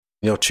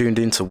You're tuned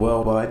into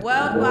Worldwide.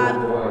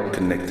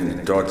 Connecting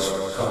the dots.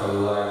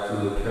 Worldwide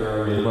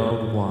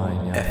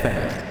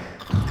FM.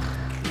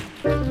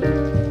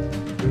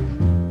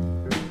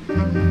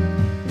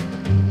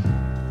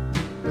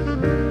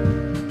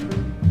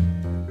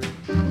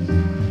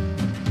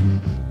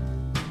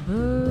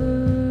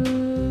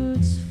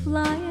 Birds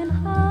flying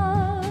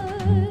high,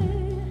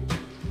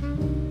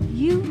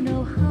 you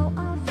know how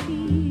I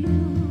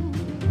feel.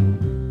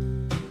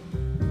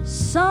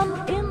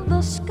 Sun in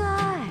the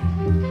sky,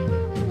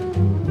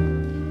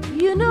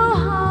 you know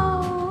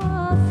how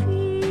I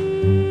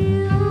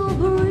feel.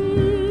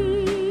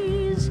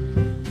 Breeze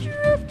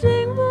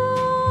drifting by,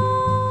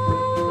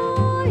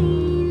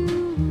 you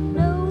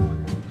know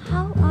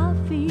how I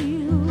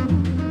feel.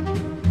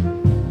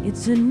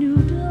 It's a new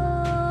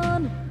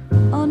dawn,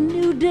 a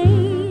new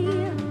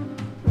day,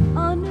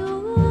 a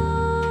new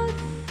life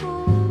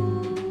for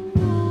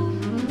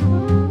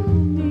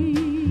me.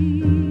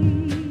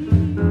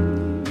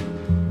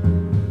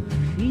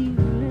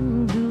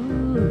 Feeling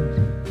good.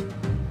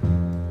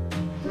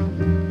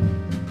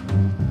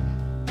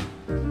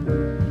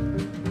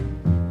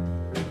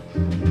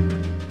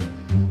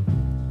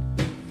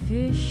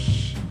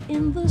 Fish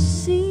in the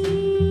sea,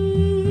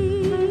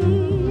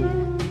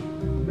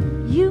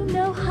 you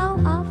know how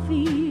I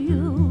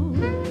feel.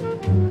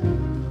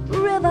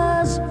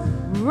 Rivers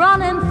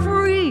running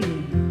free,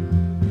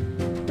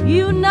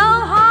 you know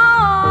how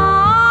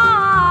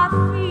I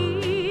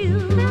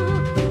feel.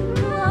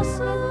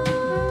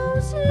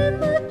 Blossoms in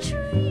the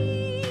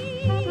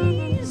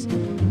trees,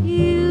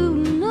 you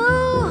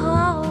know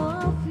how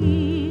I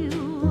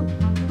feel.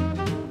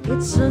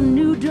 It's a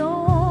new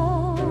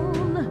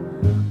dawn,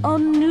 a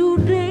new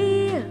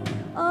day,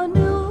 a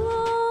new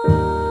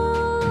life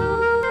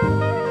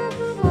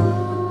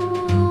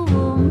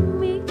for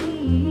me.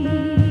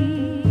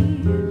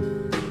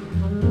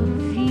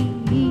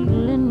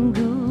 Feeling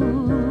good.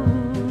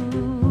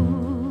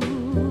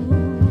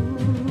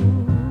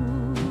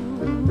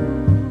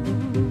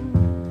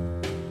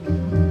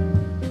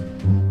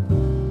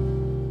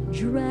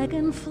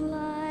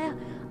 Dragonfly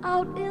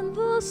out in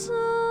the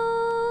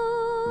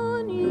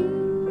sun, you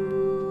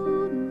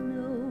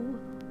know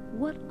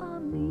what I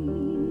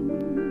mean.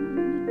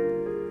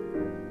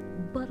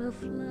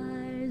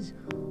 Butterflies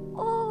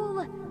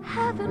all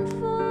having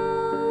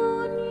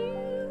fun, you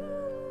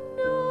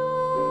know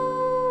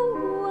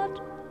what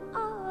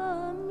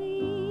I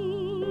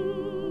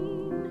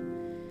mean.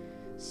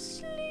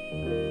 Sleep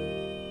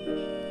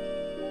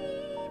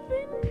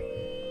in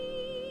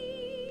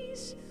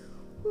peace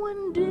when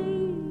day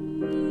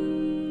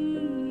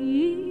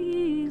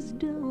is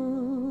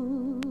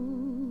done.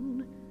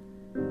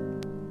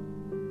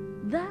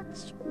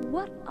 That's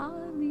what I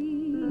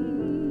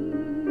mean.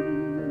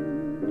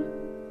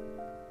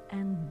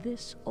 And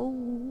this old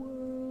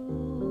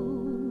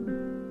world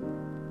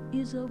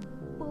is a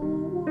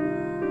bold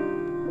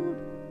world,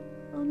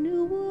 a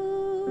new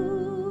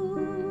world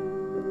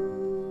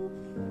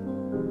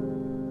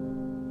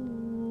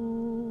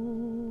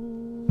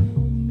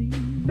for me.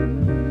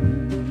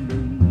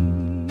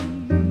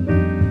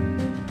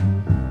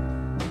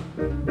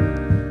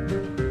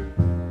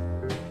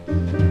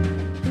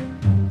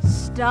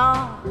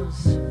 Stars,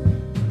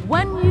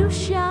 when you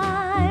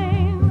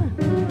shine,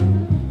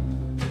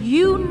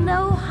 you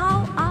know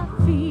how I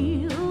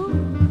feel.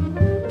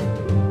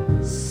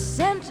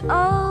 Scent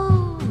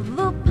of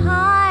the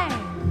pine,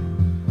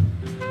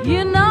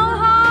 you know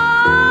how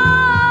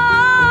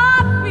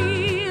I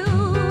feel.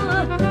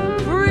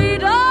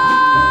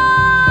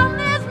 Freedom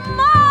is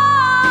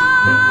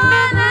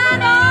mine,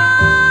 and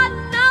I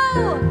know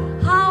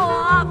how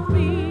I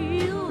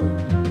feel.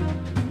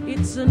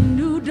 It's a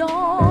new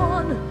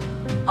dawn,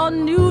 a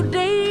new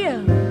day,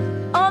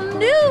 a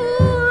new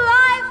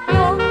life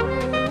for me.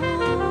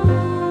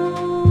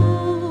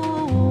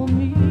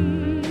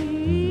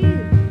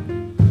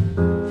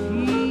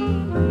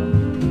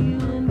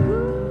 Feeling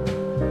good.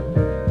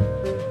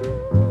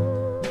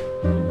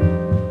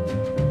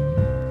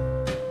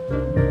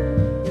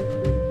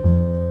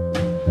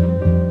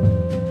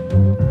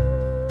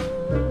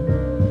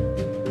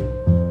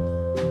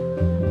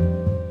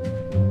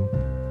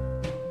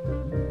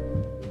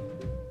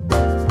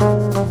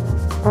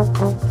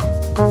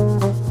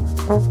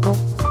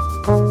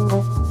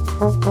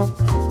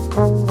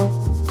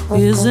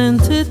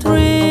 Isn't it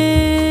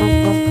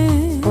rich?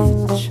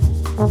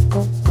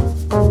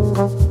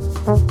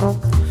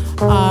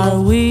 Are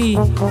we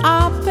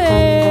up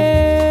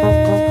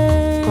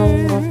there?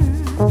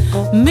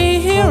 Me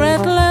here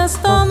at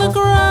last on the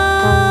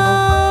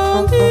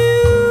ground,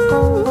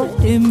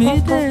 you in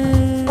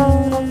midair,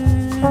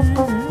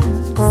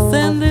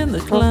 sending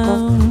the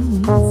clowns.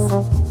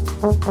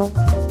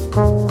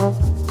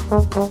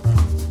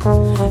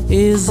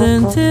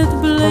 Isn't it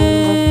bliss?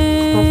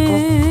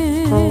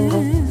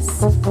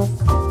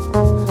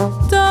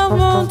 Don't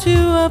want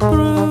you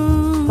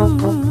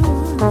approve?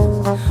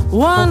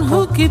 One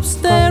who keeps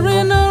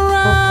staring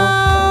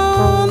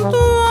around,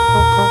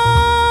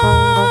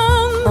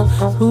 one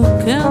who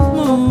can't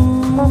move.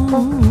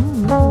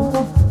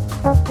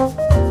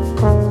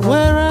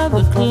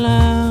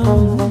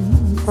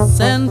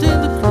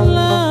 sending the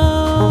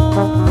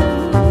clowns.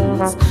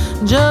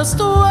 Just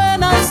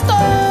when I stopped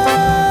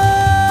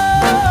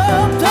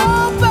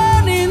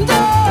opening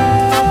doors,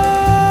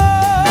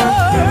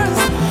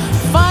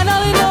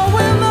 finally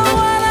knowing the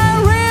one I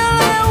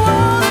really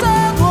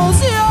wanted was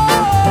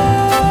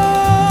yours,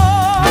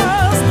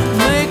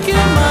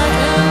 making my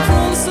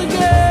entrance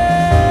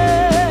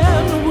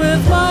again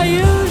with my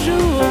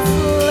usual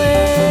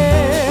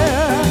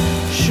flair.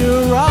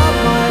 Sure of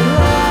my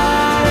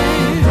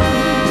life,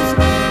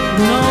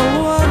 no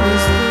one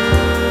is there.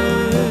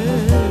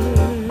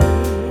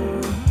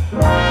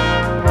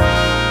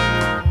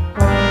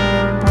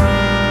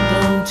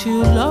 Don't you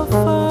love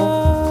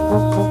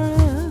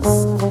us,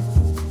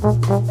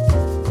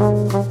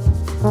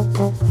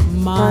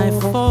 my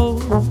foe?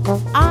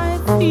 I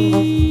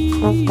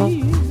fear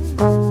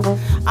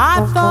I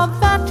thought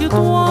that you'd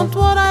want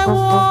what I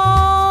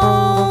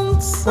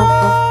want.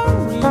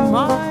 Sorry,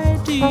 my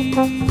dear.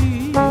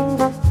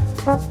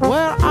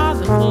 Where are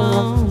the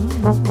clowns?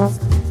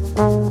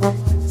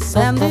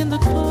 Sending the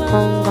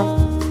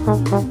clowns.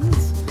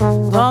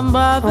 Don't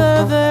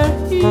bother, they're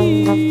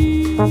here.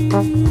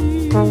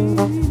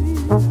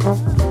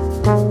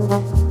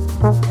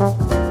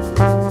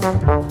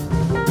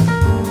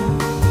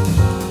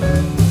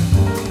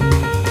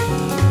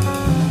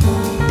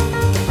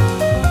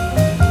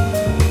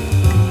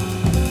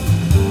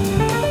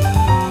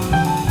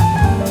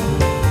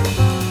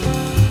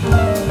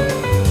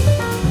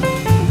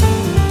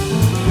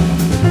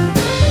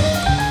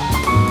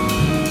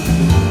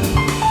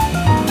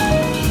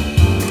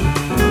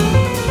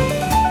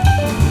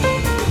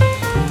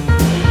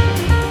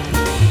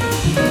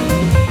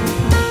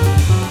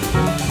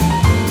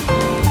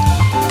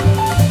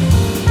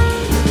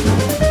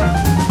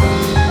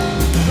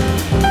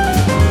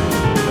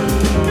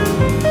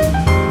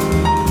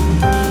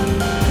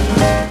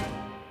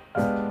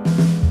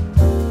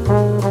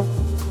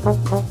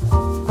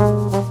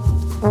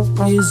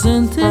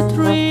 Isn't it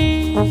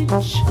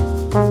rich?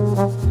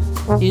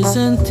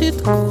 Isn't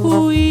it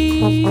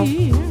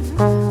queer?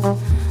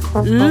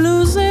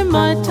 Losing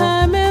my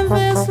time in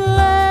this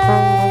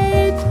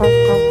late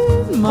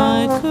in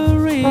my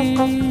career.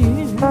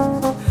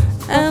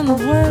 And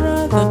where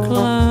are the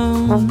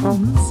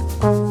clowns?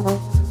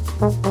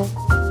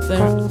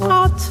 There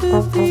ought to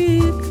be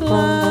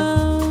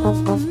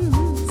clowns.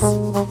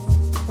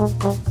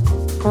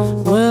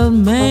 Well,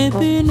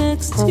 maybe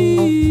next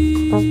year.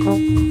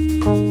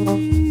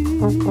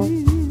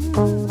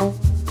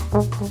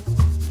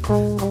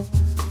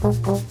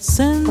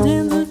 Send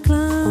in the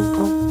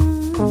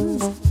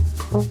clowns.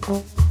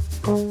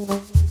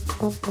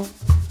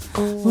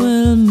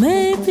 Well,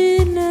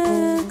 maybe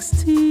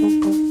next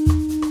year.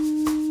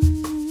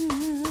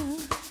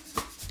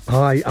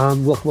 Hi,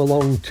 and welcome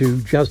along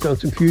to Jazz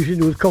Dance and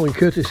Fusion with Colin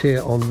Curtis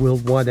here on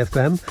Worldwide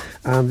FM.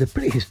 And a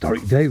pretty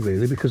historic day,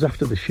 really, because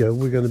after the show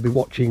we're going to be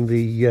watching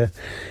the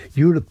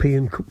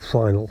European Cup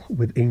final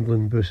with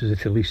England versus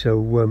Italy.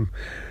 So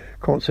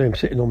can't say I'm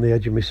sitting on the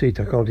edge of my seat.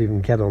 I can't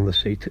even get on the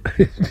seat.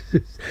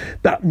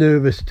 That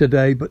nervous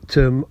today, but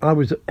I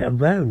was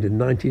around in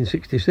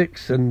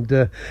 1966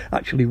 and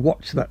actually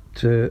watched that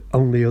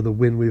only other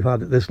win we've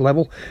had at this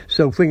level.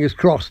 So fingers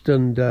crossed,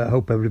 and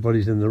hope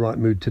everybody's in the right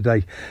mood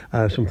today.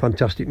 Some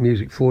fantastic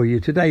music for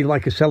you today,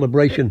 like a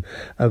celebration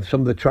of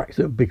some of the tracks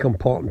that have become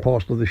part and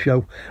parcel of the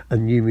show,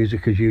 and new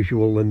music as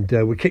usual. And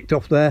we kicked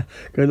off there,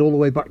 going all the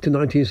way back to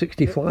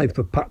 1965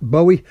 for Pat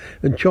Bowie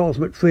and Charles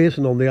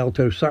McPherson on the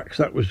alto sax.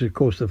 That was, of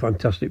course, the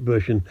fantastic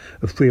version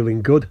of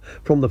Feeling Good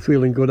from the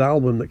Feeling Good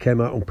album that came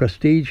out on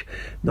Prestige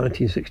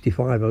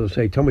 1965. As I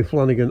say, Tommy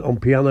Flanagan on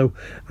piano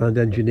and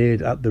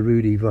engineered at the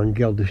Rudy Van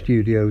Gelder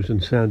Studios,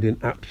 and sounding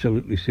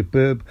absolutely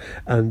superb,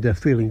 and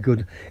Feeling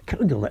Good,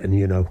 kind of letting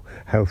you know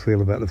how I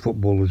feel about the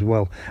football as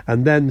well.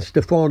 And then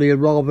Stefania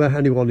Rava.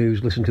 Anyone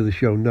who's listened to the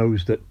show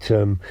knows that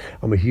I'm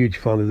a huge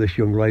fan of this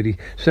young lady.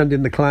 Send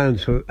in the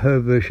Clowns, her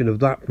version of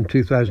that from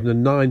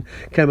 2009,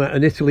 came out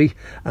in Italy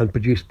and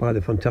produced by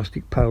the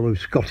fantastic Paolo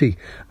Scotti,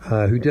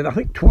 who did, I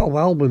think, 12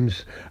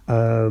 albums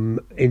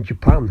in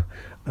Japan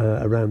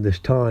around this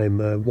time,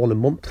 one a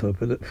month for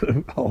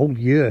a whole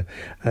year.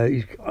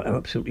 He's got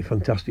absolutely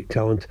fantastic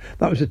talent.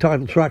 That was the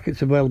title track.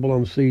 It's available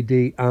on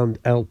CD and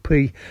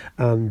LP,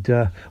 and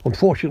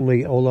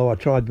unfortunately, although I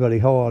tried very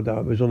hard,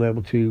 I was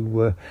unable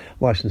to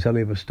license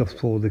any of the stuff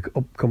for the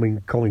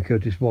upcoming Colin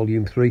Curtis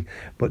Volume 3,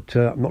 but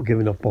I'm not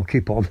giving up. I'll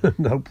keep on,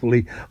 and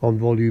hopefully on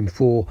Volume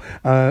 4.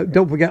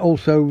 Don't forget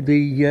also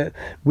the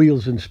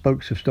Wheels and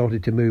Spokes have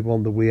started to move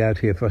on the We Out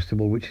Here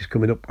Festival, which is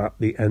coming up at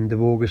the end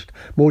of August.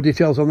 More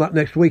details on that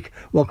next week.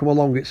 Welcome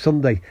along. It's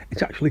Sunday.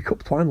 It's actually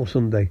Cup Final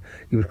Sunday.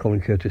 You with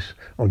Colin Curtis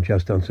on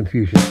Jazz Dance and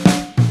Fusion.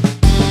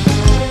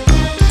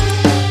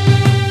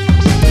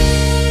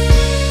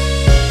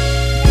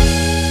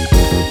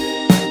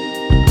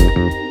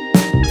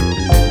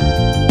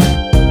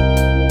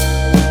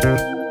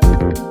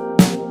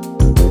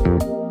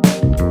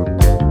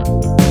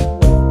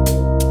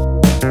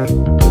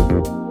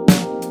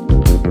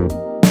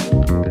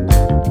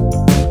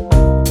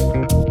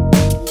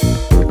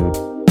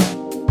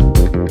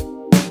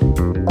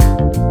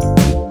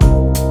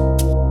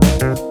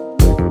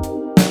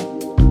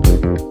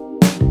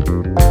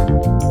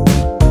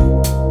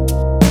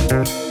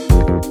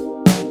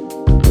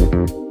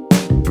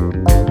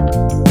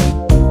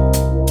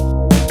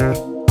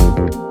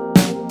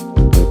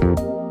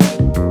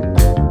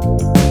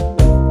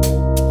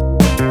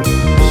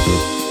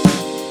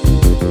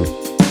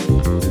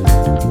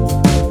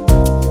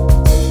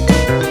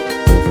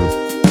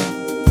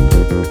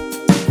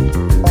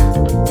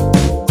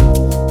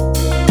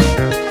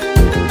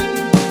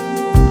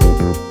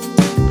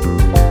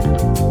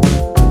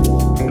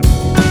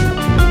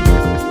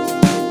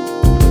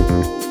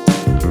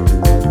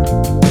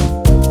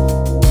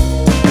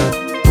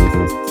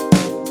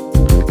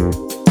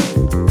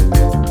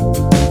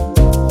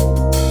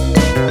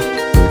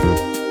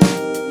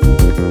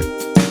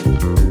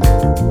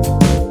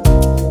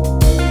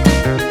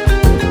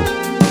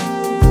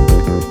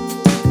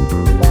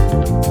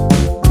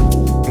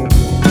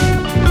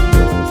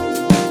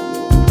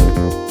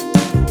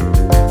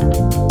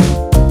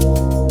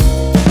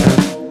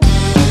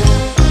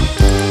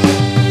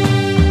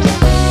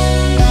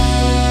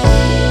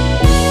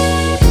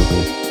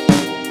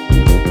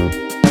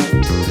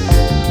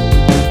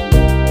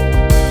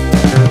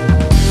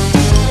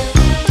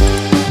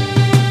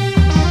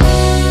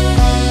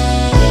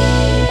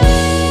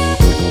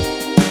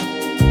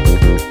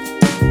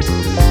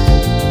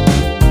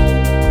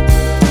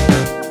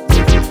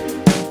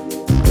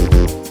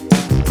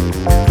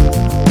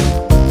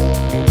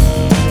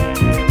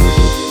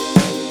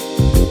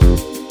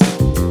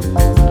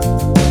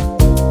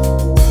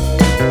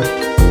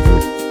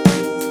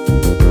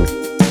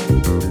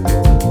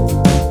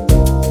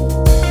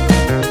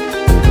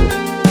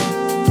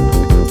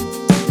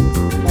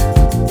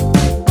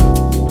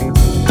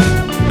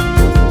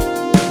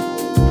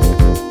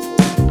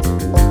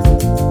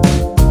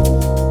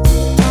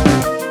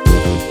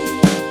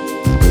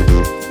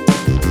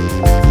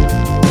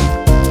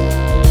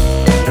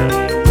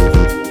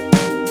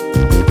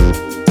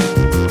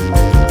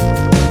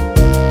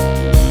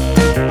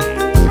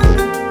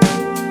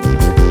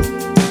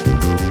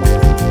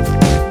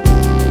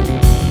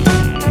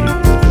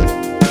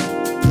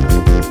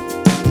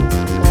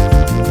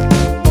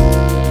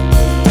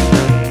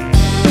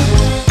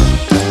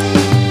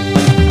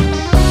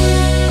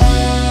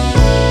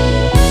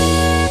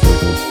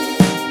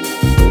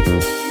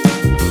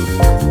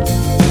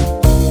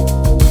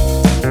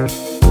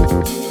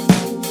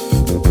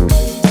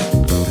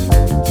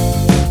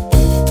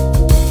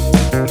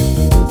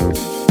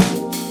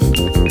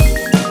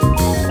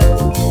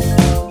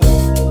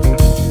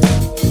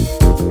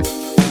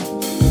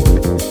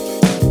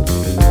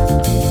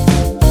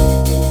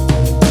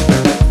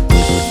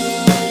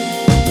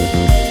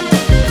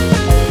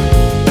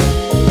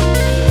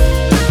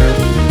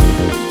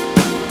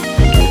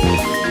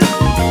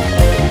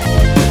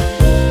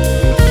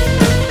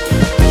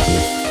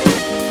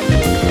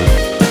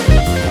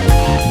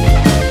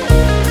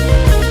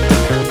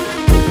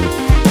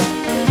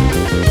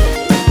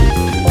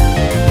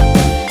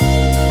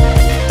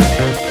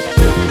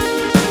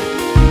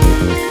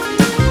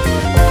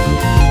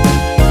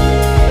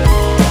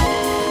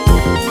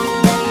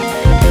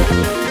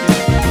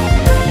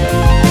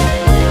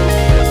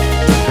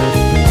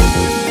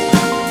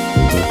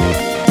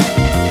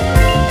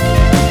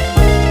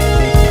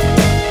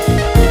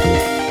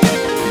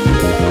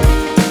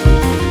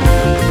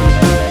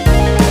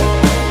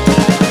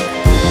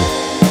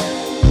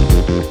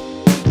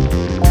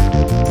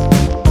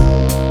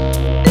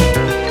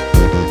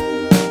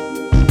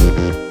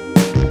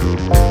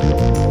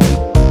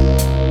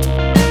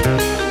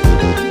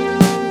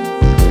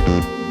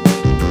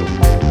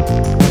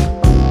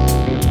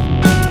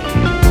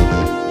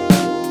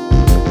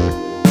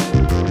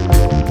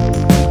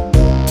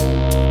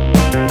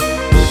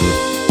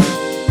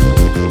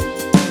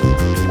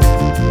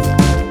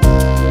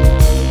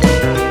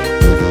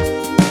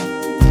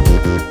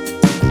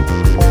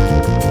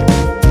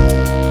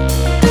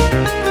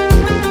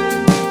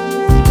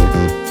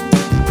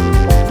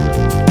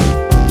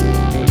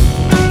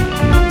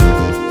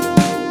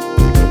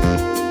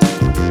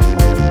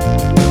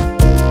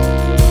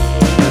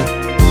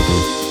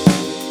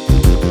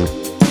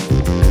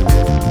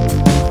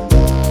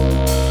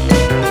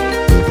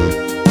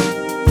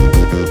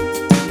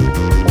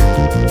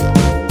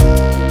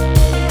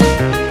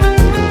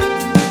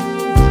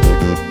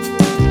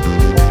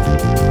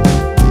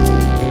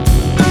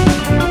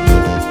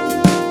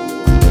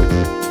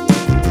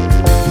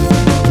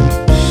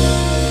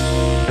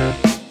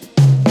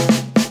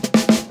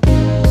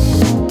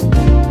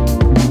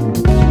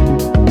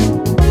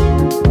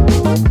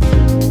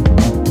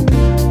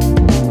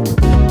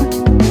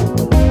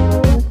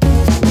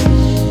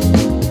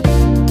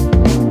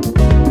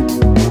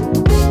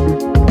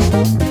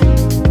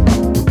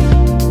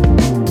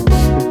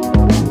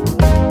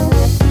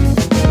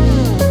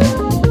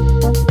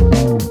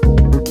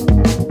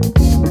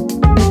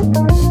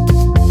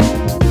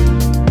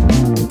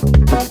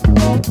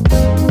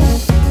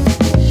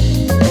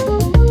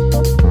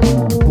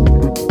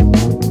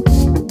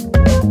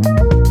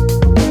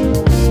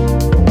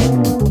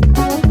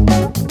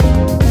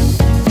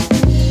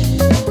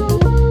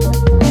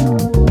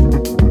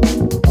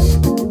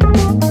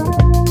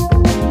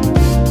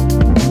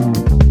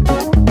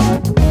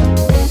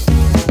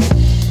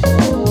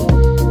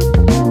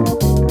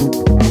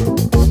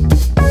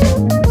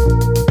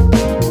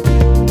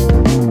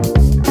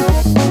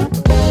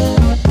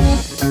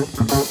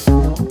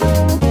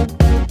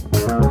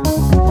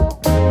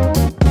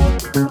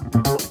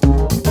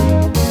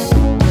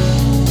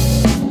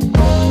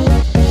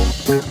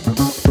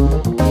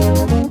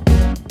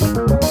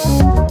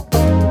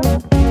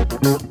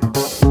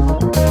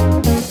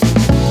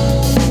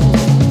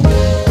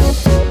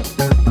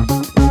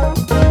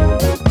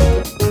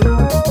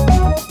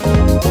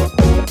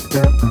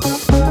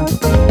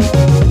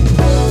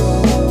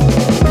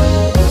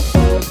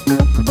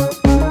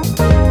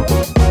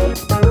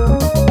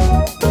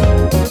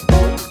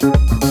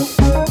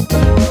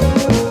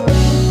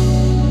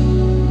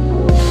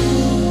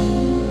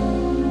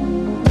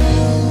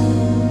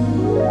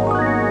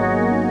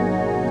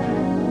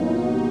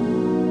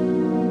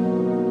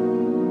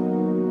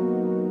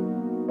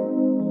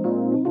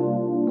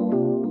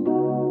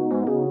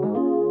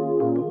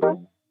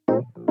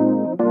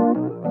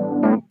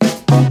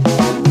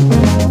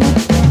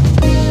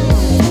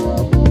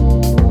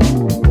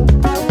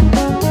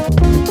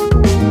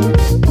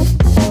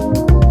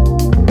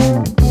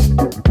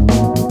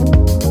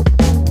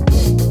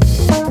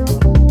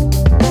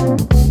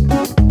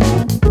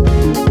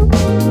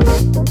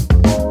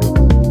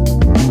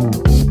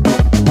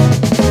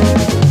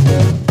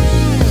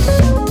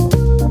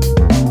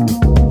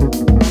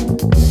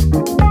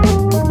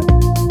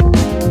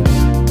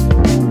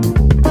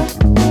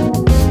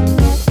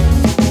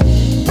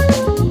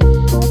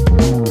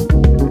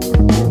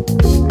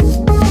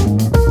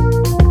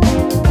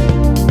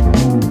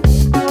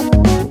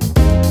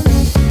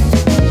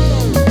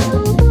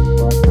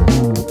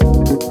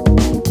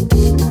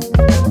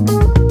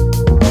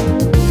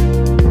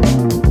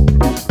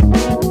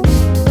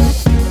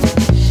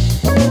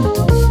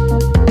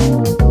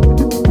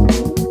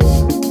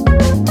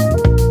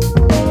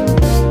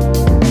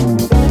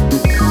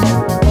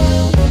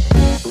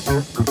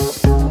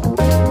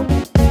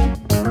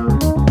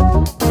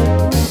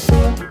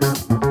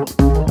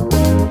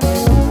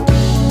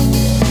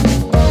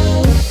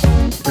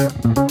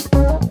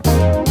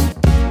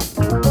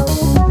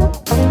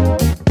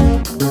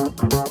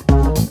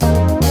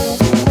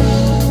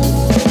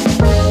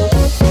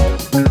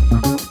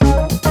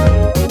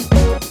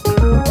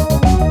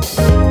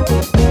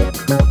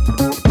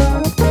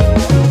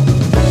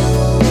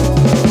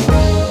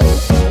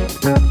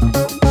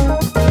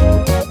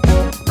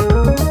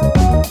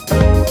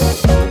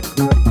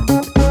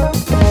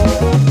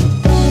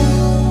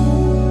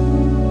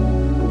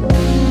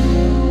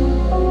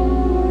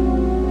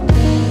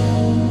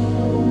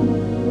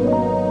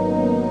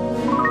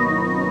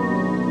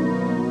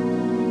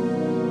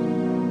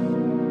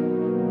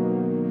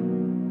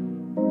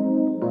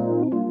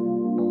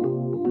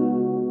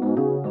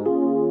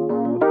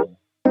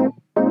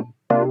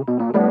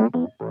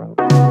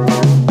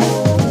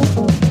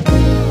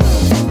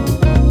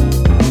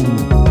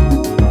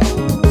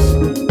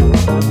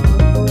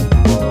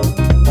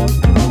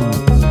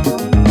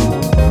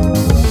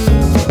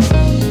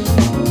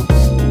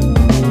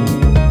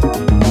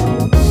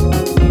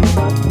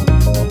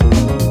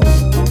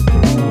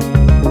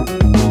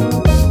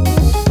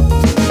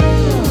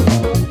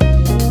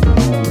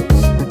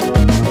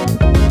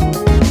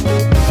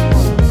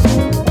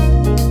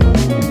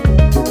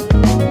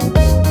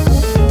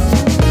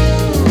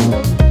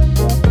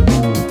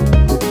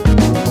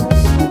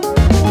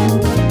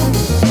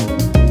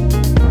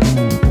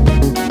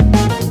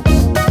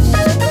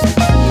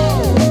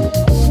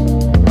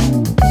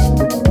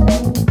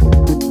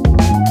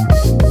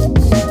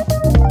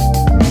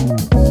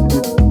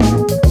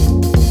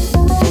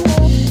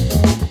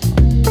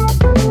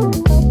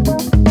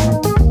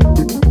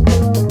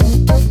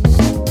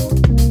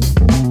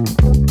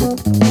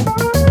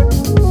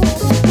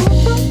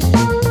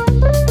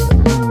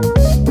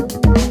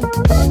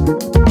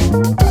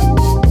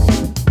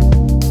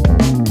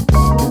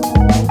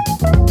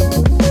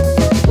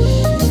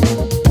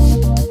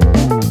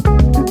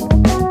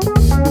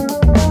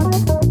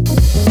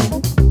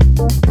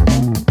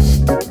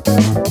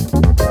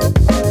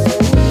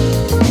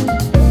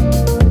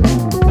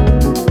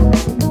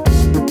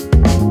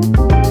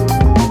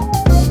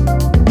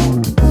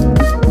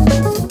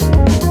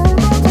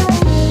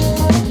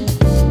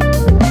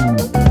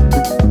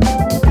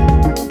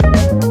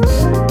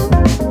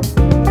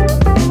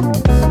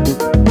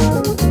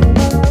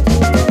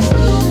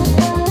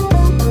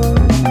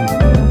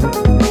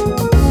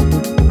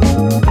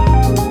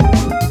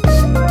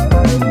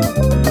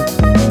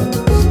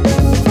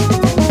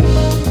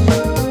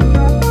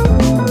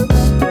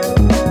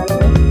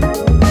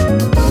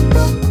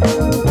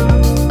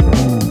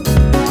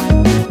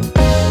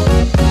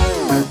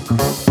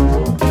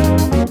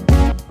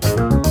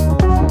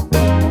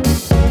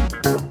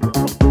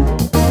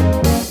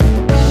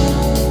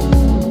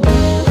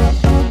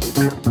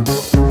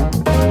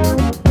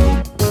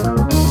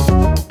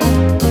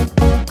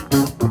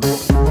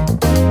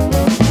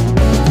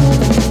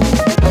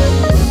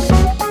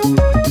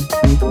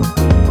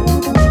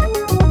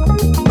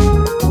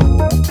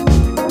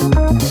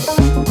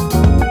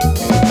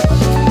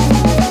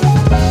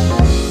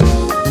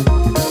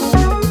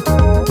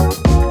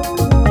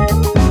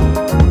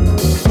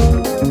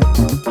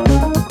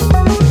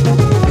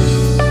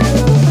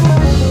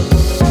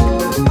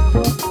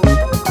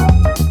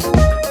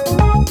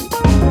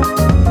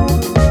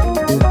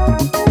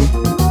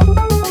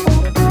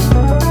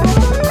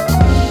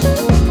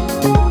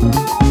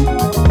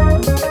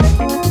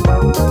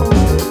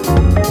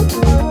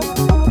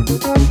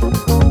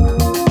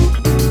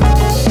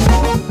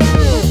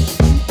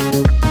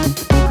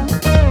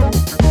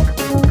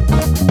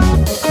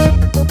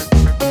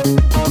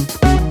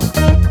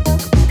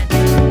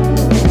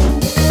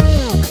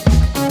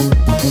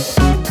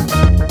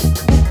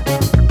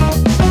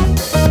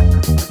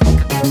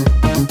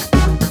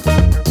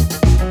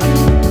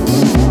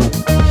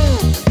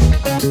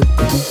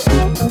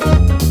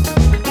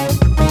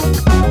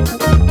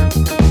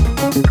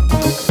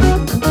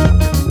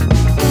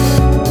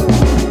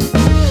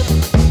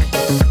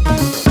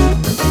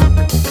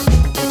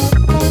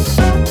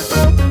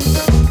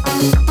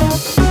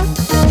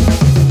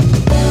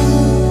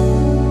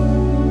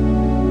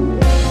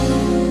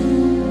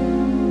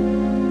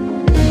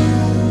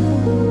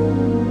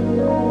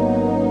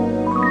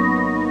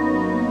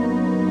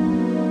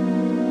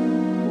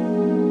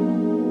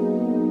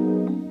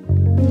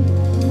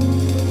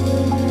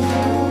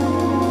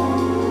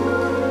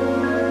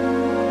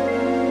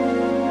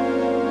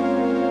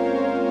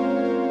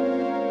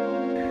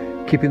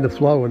 keeping the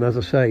flow, and as I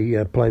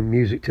say, playing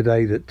music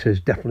today that is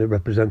definitely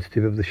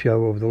representative of the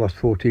show over the last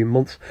 14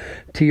 months.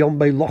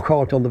 Tiombe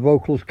Lockhart on the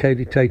vocals,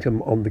 Katie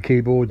Tatum on the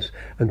keyboards,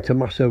 and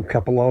Tommaso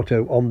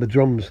Capolato on the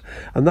drums.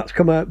 And that's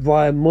come out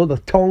via Mother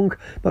Tongue.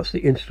 That's the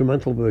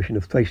instrumental version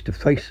of Face to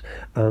Face,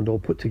 and all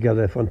put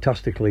together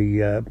fantastically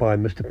by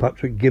Mr.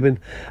 Patrick Gibbon.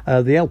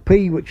 The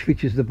LP, which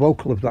features the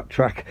vocal of that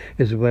track,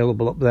 is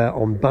available up there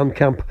on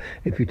Bandcamp.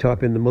 If you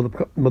type in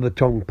the Mother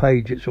Tongue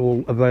page, it's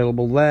all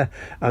available there.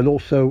 And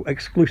also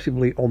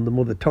exclusively on the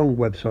Mother Tongue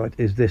website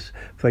is this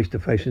Face to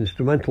Face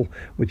instrumental,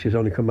 which has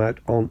only come out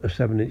on a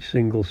 7-inch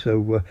single,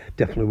 so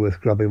definitely worth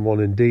grabbing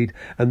one indeed.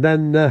 And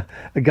then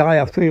a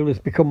guy I feel has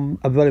become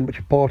very much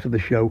a part of the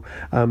show,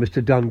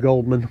 Mr. Dan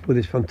Goldman, with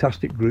his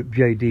fantastic group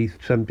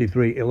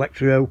JD73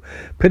 Electro.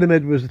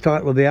 Pyramid was the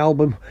title of the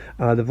album.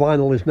 The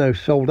vinyl is now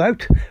sold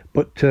out,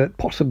 but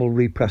possible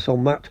repress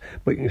on that,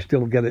 but you can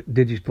still get it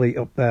digitally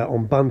up there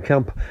on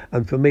Bandcamp.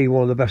 And for me,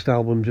 one of the best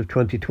albums of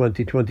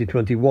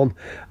 2020-2021,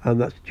 and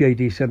that's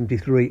JD73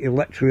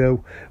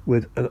 Electro,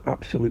 with an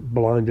absolute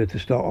blinder to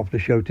start off the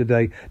show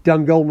today.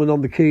 Dan Goldman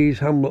on the keys,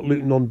 Hamlet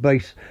Luton on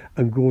bass,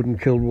 and Gordon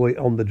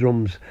Kilroy on the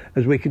drums.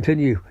 As we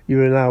continue,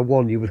 you're in hour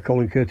one, you're with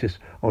Colin Curtis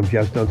on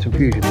Jazz Dance and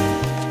Fusion.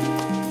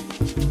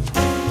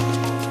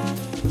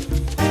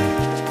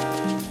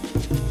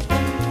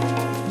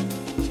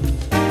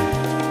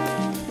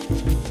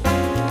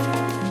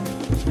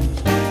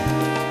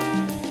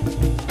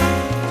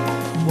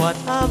 What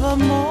of a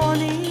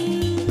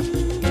morning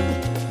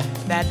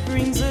that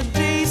brings a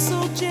day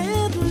so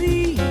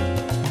gently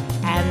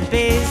and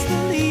bears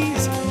the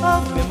leaves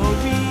of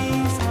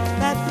memories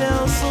that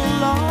fell so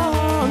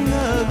long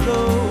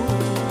ago.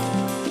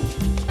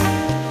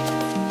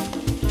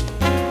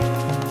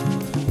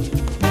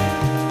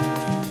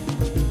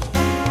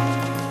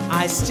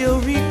 I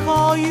still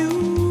recall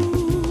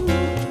you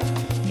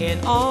in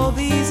all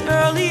these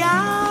early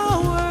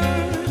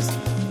hours,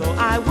 though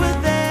I was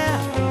there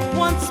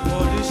once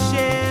more to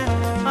share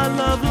a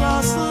love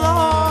lost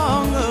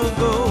long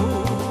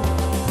ago.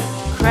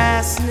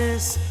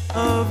 Crassness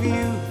of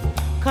youth,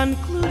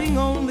 concluding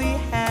only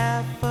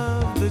half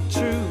of the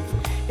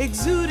truth,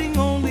 exuding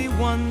only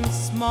 1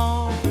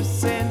 small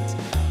percent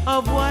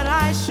of what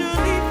I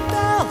surely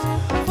felt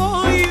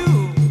for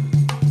you.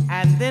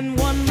 And then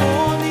one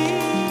morning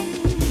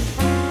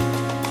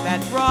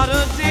that brought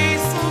a day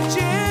so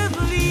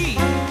gently,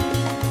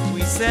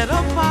 we set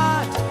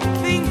apart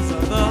things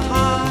of the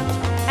heart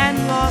and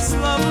lost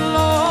love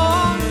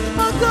long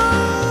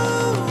ago.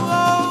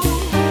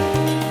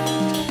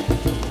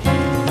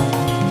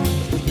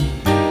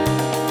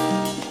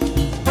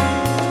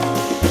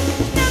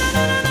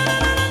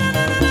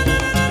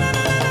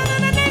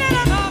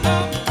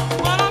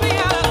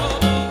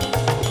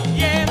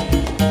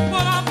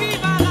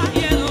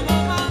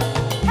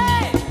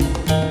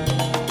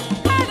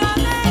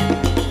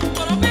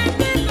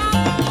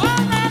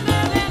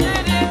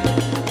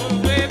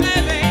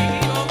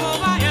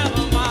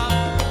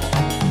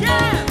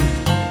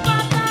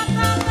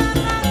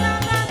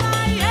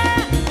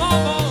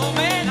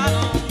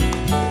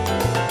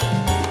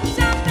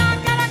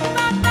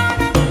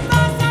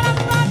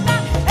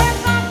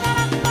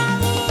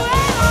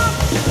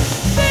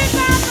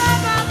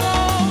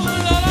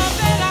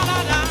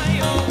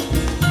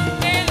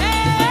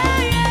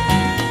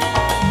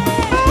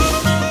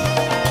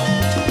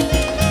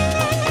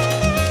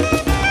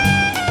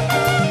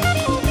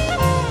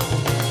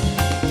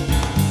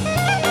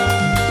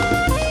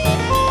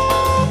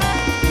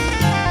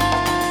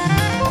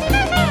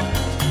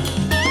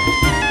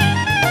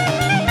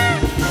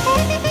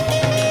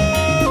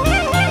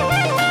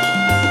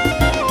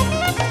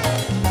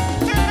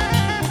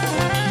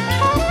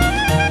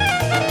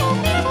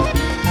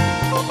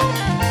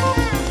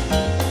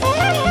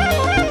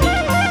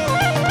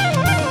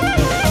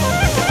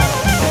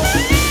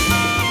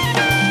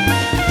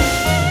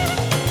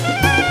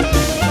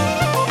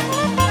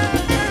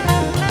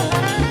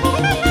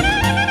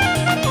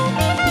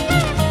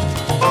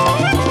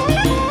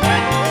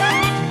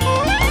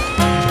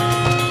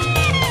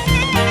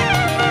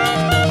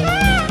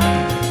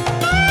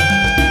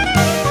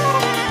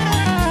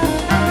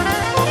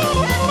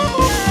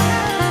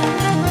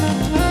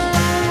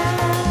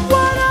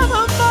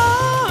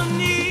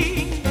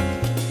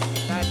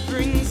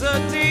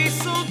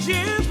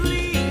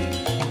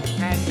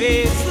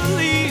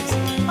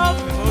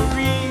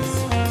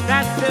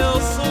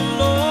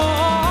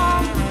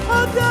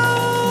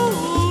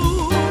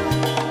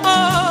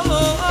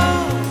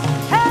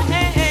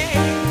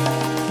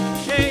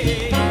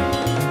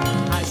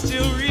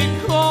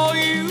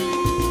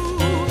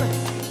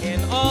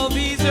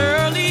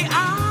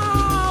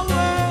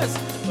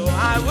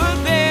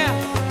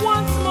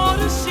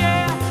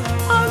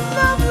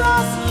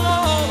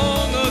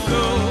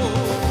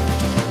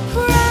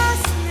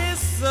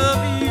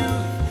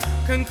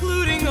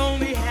 Concluding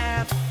only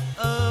half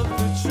of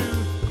the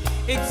truth,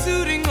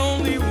 exuding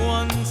only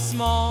 1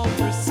 small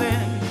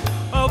percent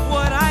of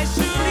what I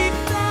surely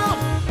felt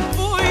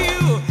for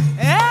you.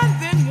 And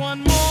then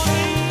one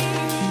morning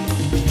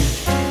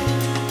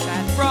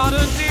that brought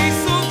a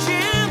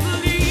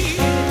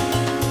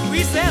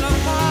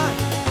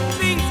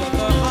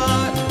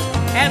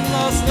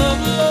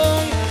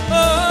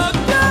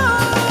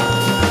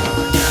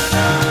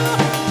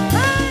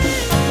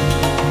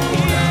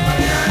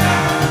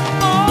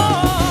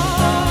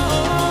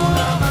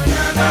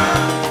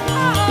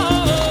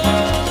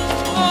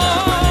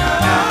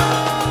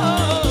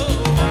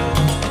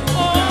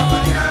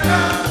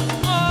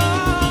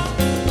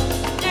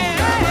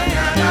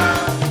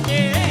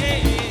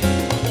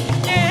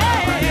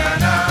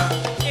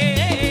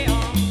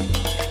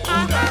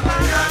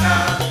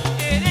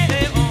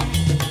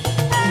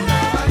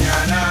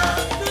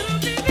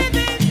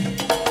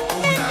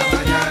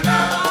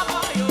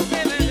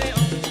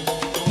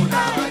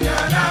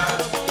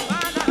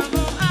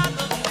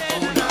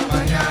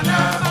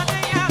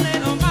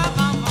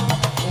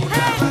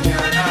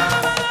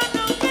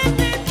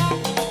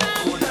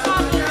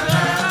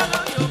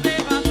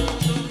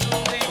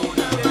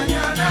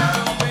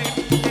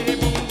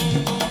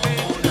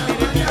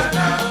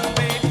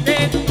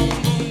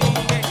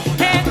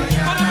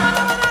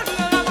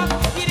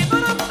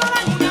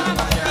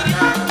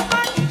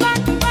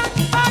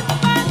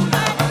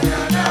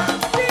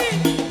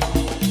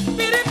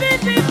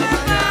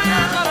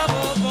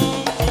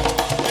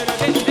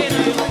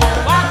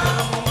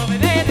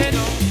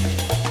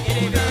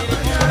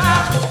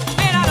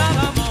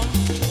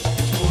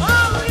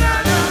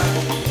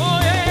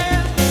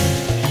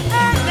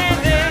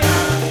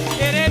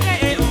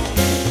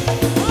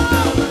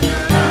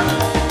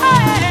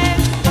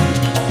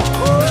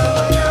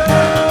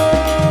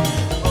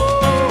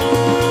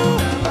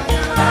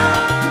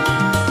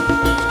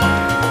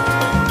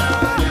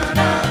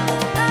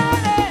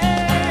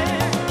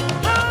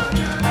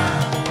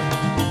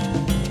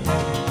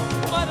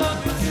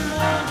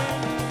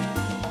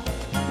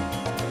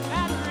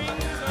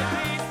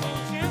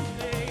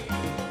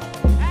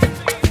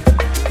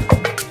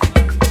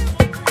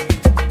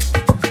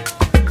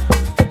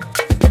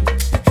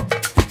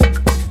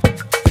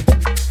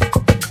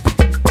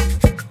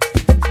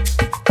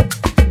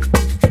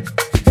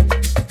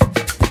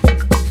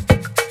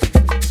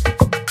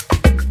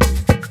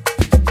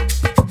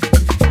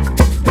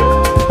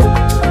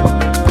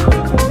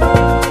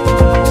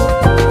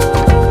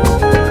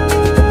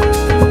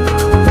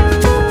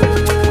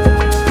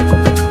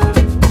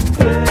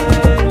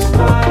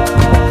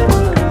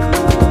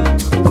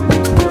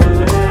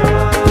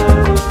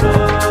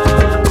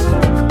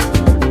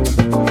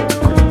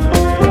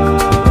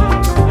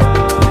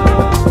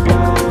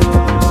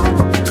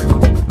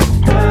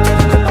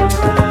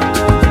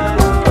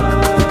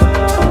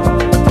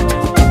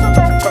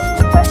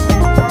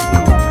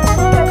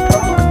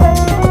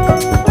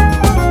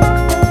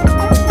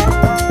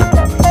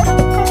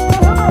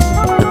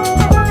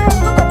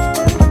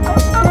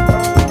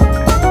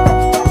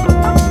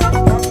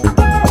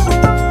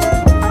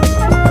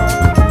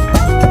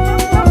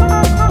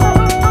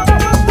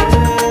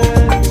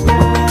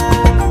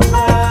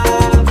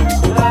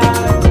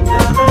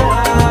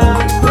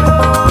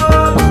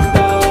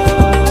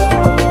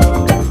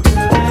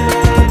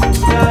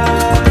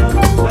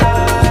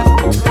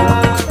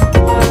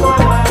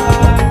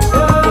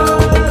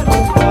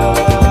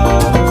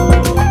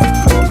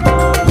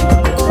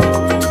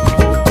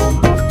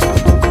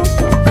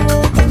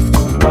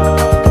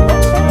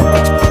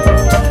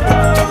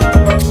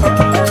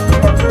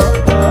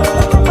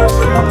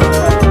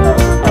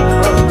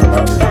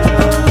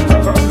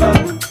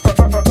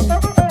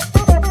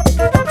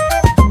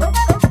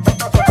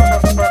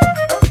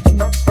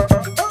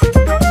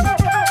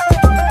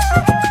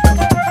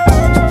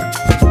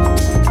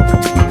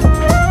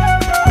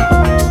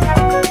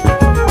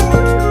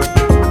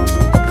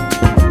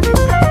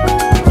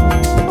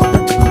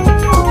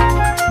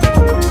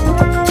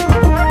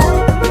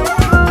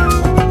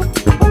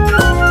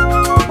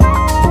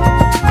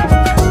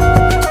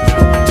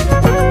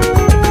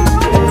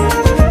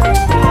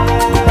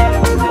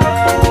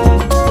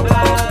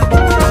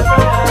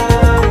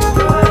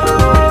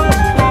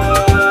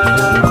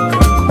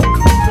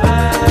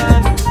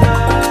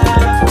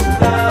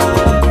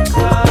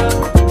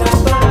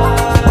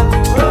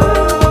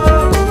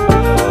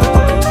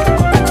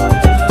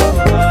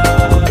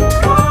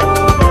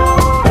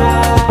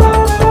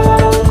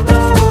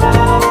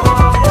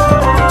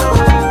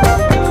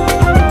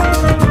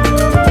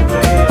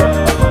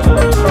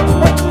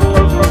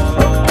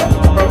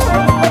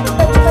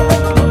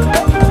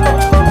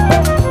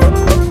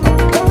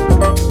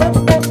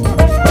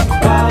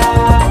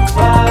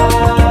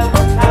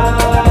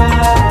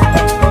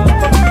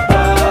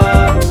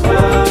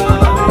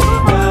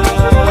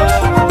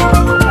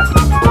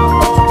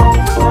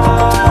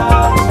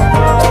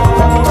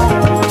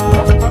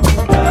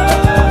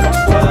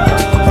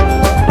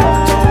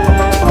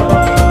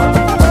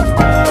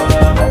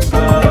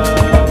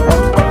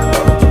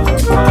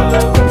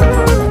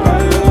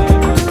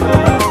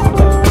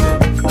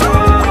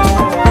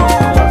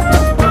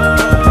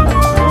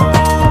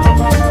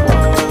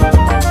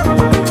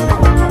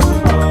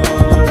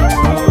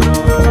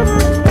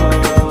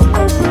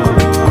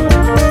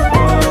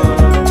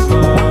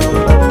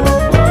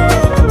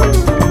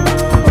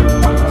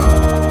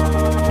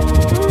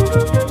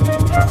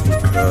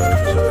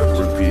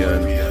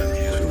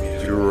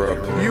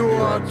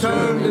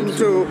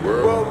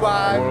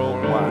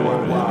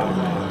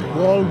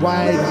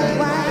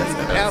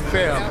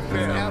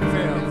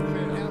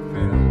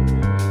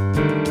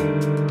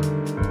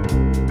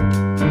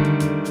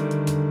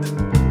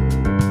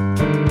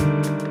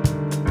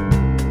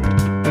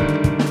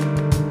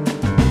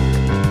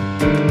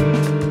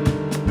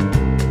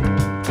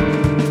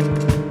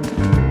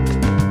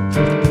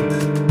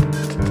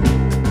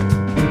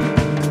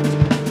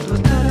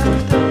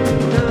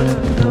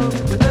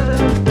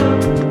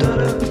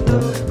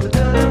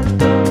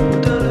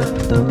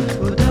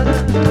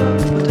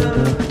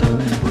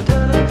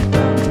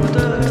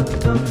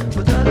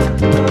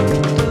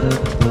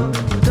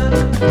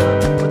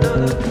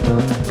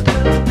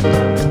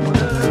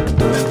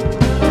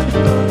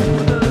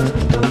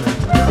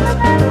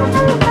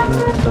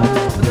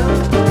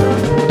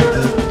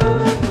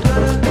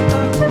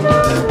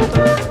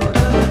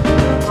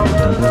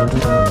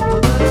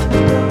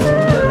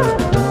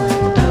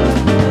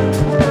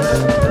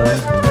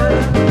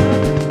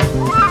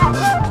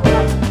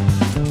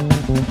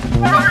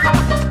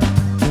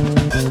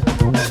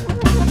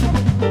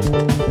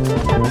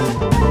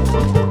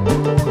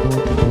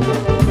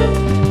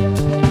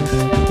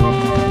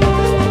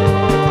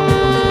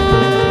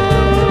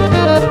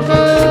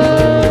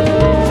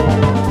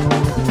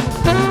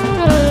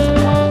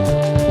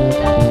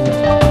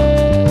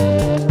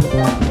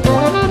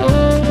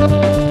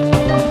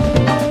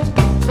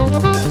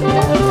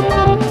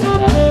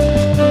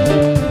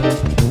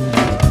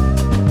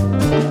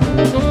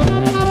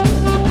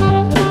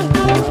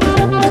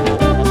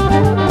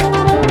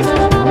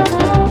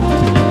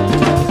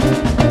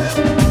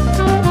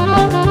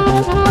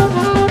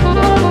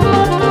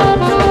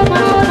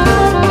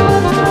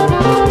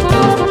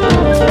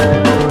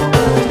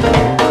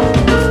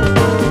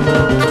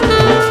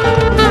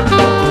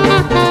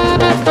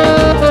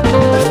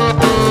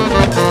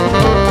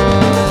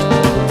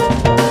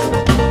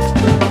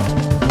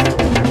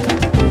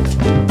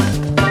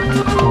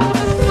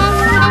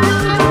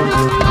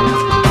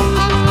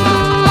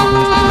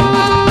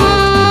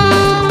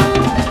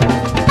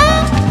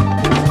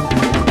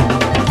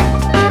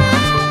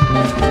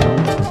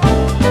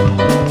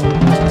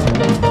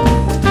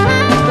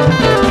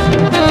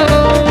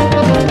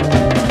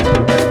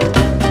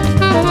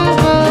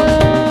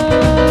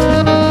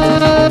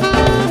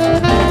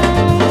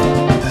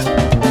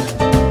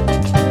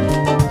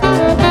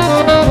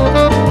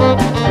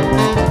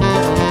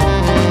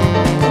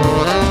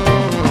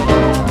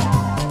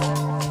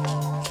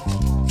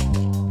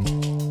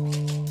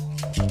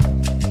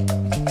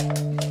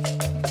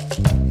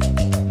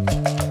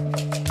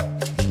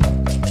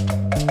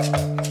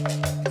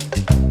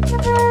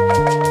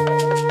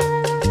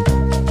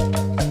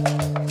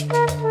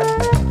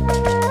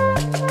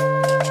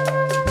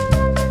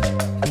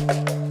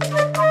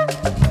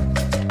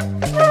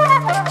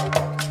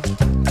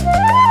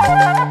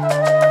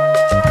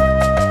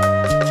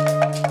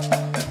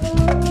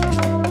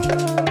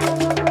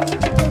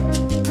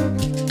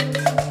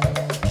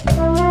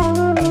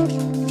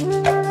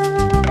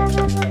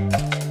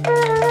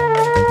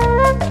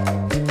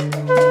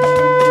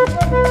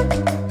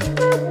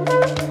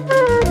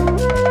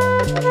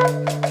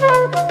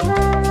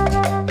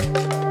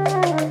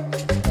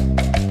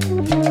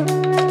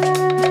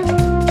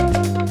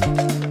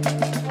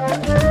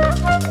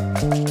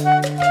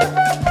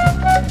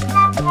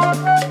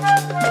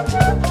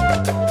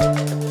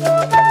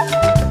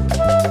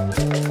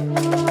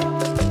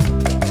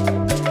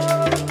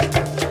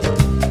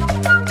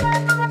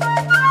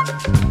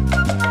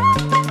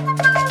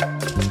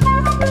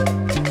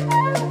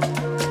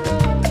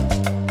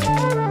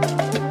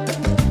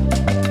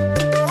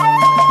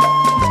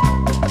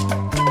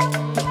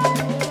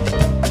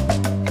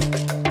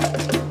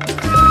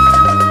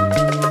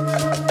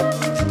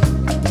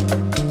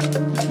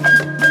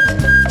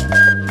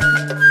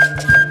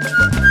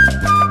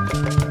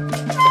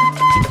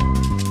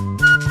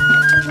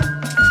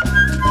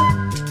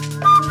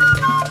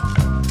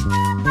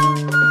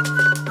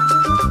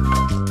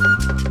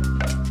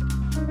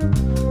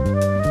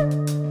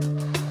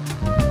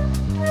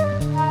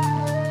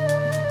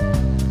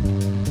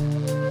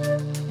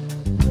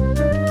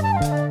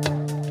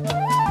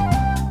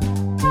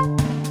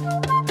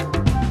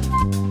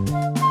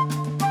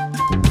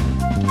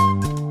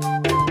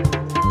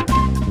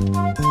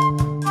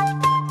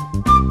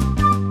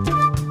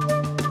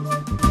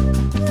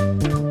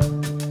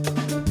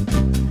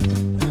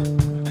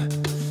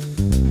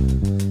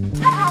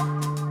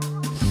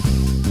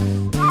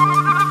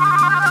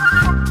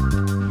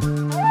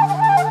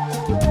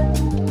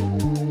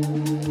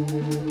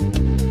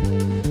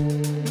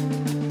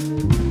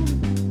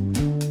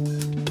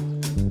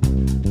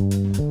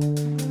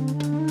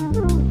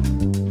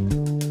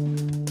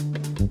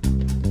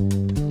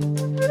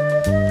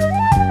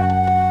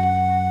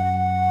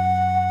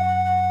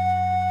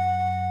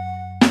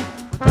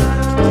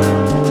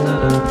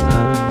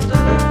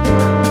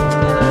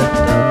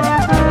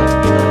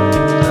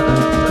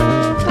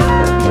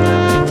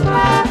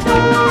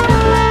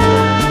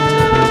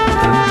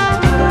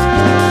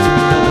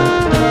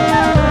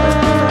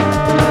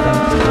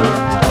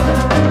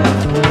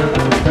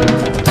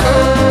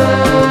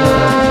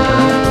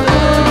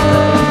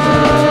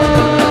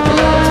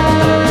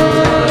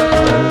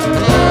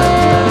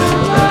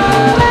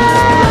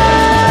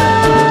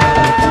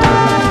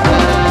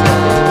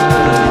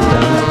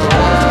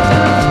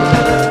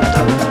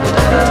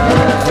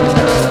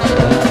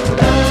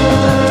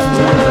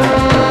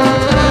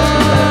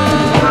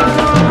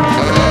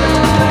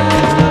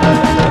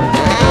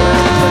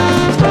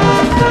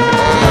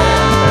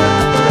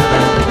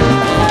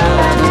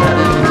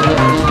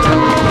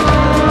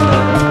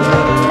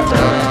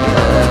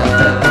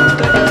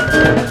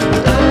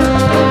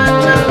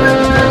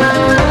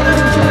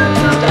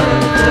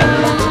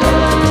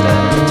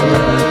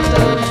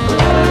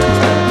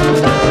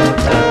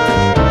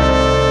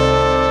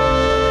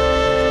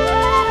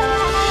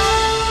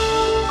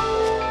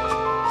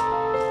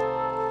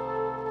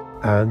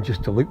And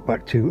just to look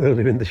back to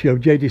earlier in the show,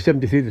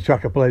 JD73, the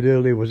track I played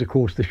earlier, was of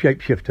course the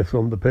Shapeshifter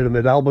from the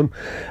Pyramid album,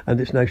 and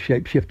it's now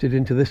shapeshifted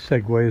into this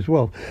segue as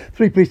well.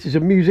 3 pieces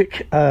of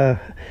music,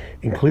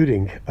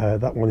 including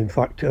that one, in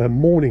fact,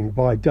 Morning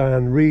by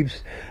Diane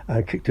Reeves,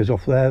 kicked us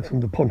off there from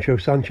the Poncho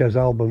Sanchez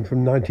album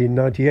from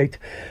 1998,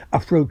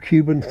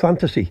 Afro-Cuban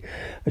Fantasy,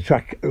 a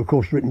track of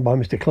course written by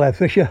Mr. Claire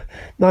Fisher.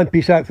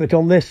 9-piece outfit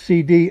on this,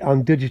 CD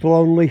and digital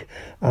only,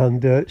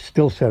 and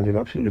still sounding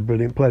absolutely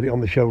brilliant. Played it on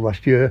the show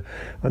last year,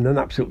 and an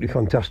absolutely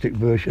fantastic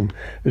version.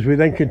 As we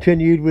then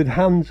continued with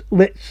Hans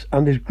Litz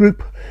and his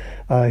group,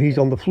 he's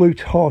on the flute,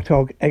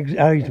 Hartog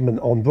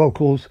Eisman on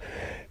vocals,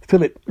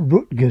 Philip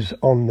Rutgers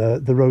on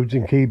the Rhodes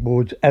and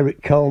keyboards,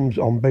 Eric Calms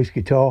on bass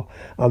guitar,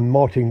 and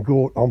Martin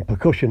Gort on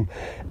percussion.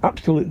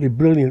 Absolutely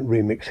brilliant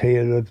remix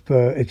here.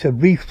 It's a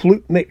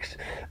re-flute mix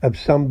of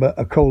Samba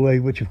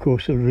Akole, which of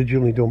course was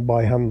originally done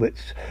by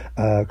Hanlitz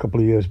a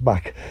couple of years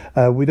back.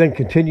 We then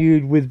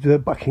continued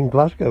with Back in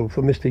Glasgow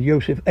for Mr.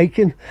 Joseph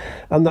Aiken,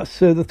 and that's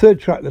the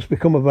third track that's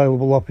become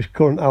available off his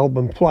current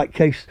album, Flight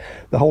Case.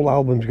 The whole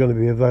album's going to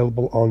be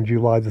available on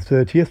July the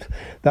 30th.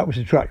 That was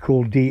a track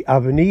called D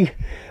Avenue,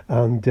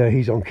 and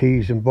he's on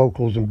keys and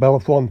vocals and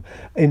bellophon.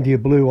 India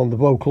Blue on the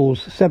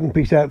vocals,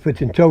 7-piece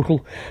outfit in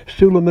total.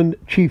 Suleiman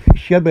Chief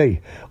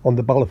Shebe on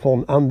the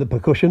balafon and the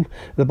percussion.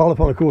 The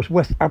balafon, of course,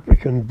 West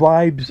African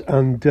vibes,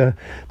 and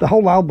the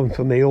whole album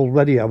for me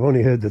already, I've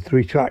only heard the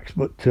 3 tracks,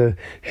 but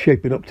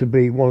shaping up to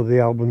be one of the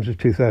albums of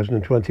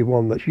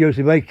 2021. That's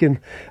Joseph Aiken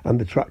and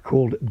the track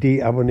called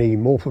D Avenue.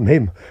 More from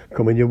him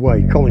coming your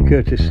way. Colin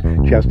Curtis,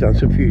 Jazz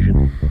Dance and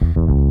Fusion.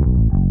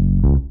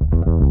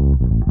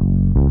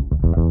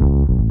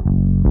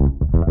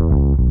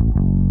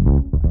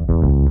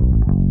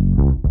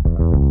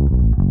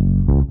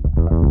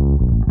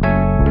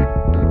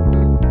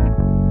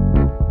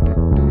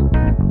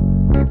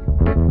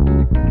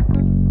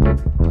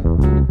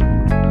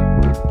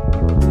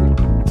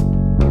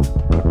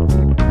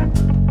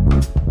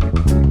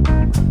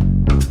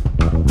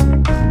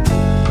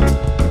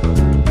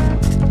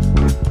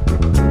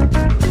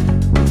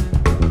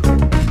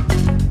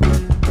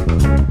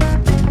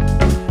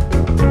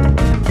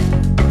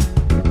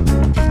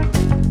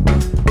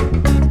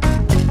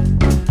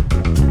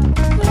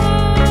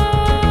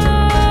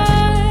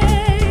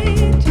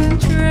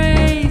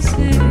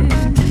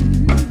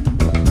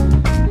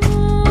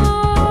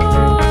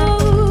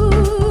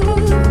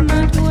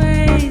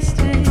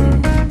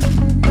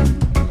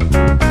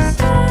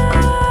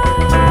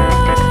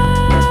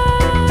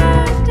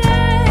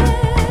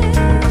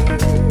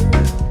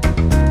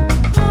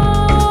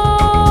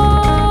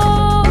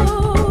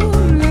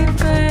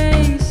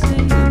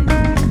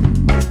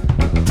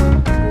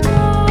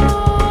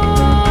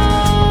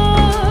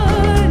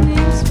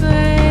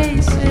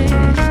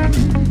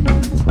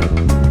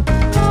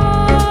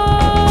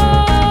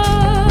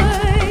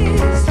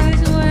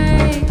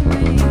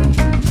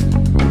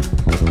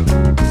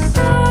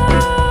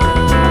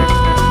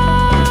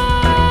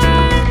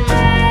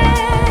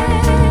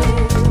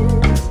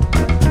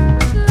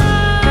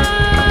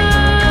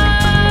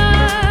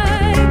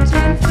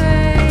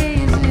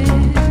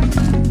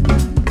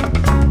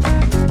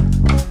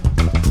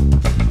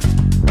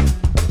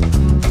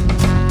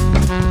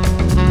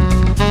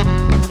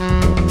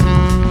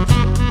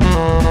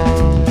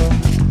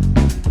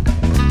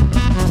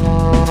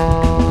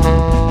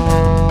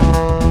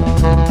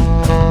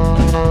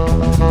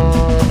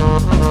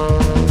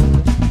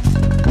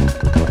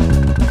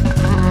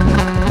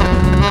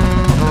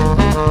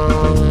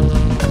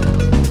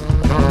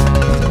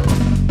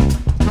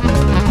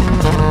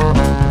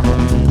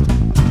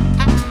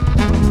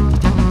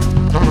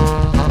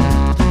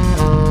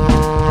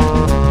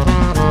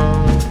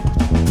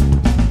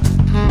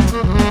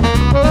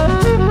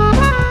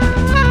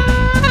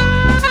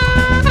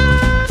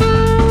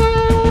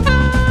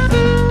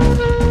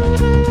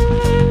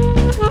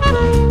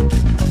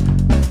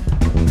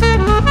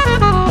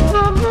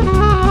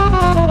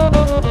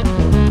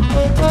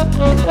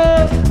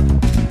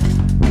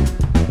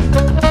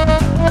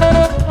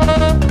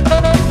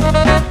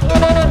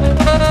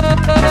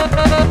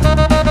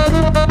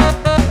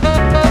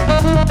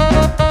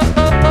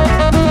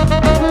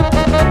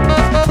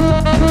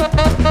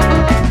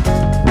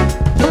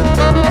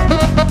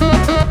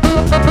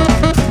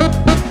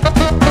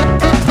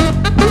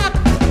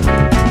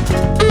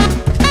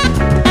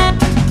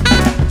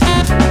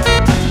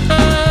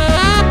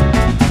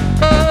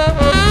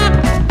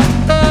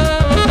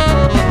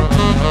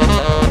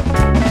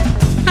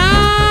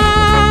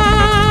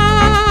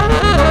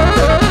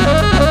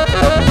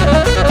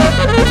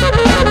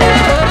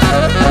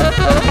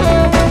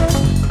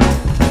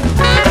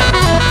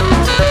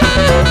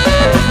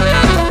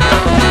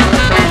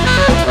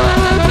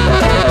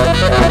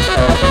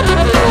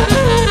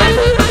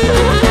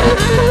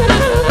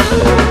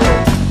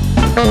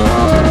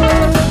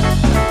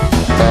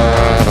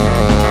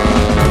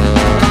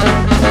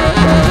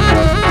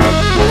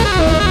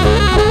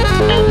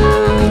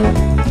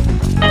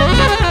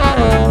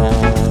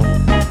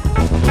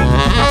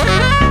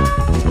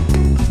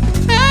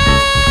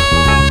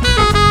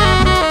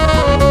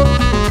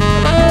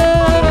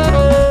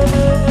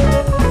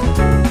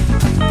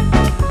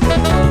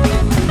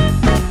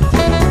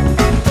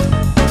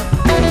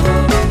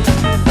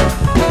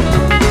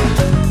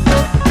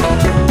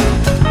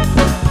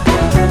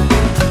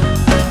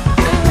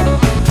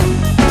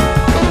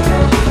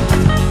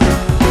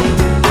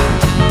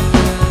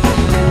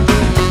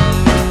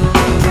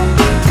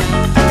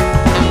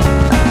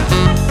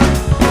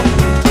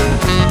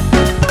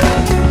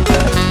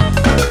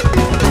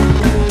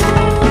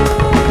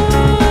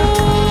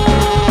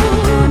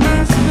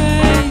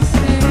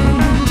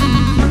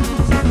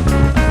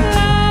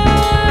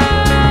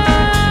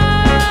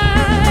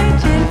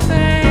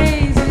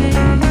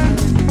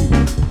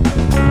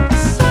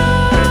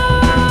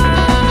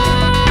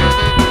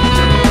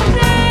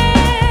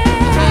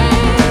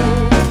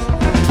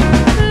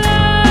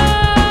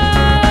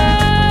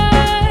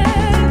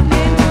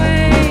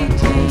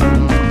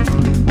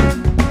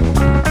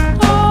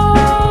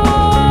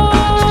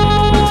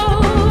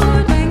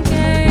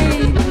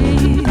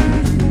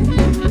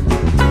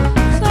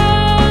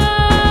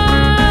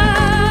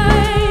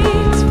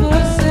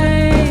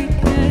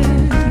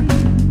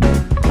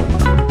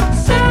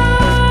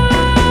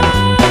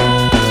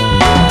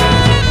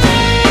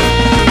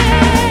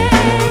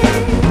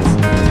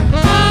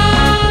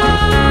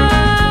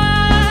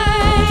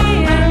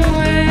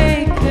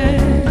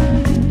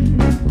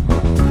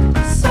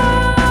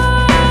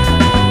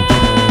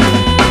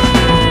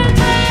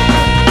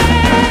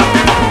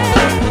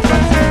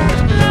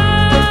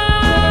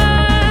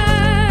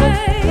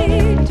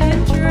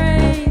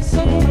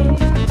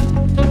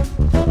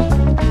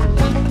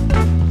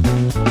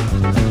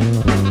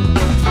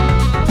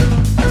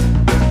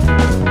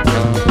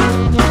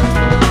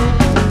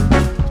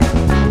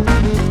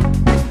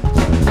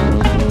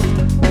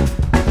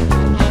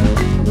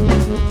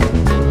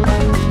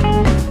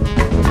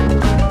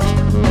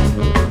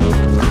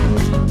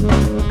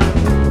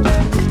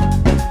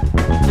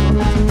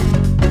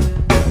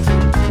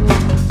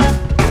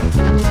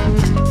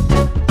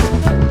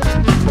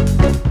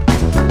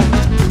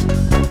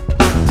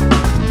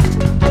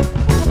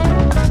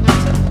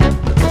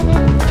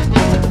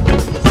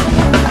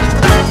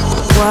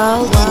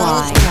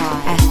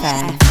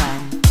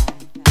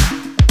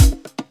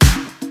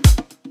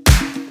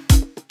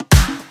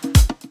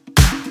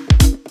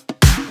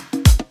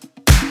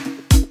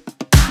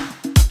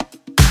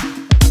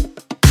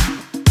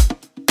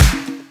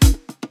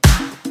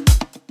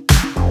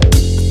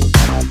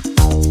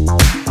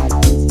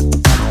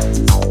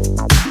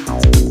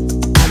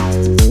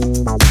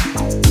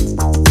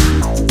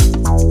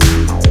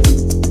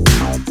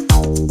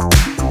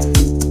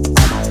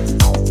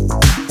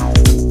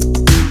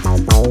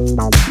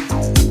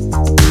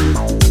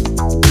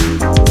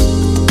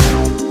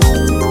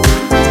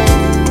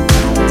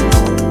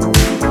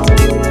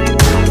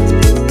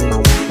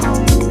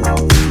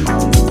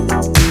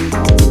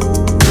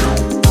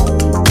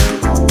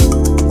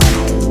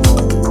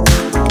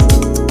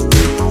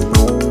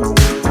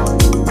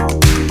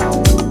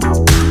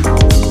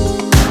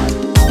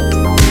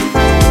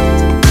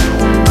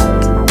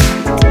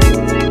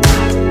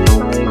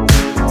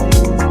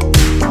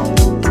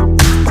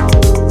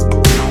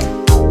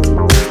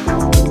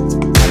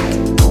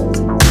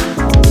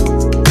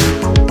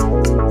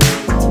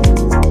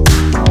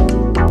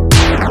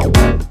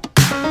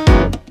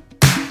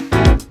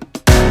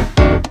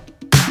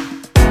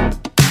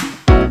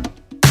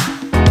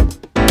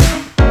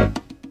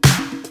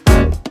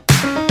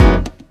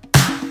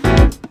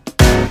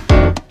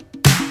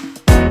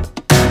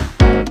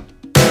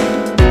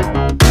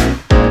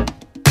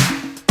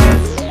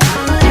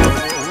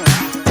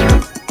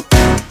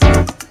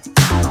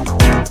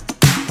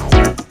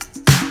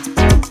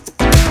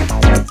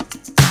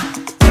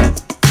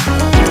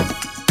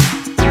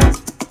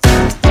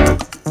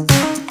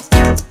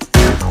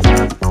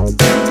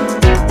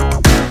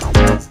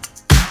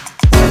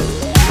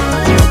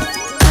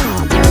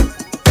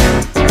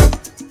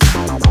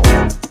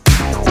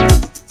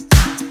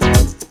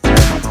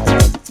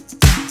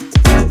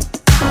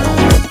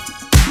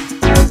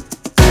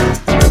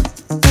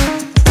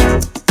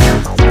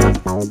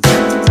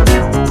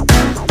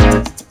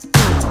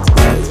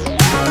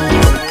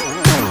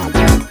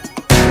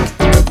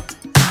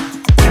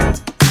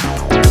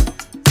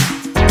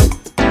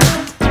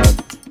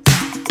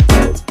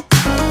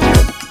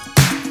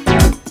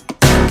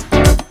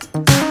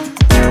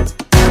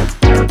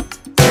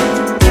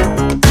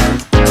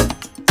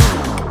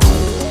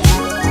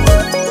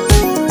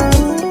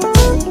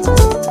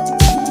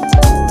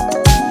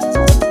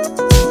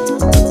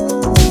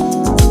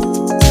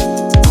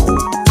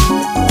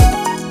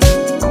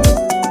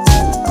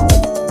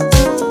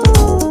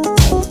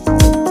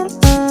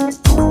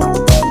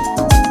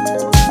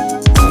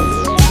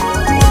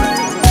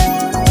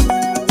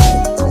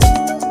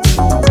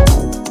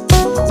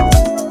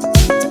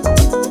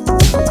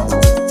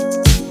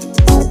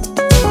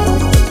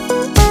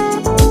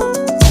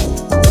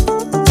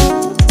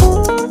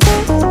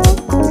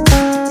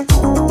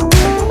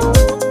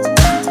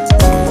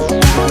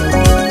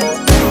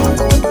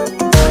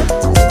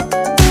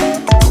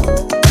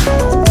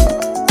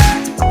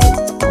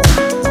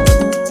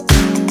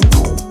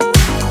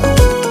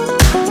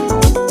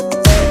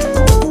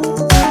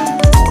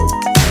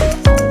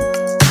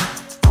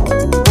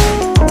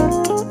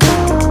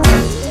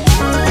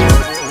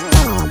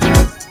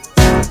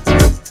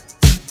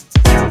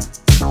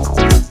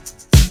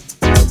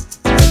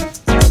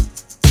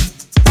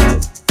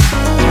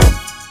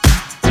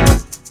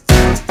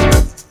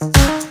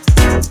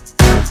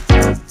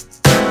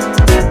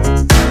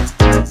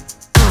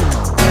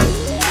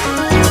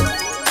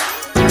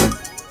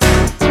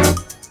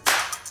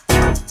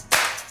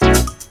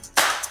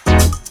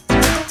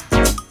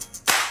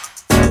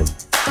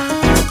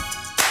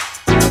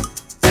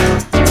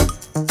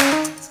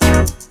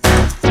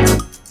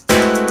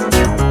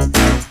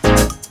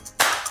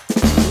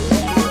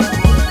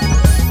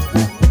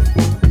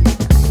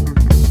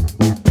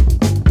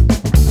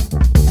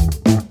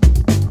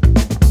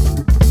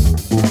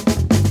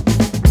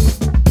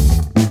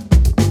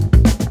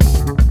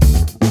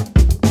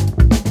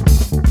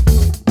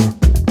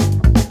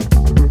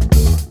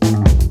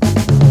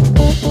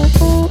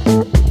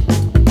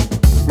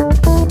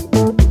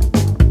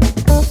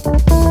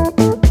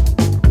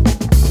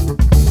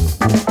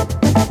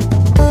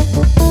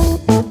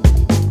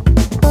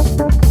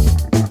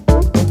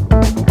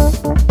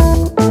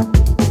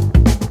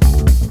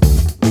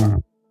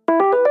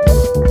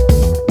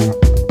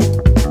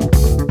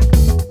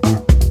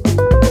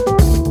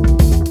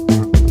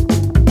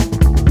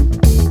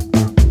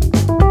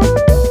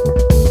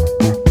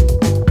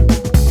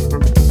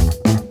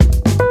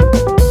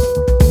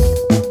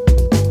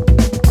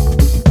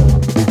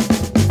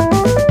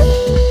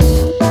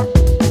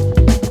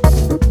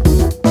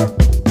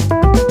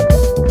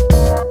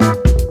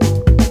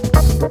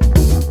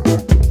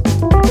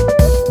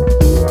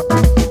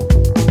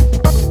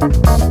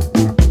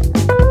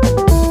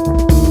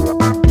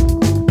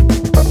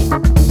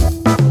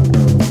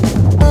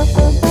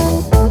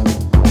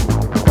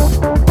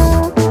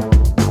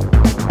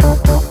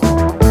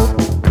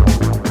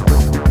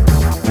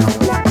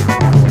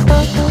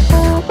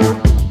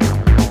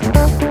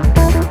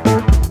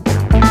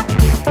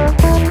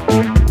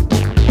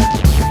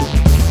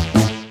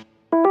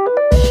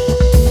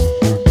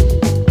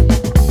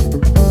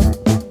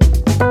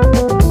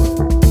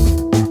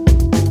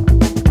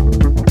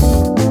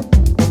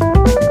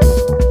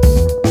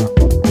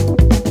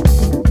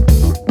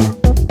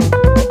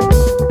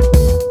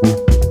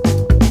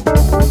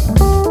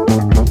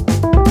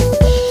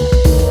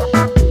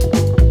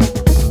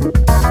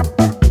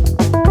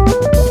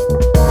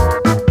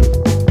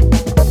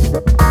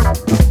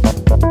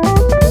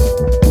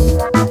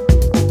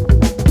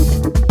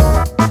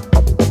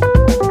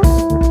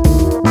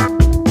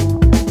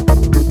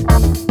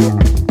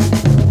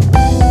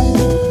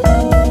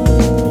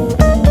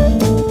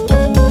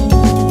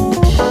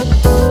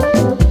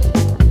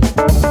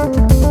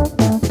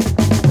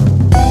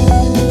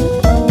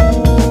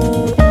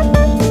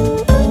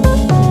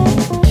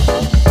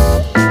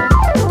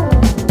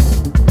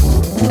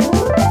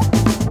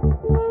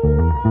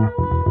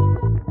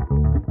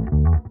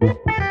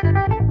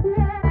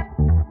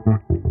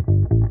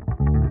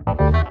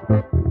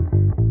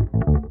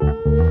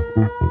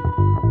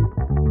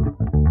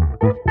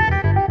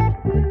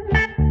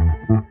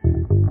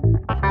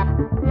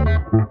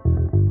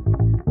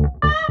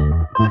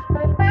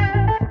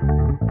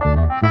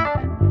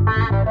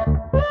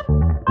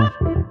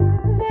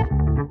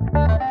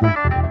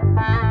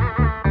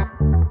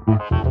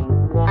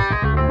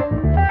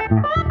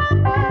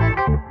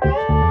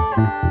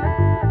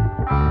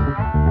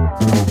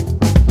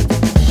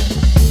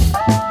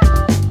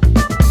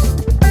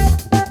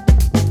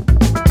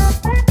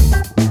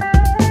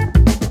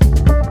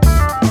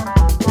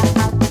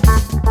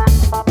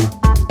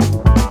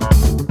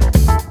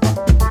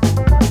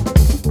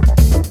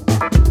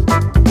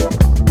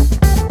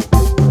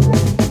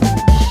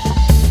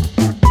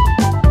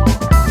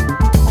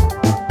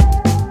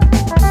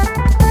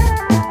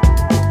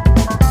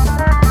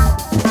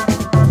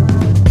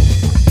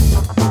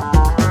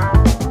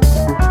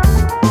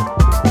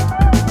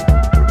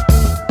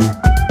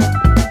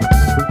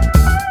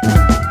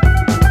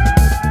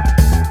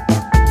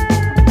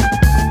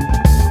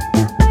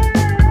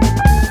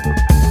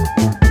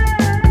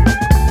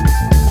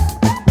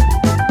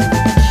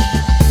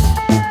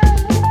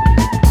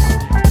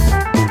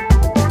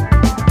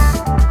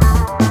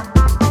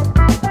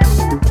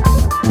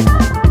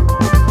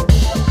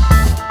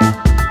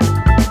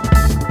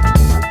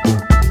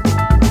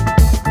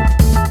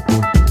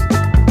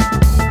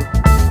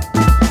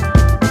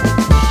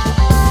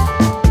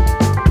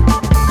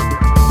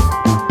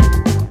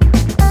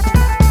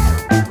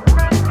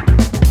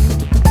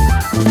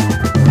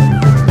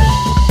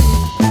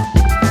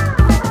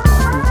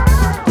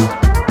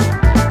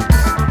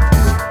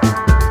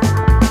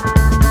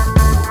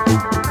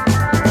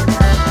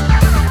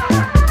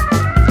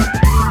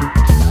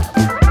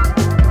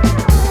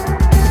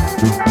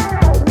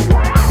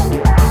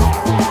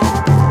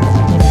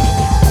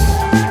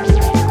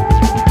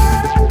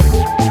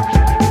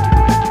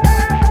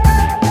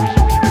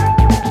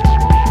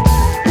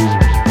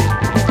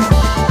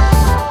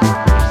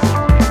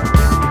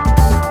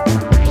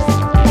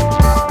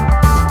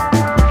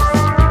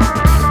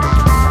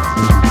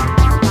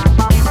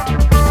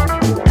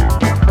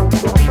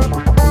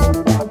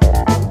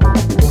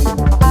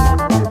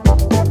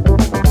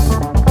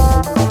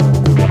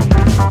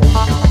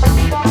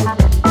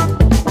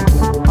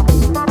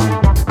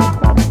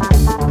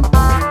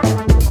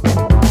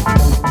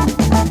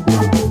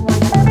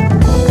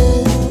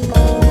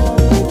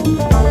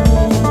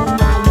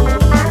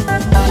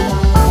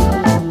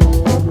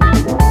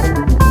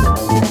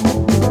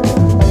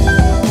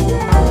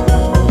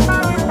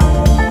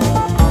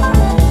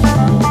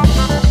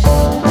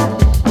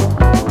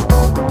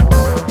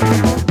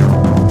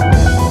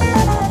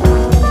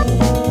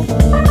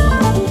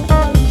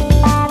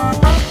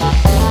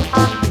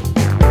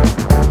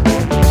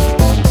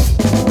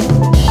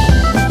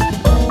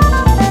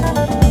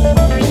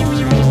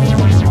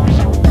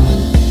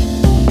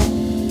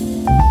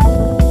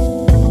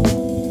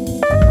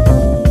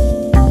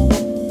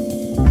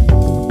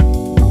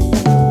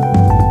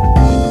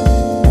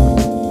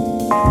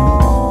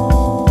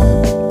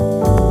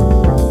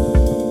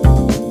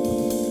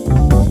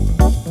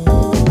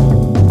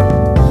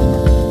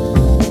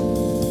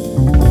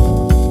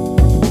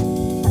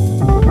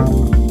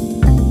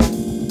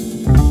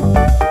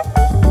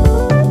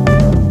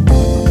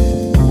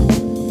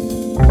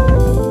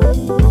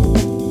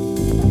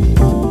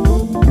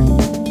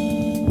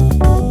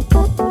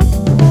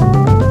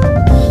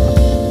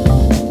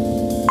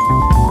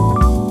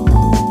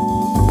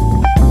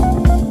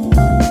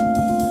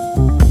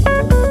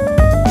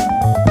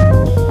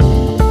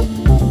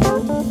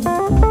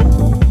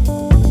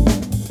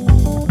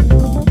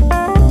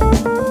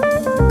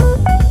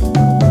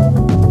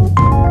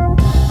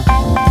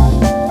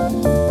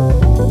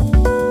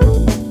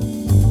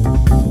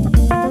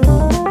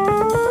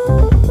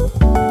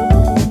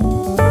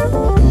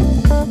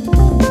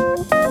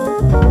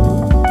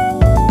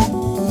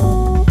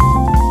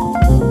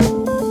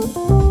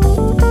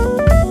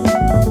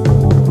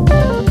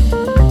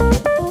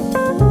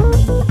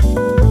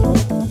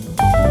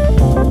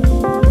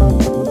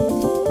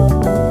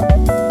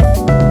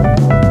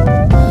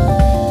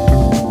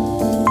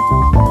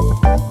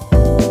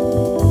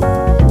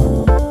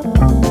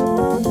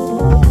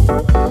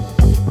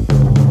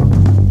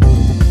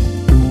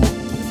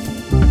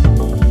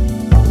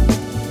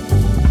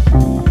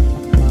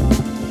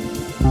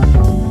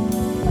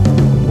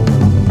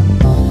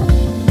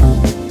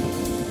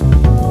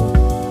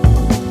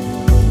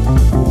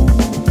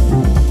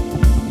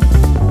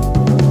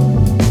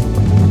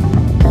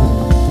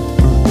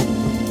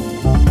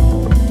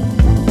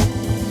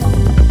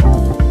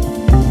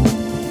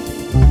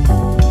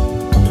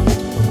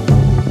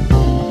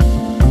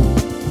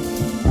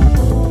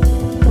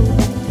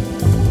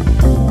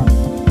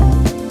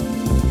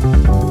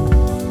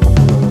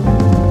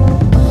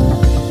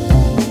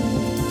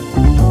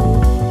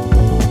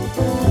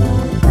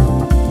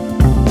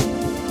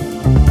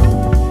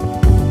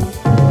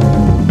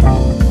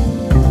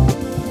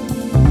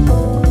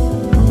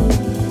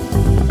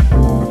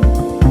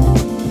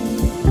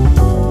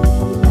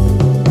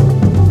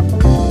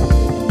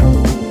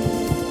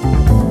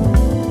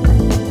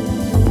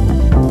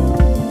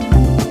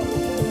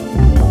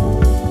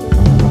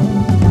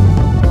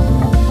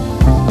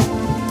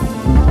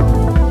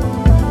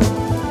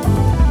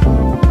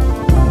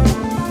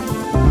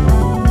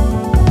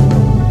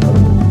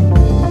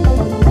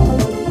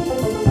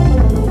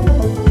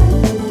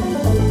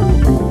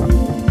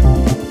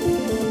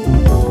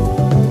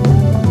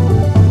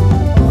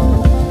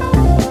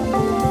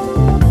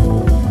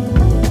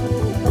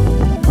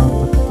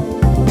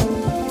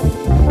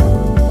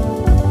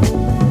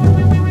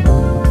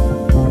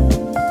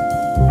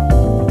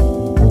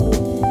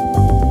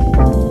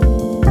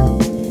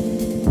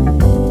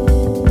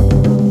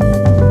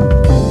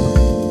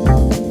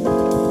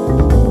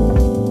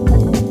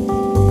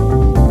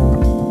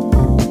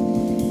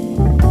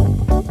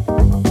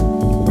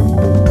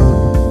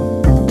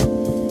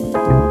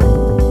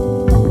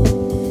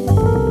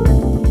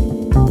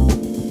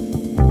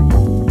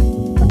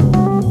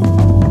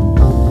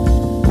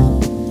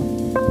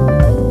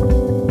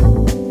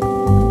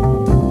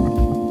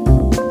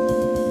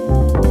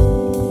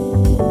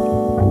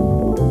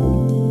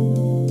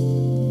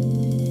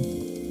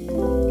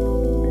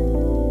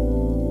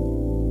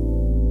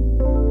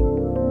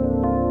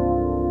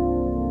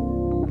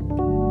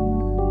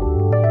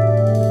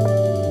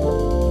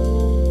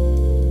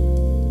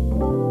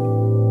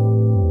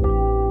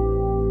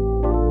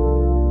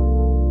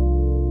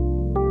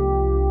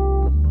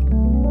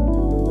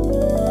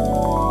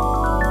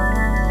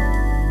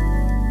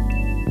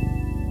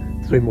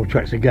 three more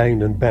tracks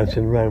again and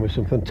bouncing around with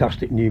some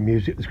fantastic new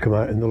music that's come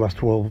out in the last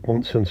 12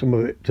 months, and some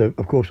of it,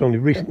 of course, only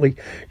recently.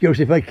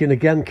 Joseph Aiken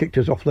again kicked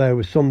us off there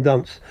with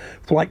Sundance.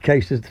 Flight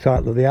Case is the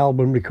title of the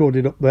album,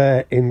 recorded up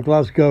there in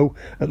Glasgow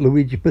at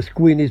Luigi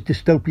Pasquini's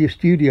Dystopia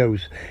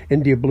Studios.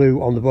 India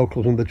Blue on the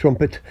vocals and the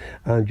trumpet,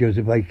 and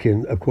Joseph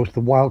Aiken, of course, the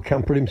wild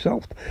camper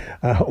himself,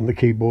 on the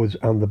keyboards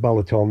and the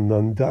balaton.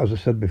 And as I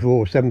said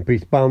before,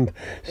 7-piece band,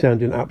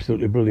 sounding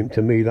absolutely brilliant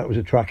to me. That was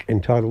a track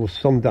entitled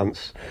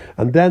Sundance.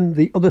 And then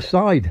the other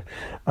side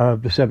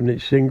of the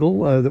 7-inch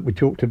single that we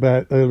talked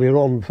about earlier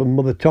on from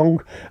Mother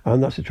Tongue,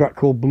 and that's a track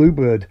called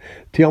Bluebird.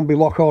 Tiombi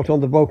Lockhart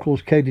on the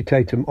vocals, Katie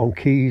Tatum on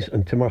keys,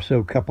 and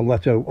Tommaso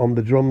Capoletto on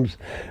the drums,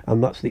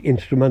 and that's the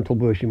instrumental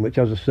version, which,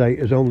 as I say,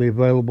 is only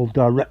available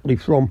directly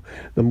from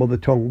the Mother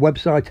Tongue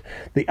website.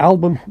 The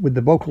album with the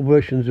vocal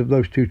versions of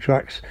those two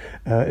tracks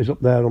is up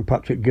there on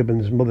Patrick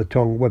Gibbons' Mother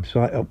Tongue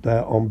website, up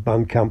there on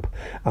Bandcamp,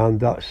 and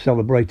that's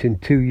celebrating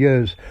 2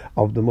 years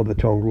of the Mother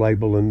Tongue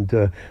label, and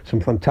some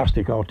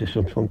fantastic artists,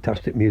 some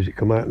fantastic music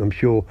come out, and I'm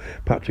sure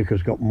Patrick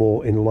has got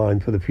more in line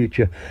for the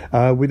future.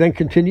 We then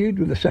continued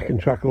with the second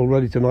track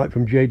already tonight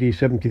from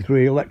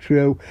JD73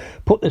 Electro.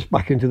 Put this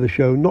back into the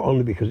show not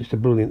only because it's a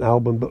brilliant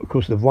album, but of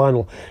course the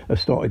vinyl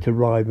has started to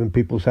arrive in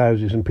people's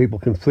houses and people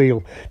can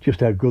feel just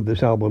how good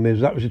this album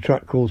is. That was a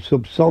track called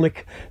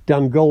Subsonic.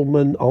 Dan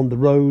Goldman on the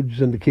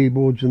Rhodes and the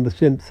keyboards and the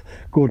synth,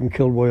 Gordon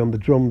Kilroy on the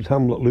drums,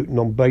 Hamlet Luton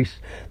on bass.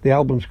 The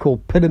album's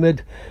called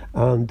Pyramid,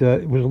 and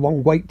it was a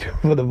long wait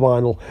for the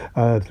vinyl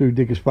through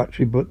Diggers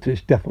Factory, but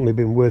it's definitely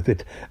been worth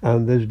it,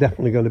 and there's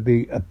definitely going to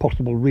be a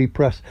possible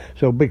repress.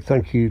 So big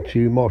thank you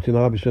to Martin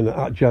Iverson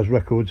at Jazz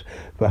Records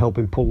for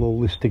helping pull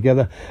all this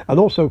together, and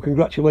also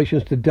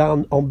congratulations to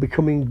Dan on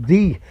becoming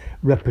the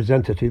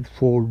representative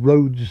for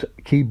Rhodes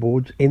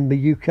keyboards in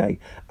the UK.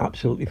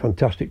 Absolutely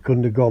fantastic,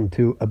 couldn't have gone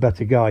to a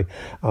better guy.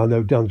 I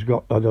know Dan's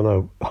got, I don't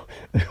know,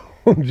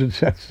 100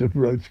 sets of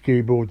Rhodes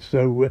keyboards,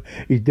 so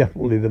he's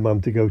definitely the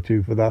man to go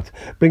to for that.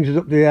 Brings us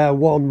up to hour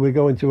one. We're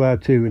going to hour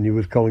two, and you're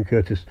with Colin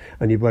Curtis,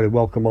 and you're very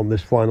welcome on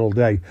this final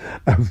day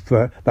of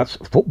that's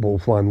football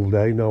final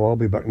day. No, I'll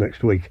be back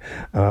next week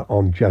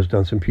on Jazz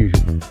Dance and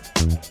Fusion.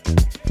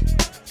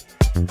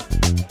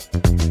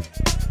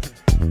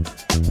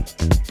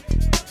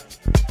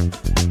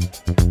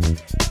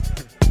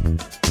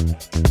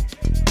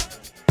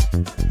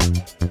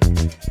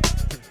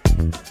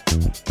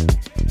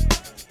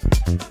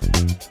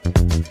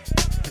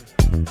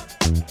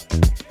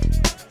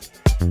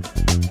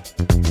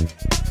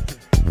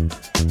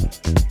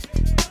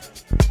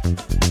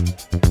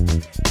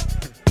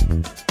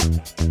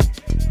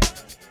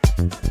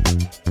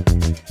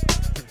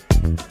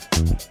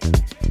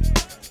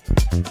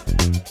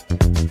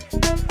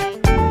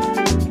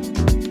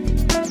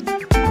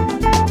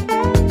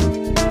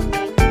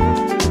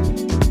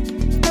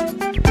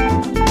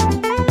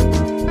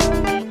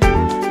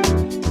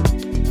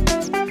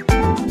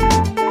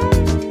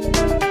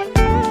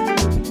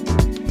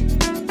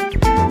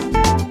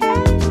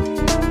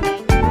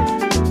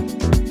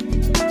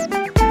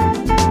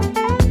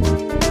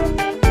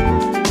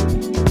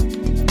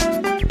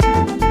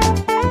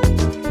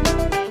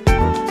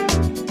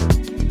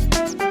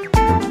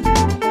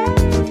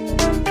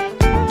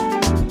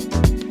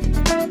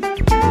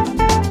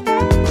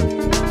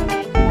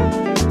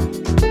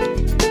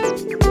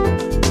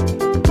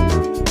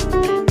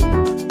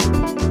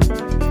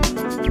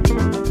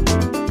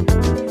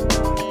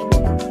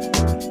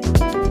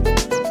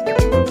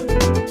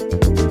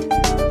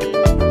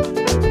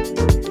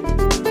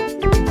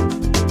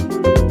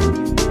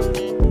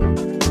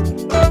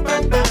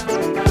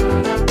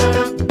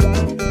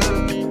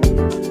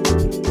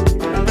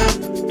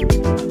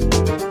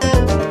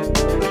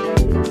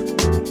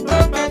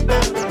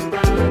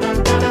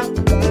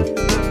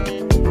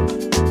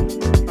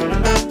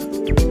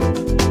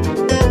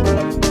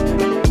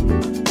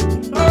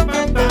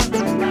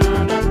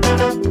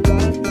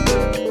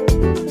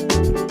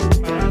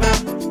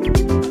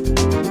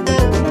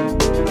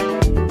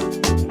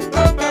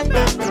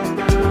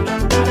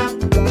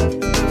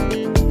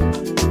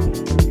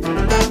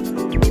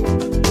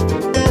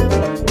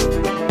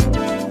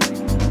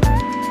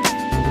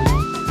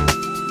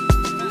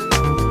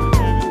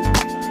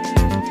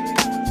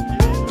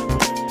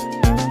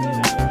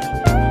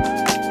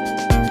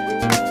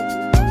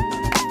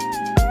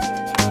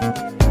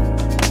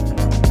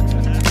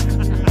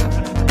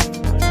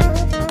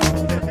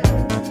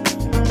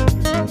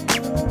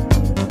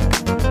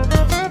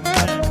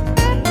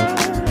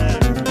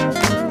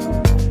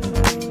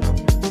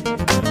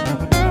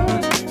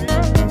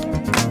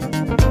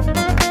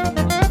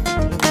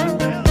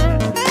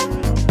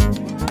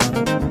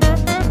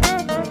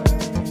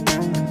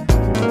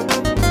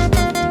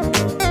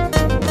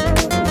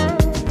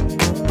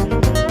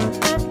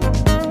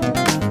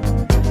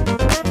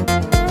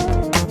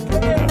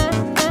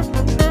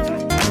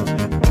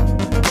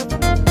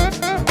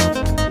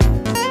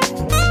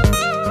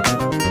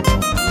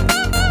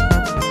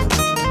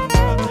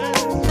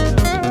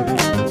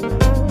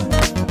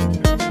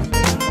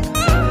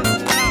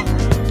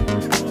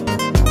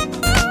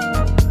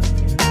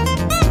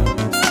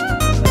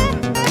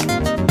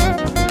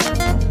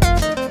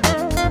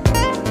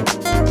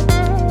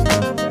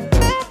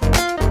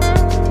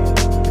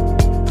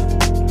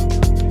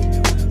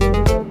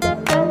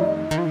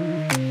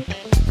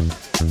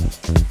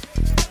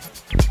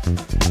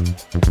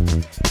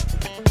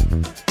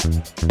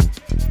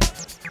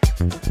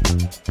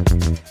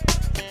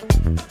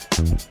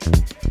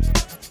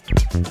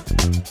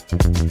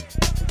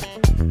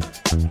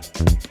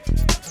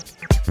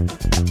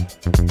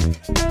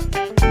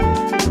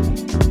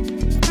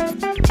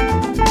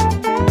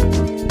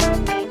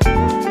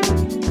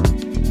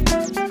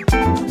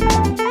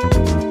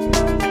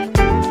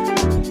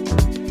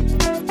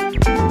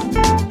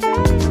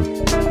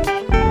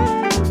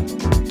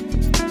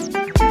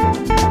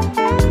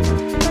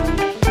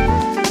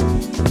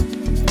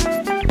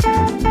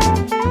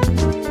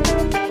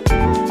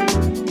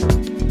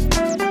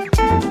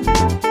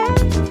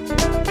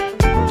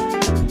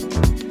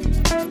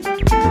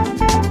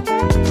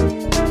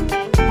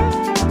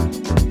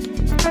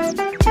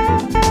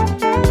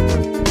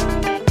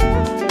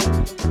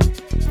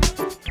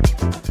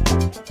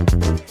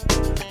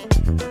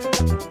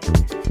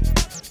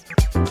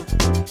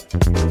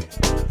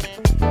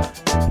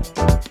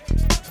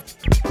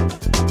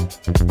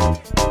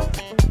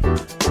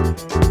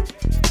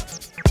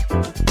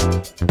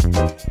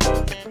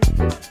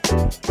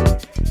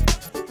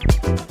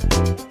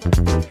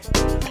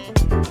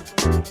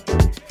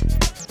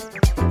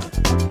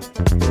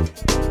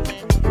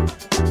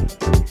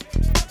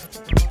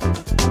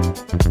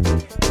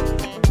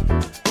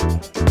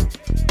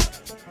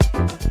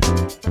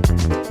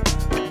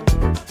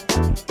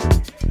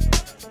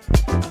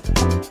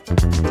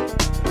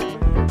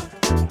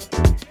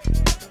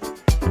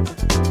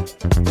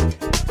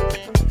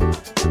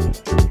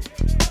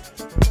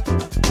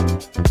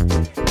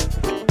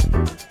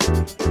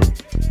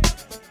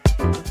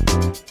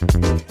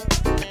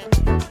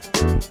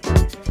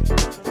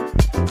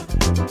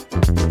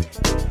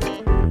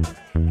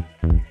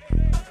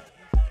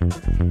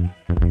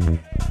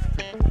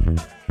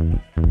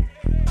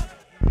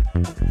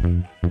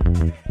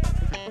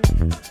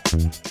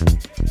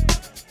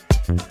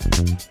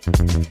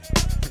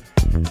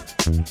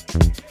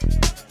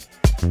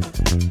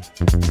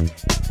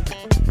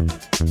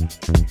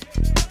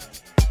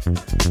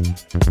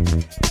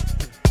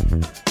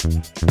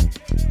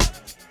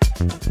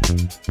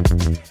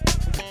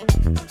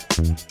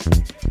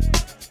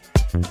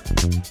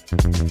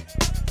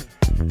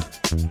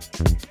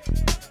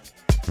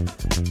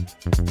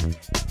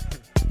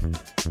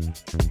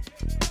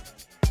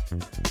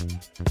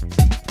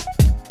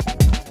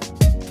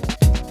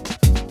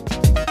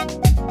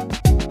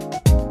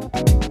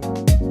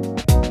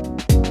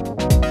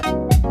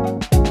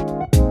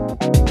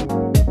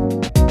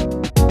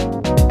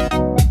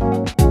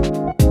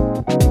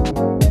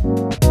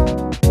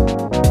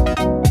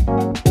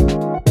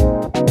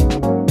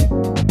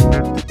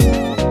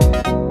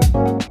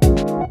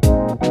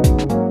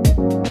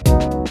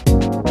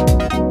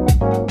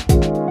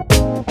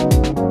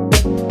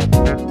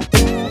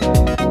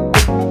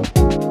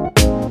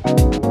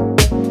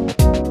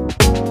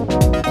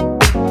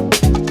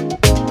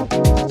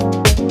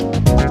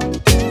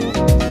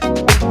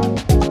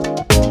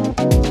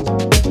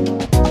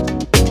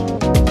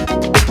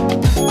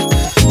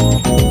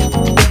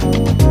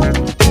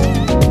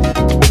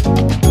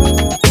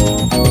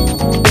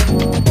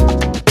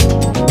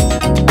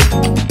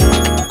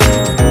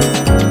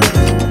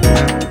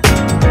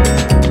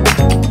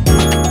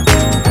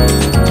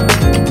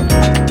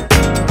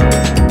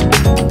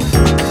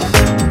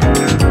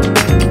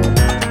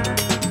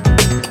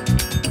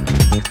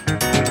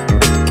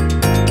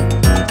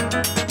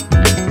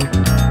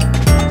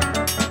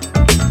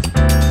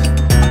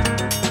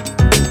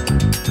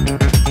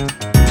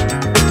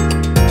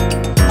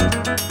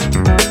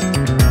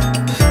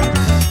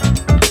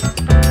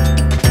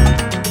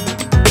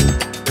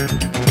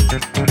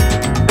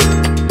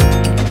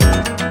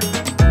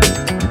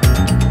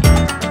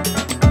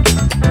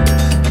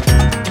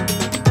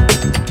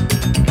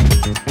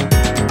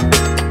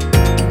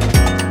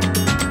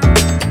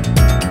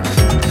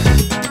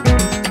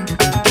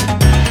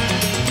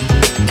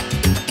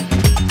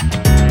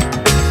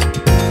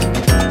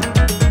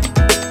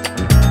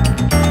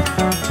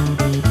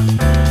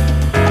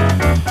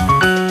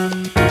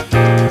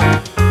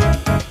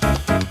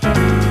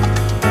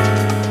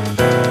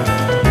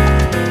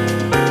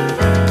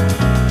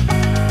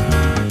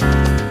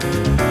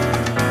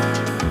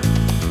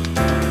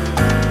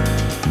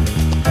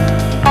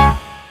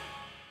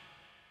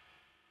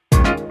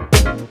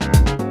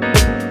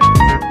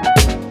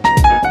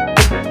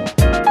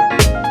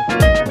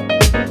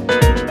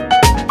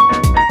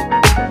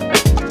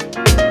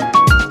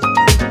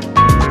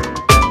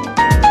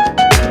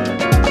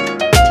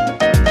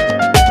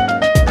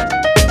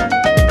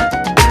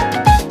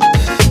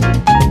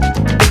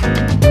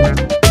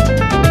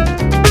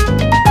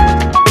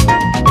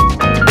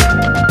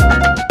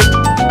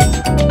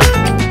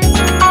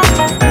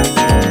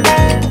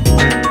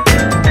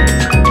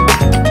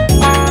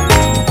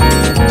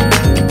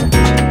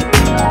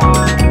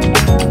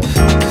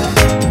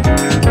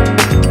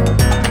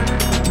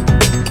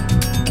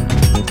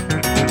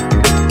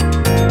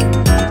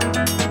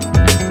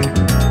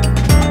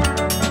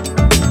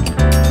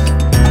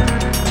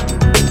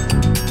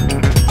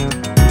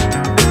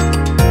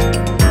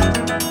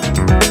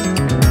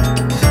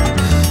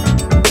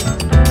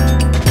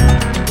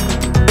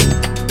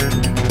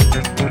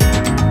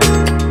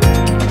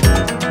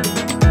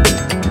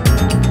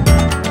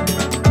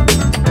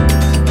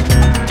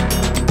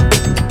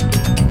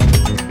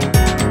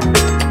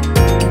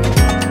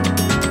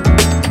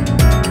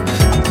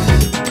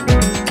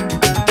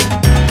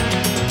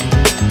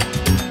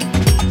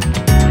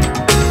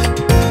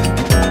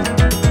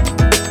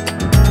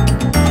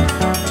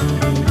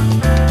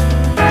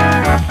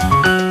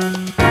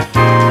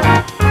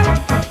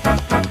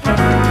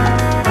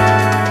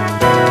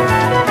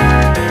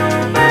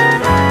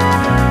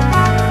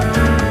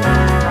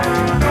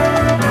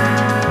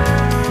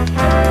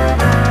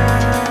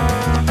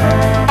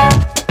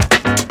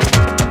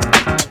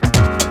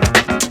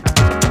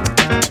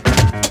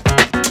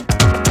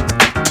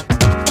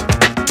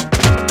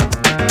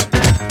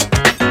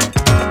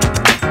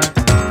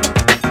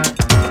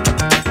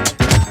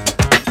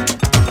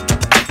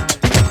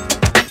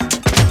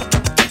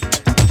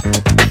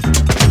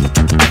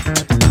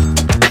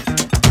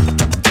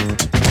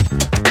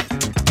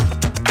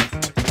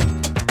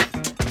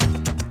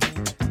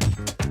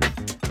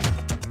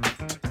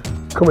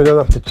 Coming on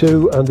after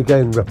 2, and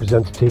again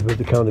representative of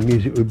the kind of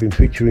music we've been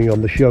featuring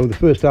on the show. The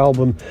first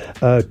album,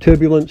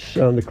 Turbulence,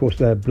 and of course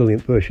their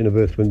brilliant version of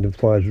Earth, Wind and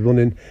Fire's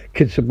Running.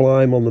 Kid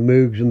Sublime on the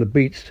Moogs and the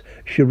beats,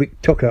 Sharik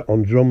Tucker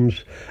on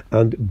drums,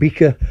 and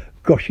Bika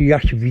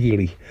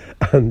Goshiashvili,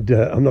 and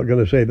I'm not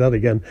going to say that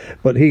again,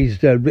 but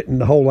he's written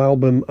the whole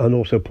album and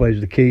also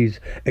plays the keys.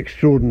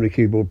 Extraordinary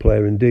keyboard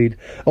player indeed.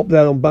 Up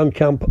there on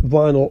Bandcamp,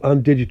 vinyl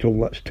and digital,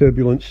 that's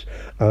Turbulence,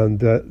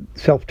 and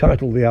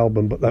self-titled the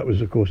album, but that was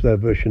of course their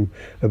version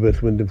of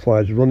Earth, Wind and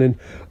Fire's Running.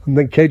 And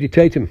then Katie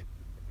Tatum,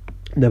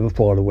 never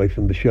far away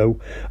from the show,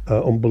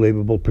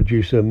 unbelievable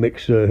producer,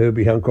 mixer,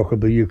 Herbie Hancock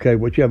of the UK,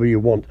 whichever you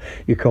want.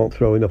 You can't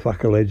throw enough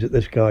accolades at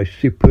this guy.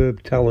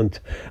 Superb talent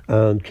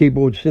and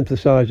keyboard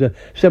synthesizer.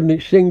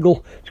 7-inch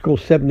single, it's called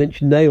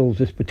 7-inch Nails,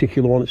 this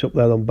particular one. It's up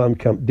there on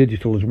Bandcamp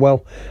digital as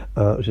well.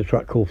 There's a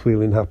track called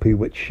Feeling Happy,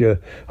 which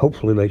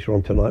hopefully later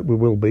on tonight we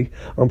will be.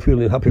 I'm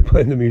feeling happy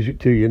playing the music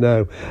to you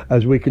now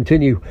as we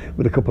continue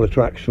with a couple of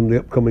tracks from the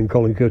upcoming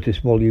Colin Curtis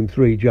Volume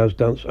 3 Jazz,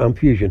 Dance and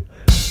Fusion.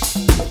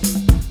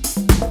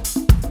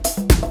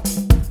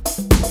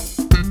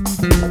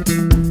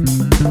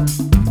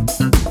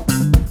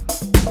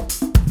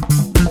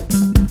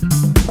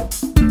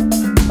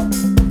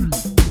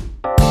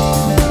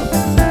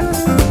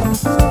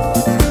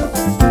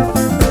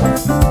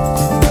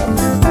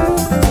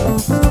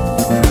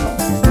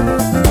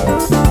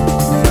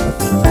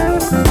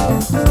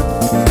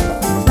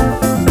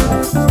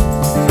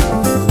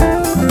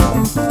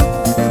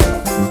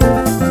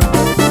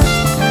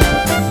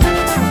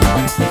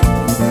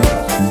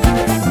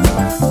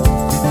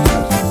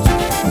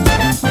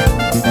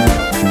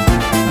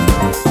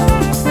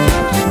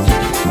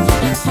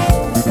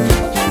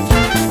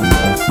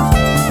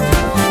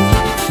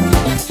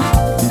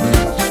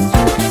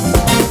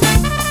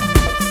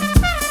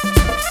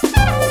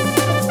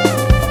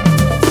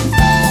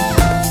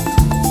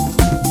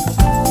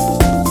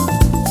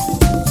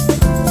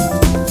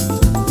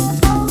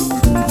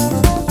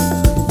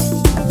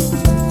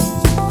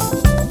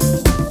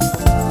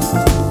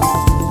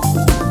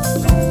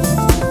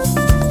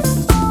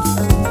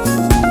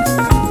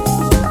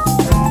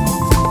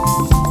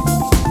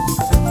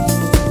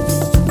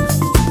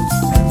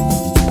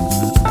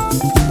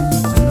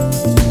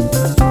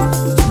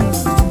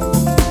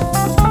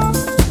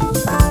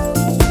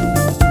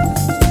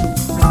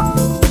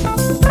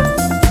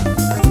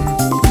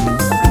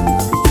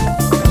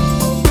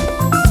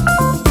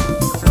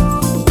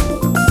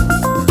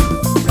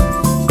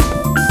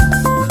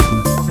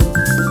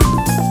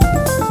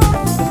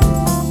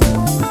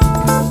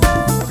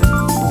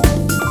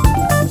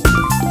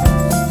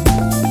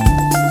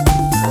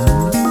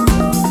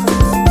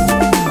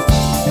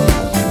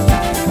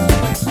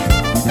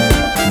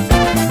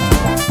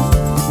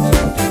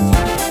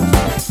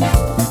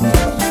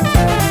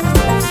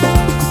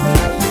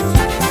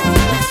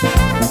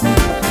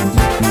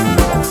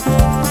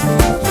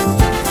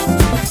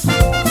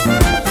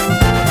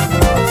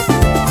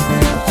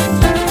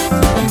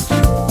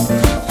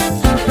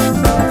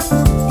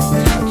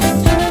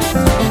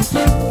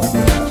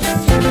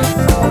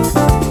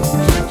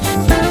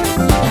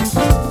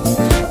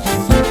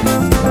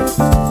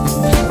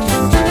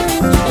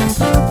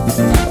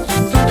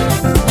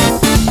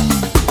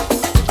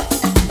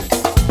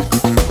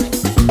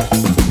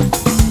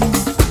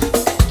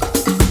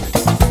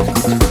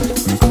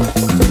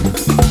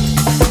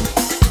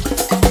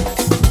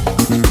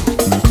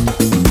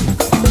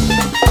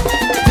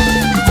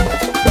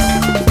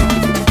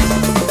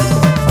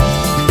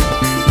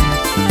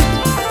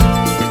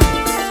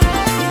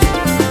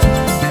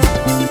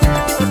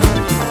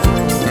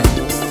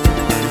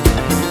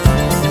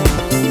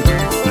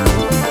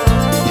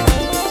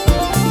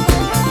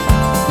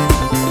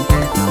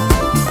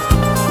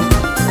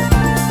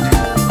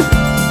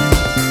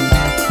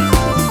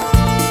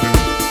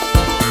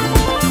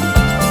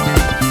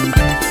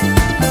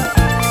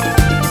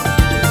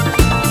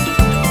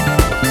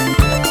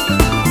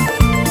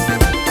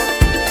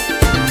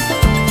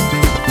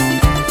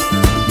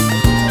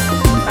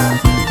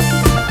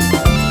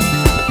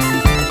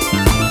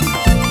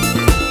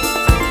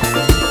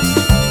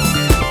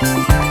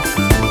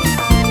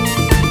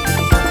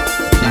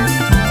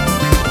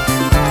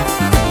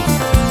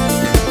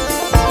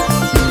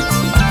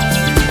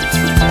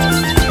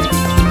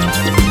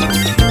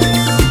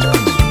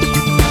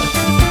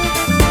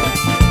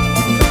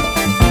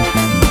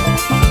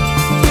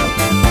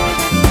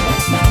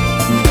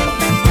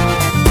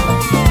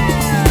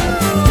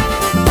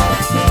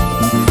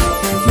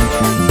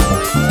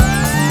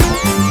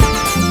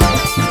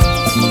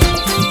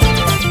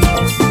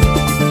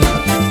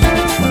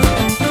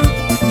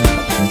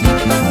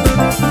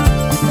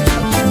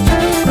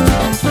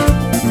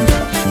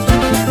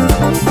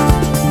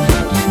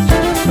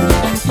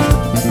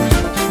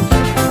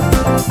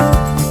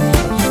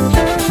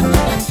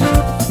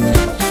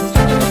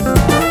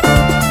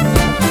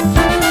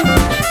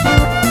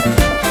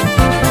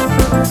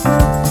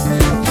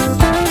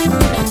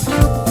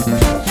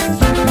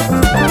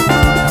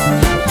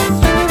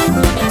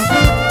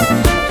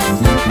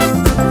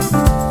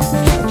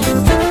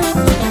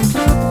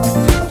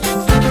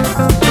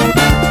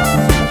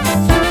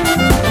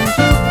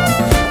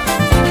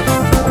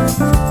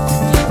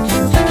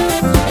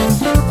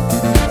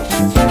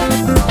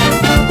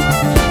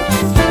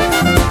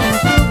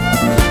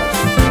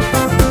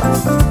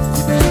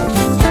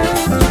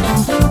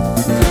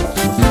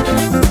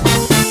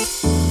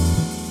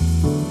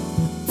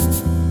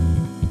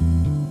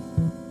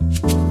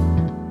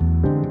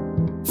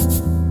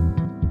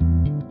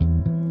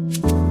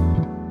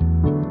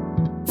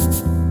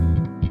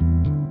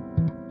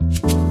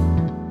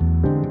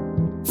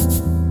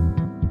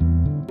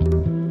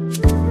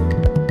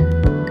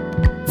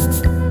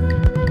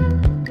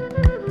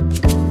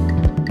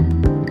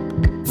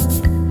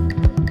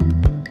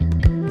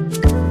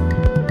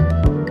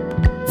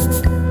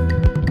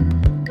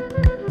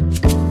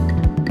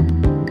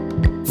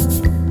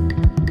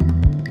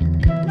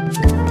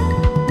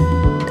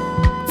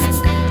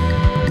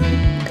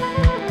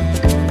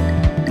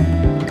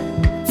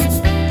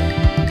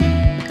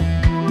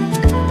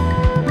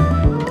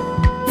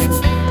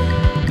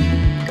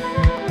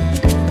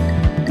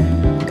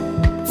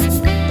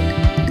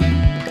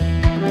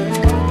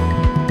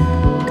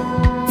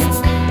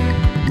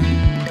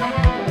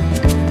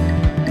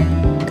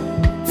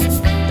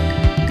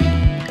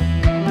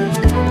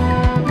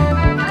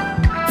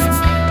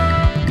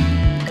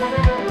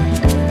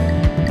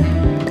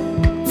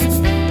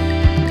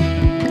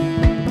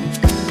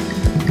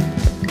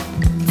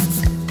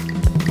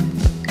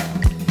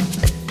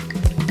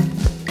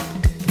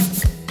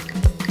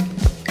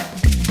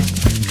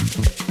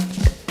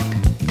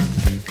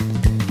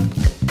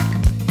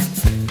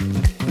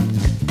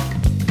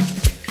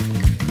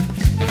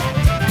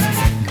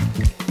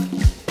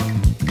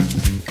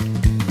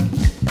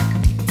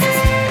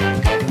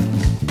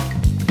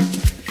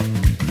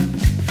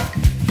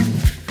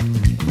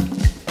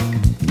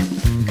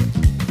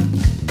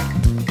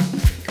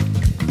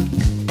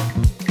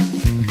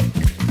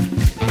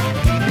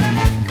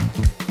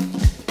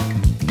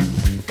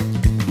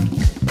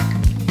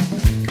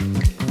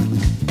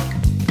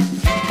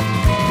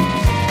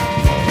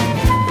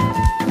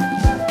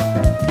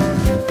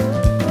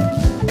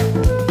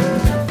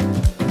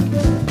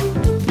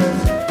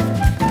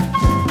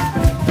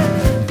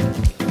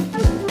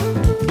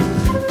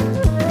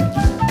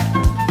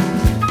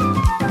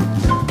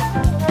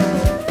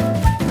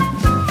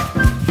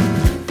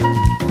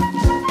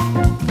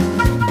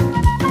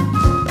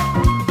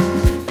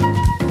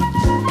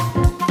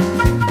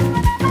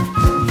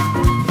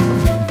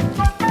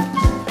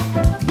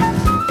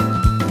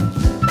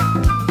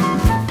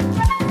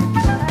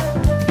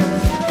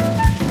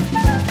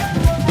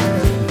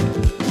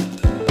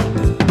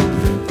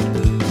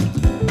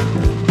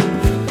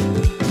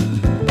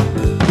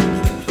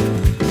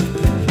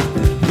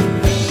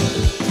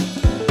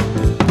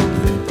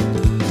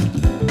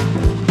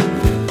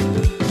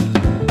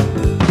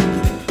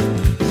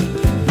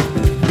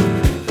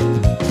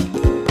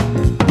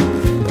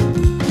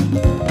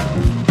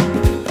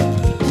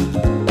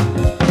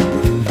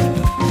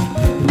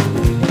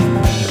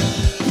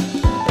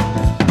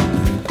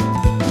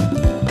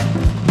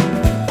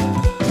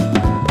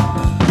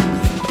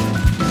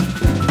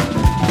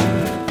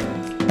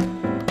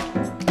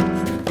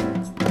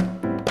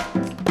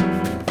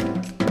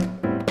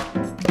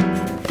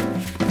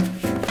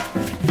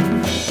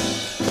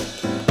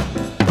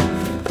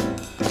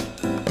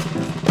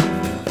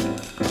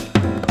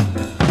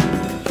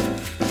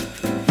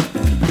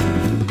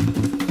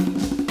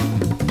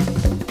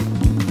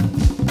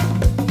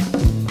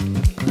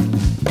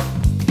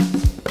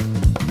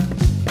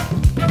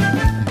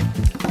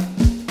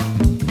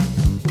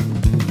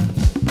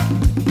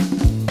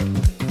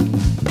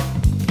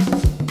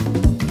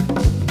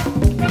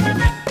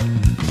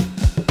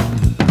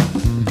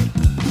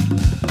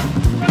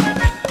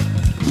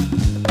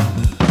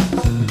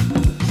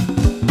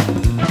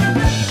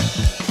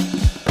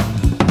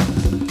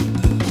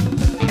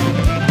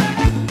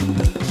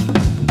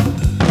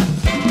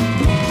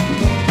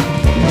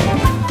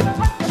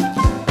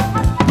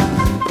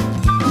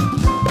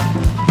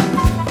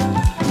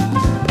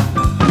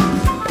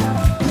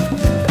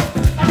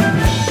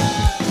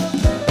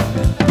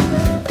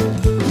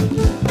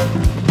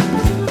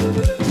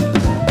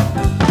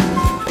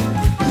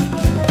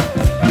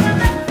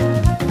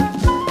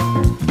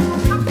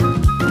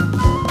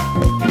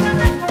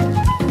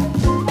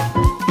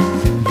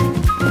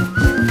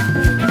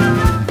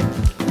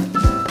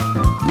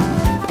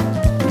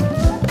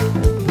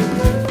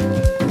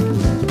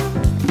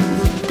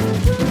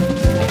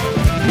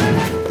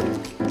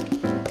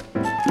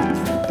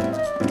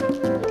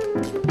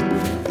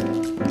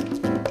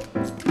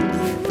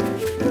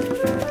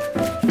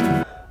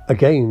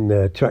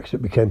 again, tracks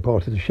that became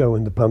part of the show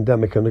in the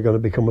pandemic and are going to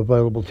become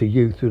available to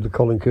you through the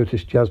Colin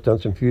Curtis Jazz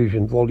Dance and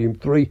Fusion Volume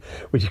 3,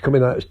 which is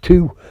coming out as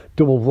 2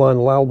 double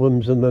vinyl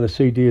albums and then a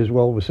CD as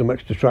well with some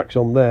extra tracks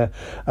on there.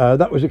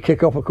 That was a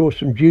kick-off, of course,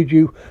 from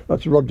Juju.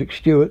 That's Roderick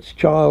Stewart's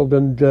child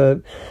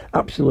and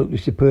absolutely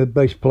superb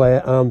bass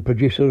player and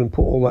producer, and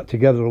put all that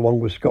together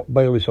along with Scott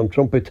Bayliss on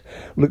trumpet,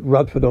 Luke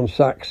Radford on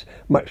sax,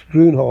 Max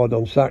Grunhard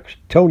on sax,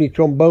 Tony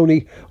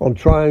Tromboni on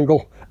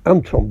triangle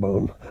and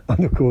trombone,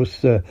 and of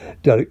course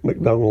Derek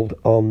McDonald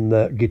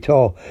on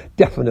guitar.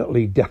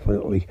 Definitely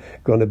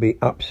going to be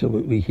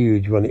absolutely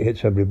huge when it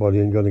hits everybody,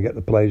 and going to get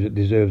the plays it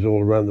deserves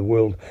all around the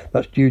world.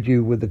 That's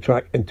Juju with the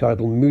track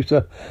entitled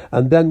Musa.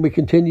 And then we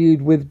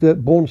continued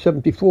with Born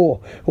 74,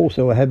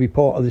 also a heavy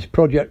part of this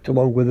project,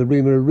 along with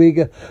Arima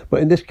Ariga,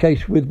 but in this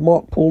case with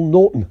Mark Paul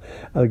Norton,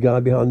 a guy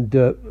behind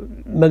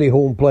many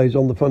horn plays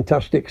on the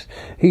Fantastics.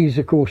 He's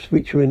of course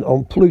featuring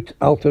on flute,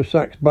 alto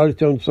sax,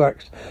 baritone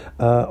sax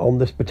on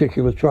this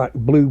particular track,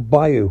 Blue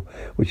Bayou,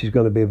 which is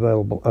going to be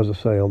available, as I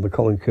say, on the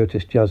Colin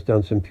Curtis Jazz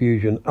Dance and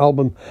Fusion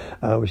album,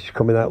 which is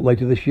coming out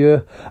later this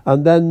year.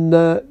 And then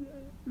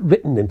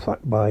written, in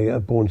fact, by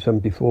Born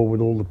 74,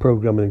 with all the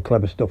programming and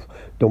clever stuff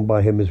done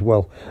by him as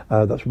well.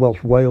 That's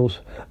Welsh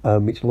Wales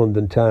meets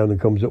London Town and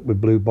comes up with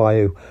Blue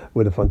Bayou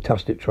with a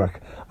fantastic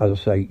track. As I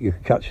say, you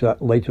can catch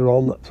that later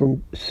on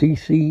from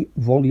CC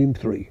Volume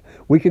 3.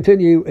 We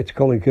continue. It's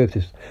Colin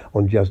Curtis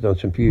on Jazz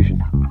Dance and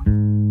Fusion.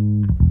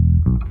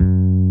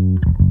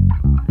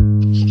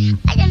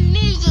 The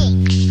music.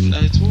 No,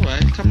 it's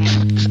alright, come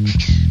on.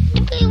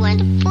 Do you want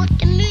to put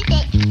the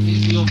music?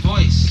 It's your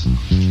voice.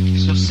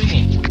 It's your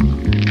singing.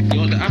 You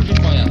want the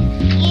amplifier?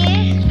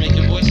 Yeah. Make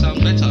your voice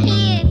sound better.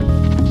 Yeah.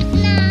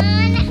 No,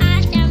 I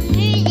have some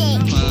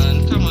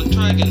music. Come on,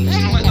 try again.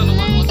 Write down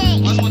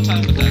one more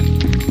time for that.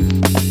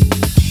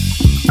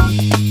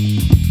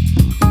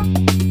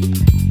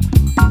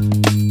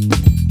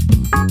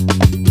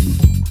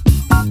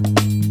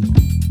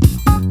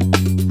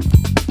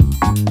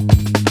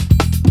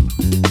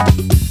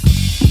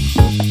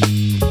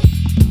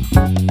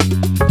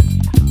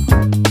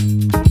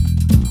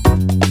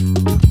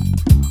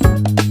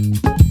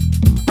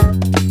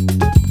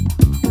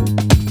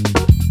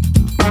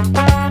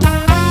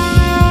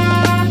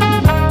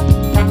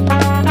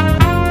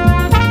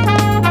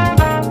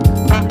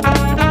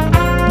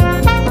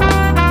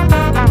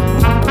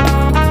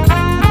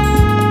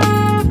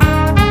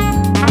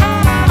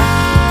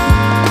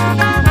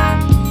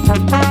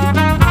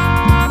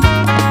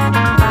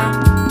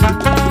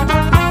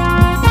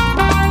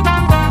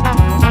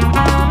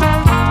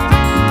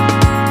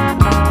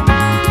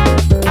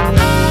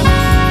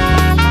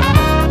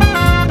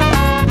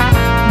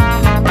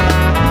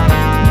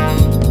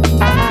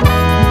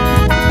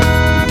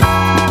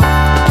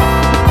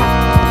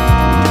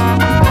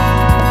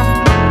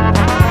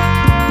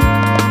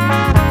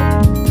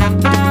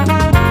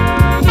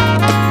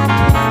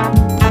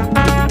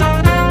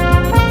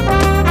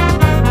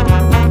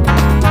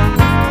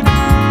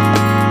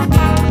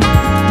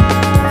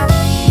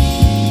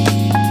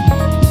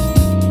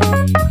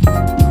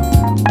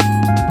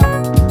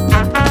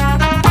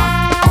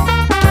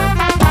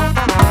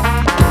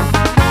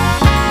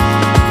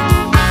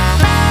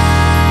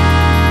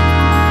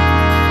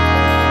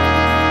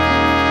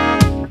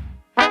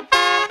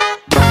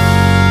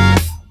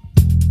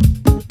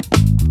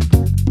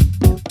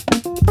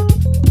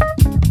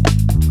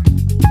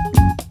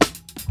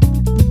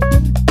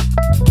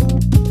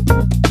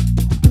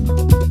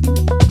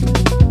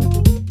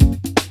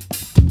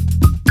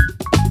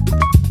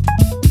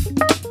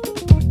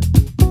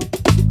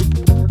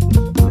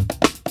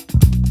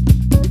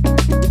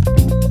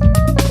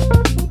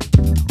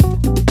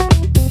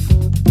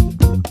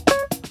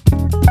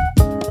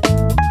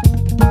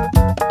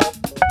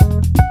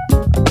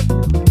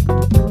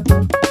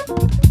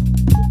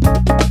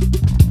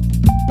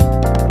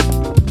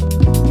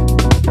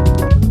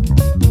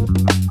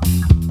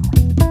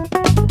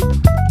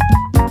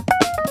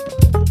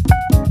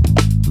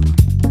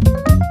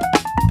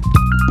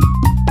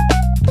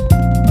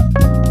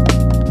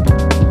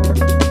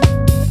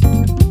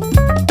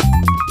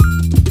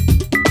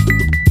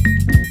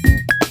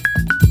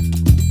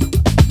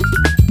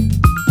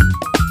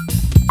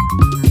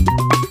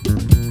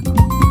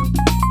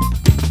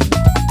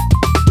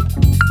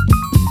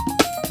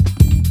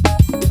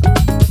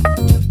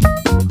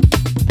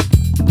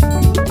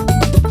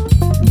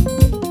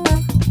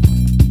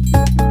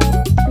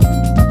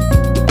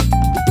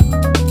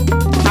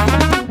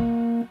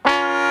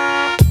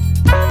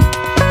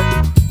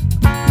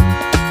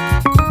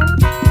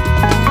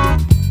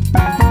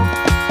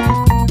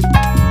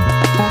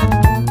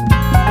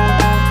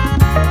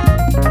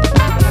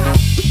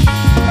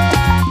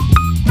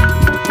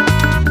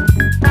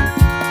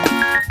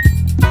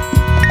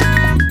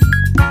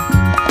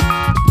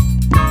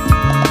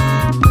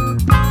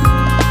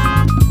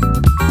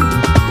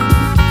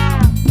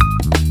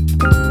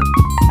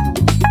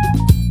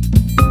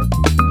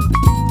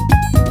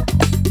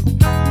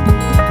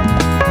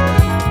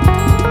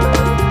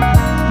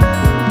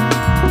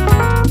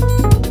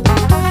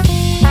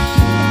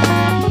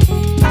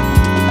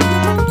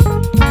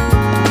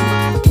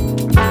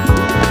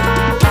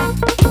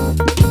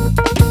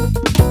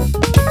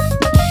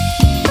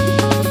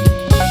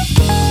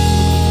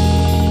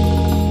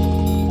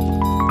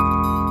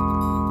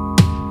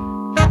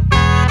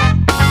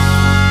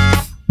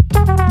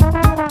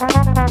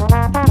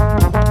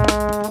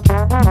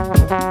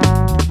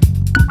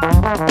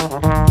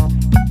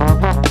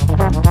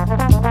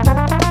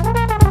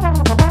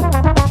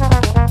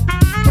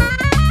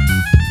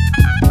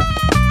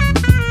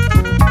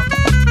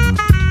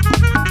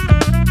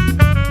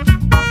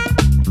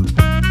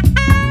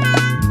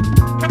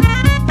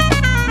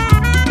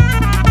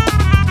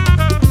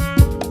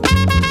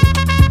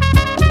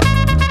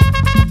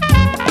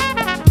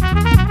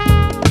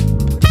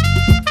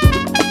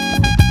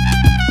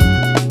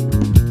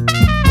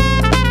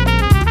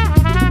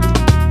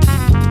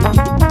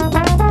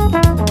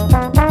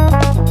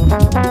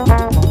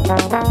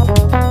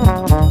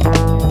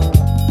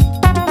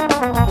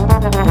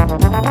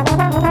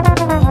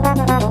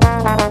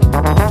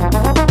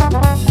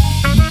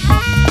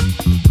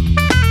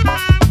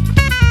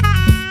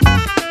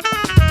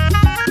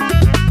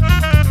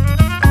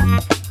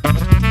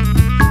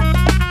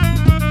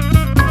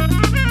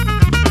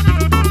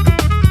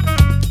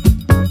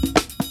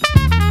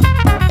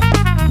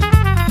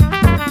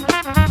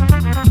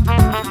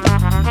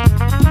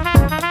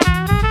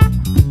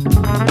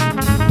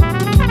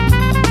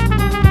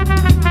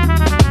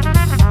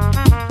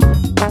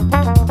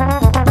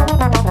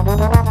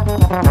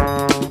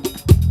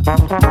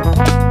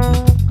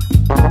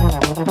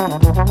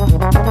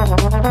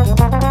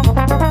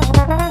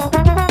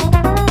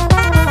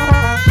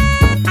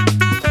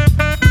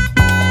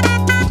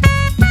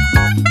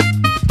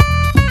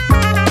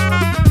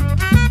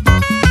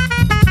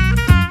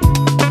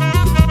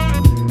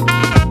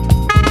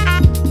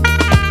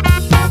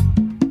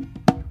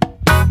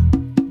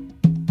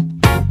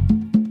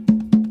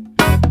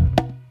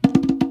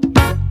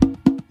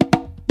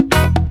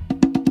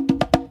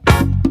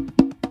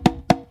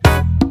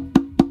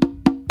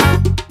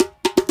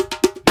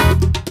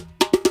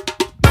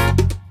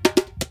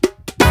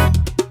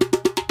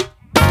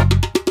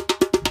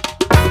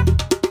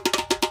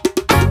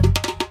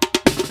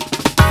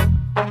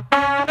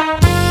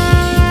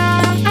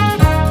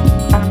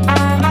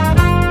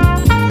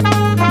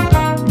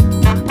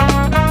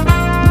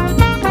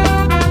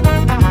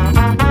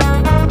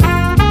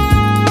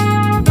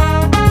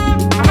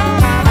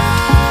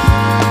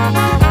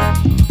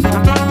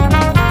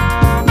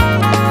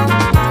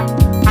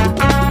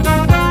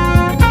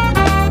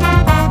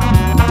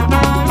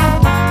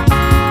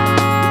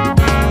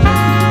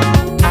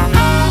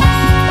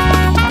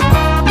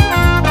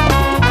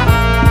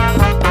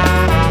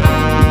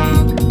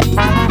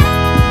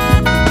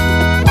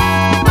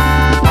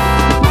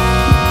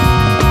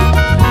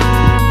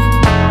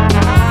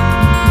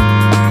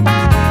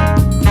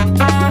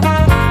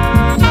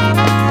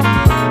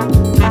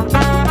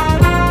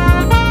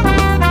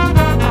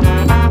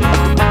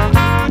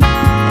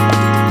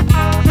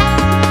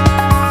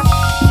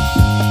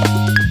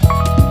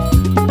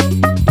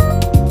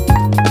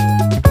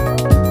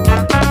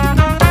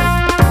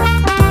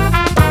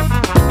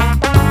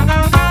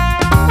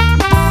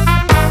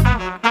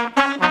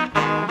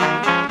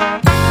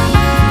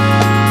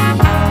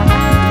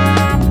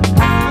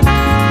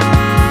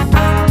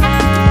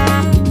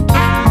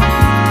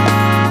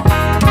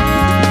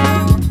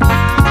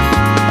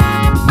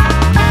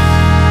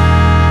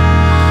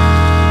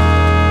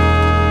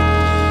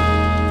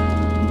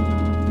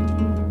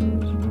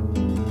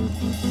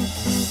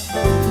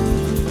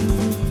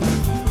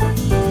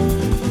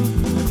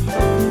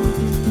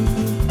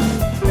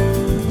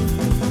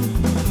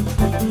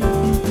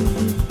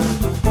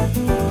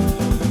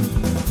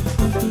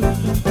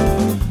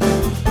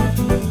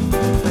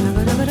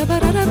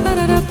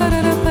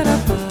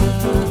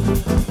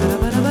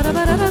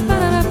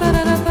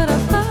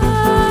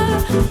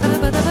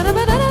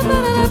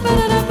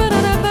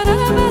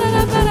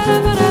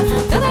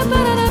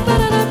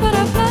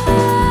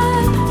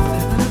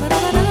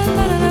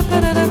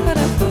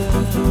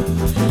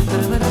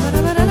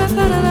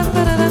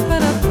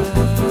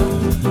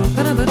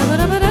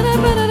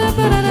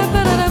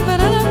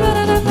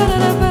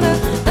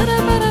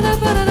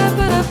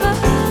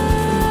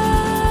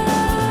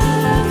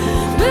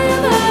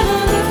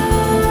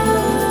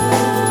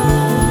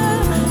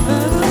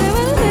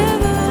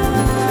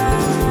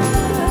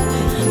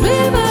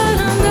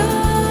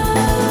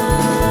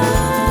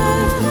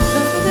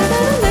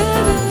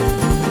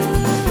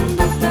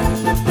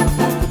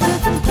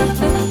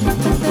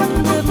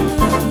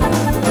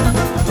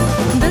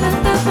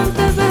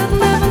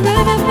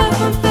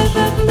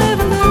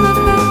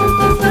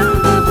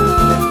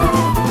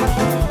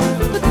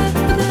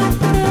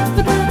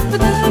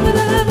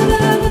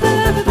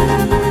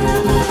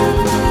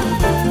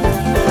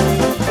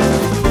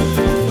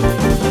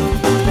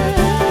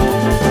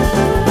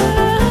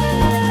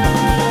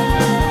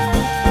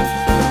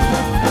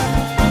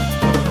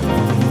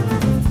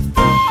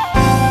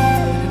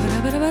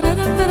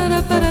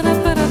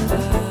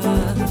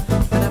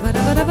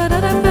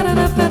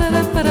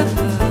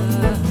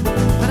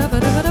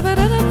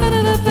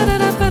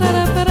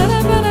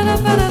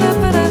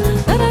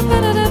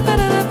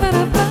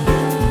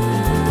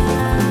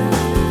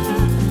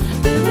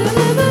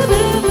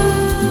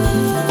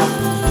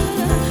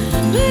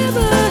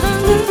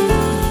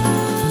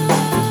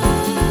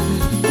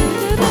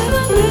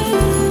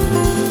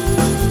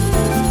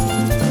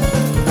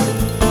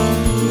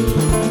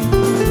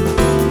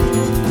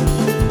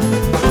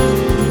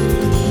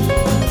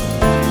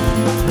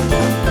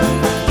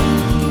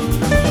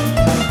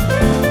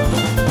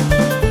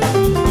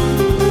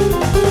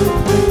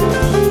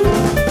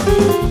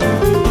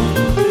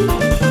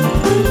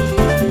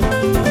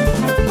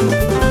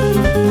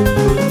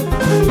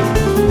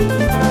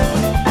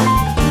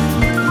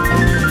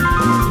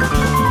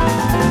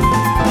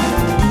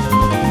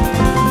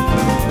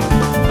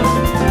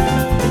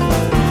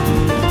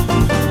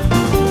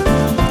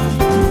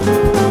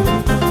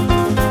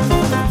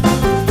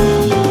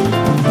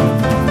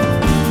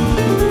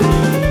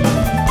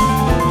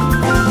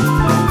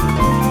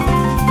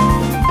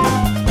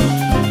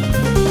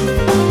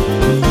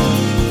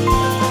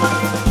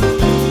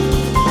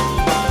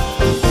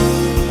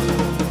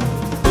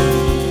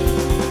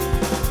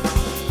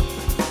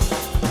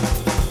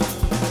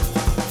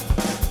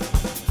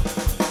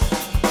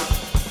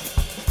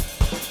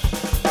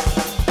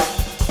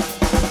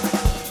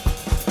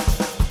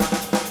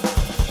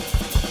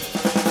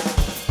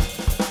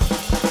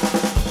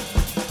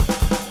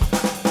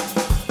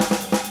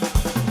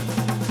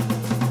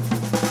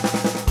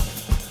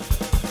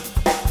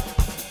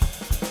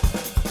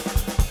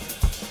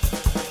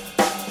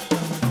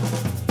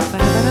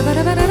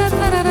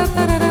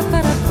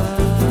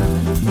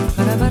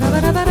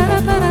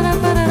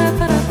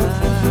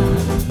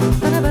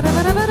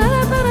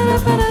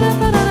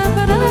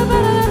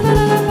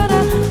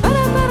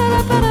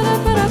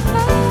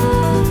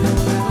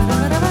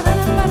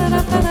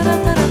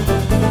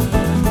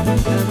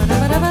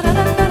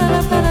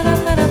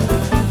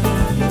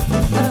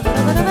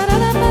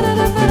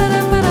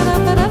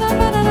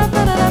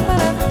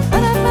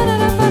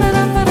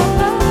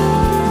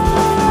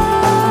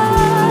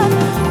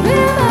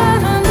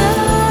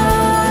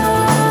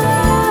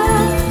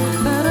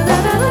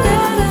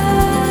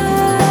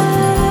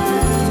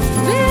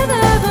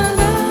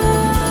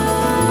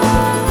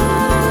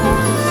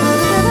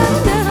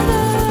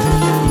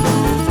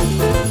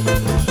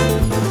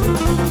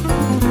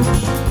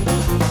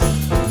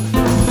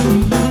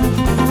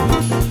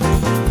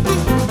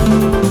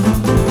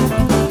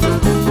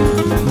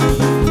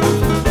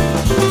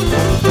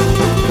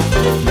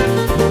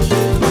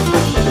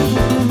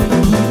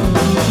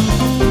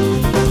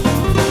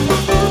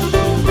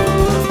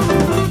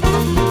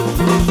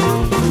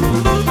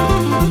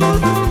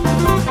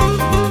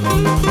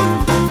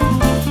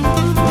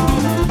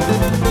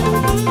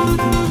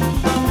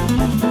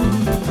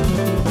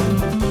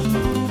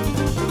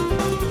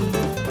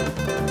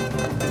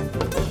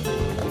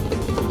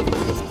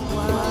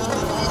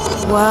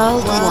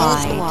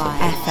 Worldwide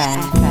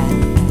FM.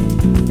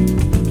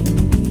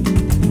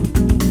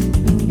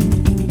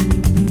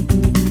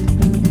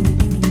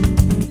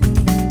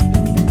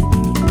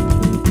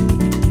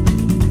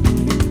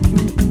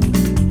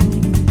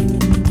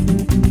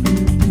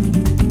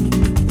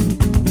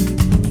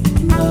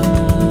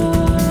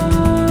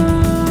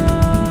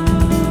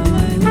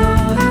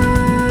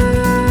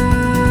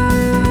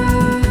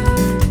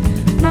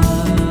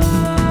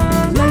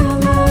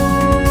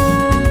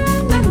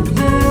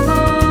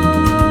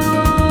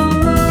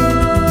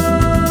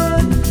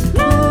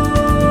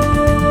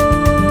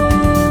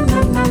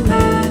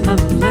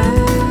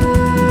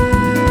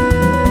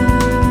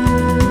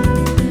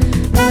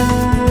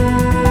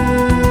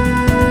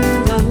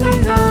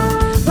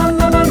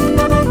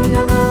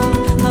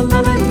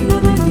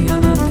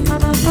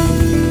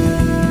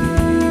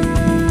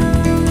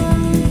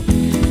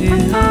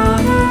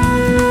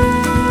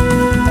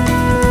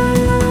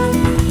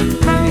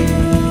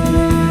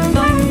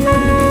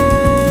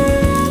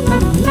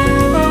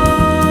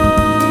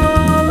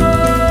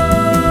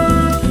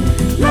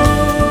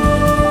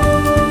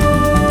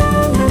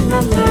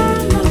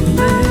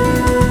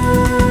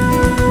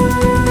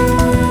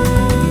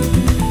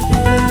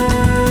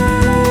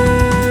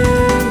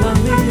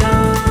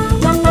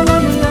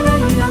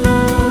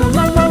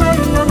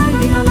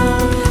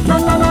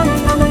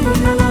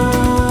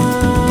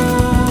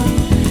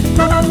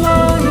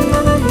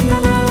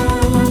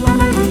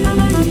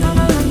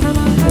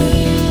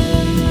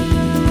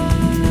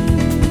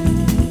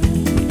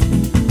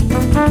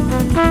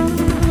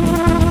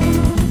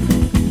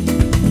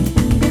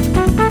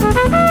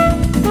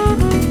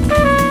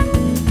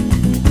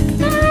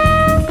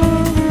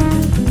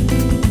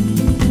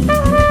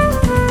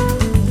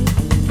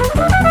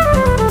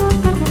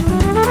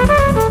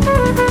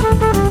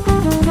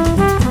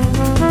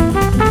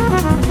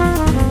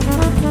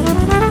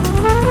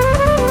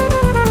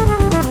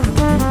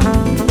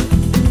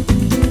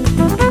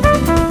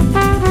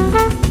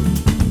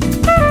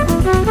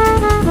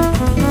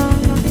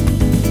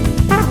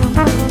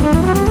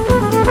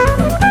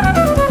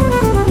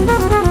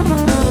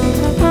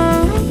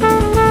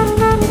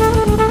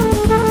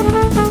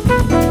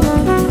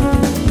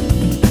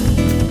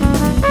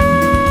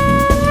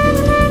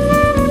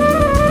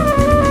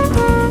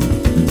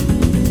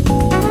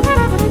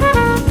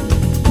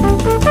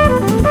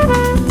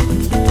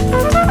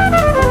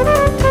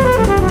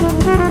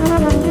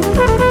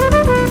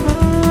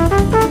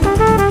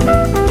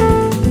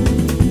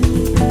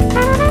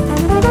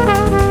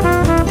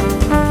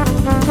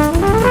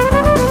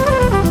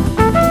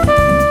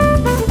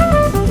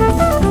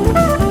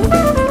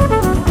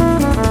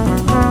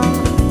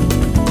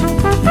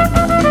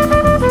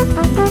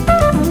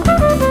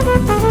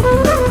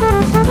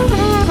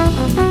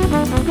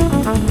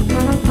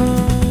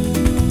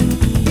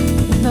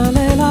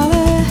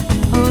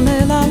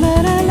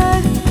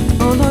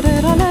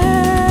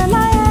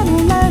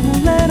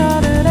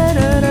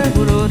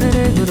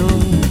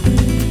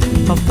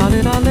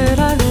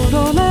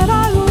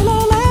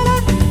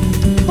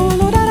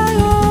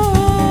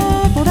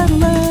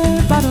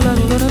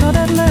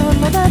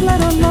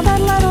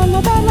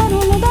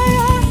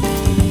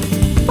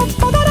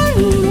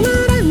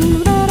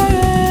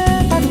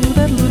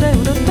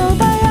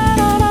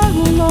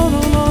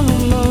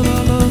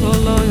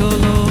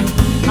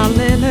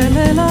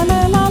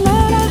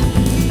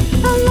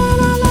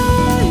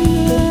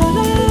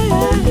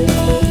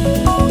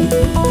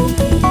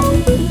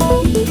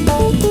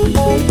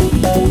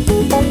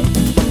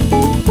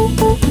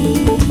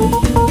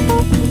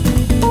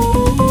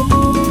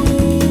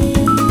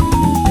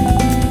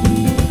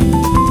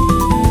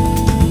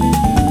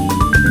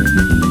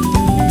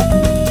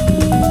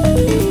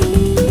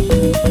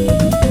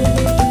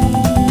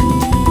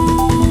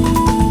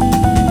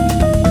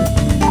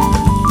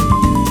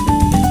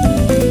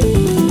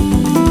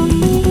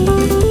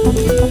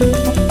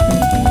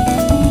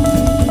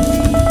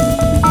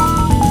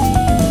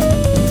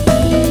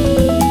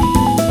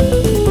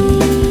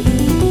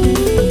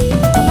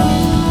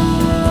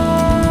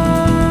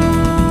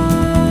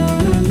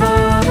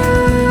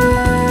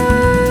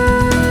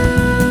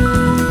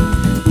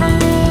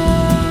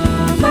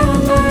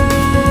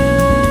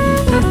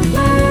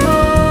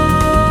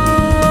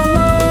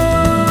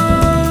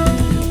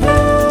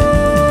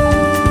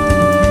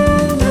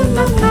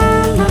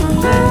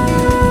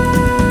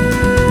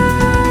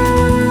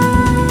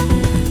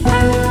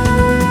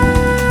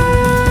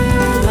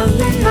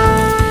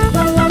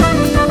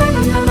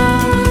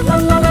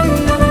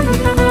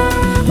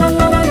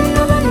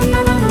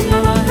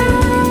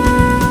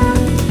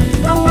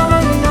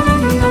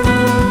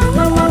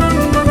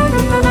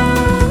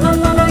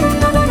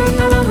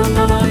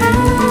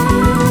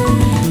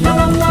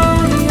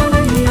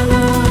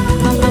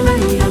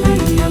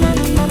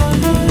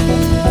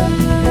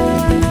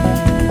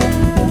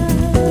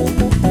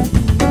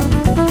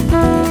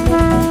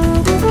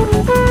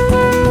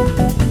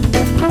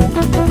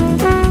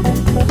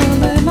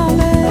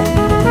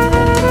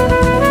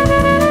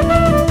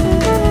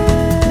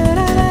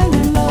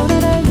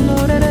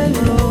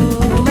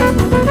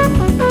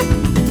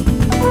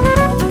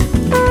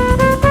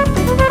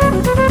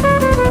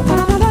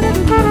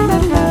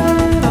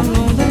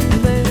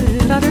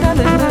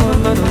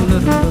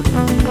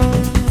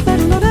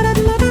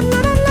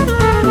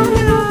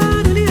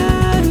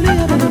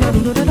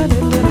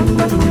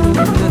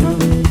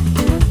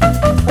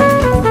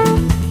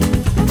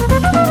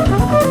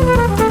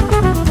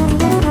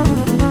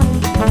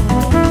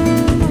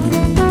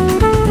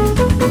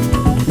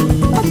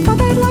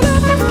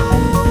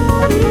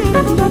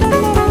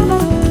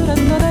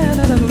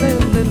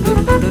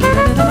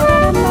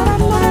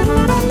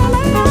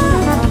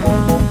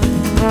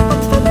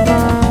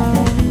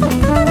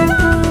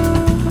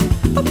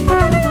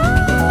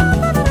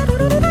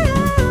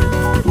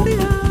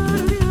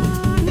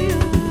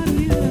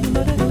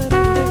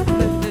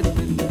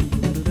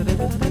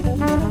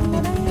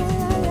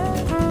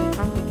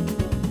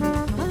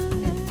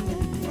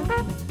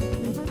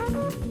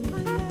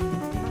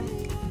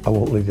 I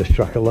won't leave this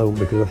track alone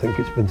because I think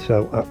it's been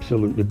so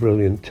absolutely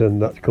brilliant,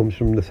 and that comes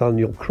from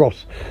Nathaniel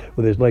Cross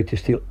with his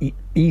latest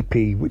EP,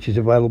 which is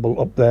available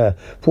up there.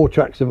 4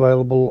 tracks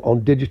available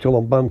on digital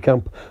on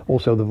Bandcamp.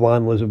 Also the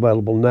vinyl is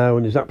available now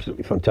and is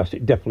absolutely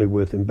fantastic, definitely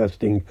worth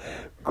investing.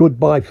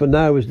 Goodbye for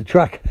Now is the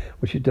track,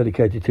 which is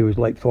dedicated to his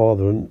late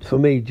father, and for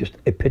me just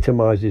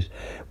epitomises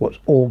what's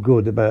all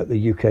good about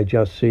the UK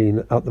jazz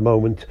scene at the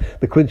moment.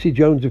 The Quincy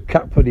Jones of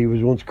Catford, he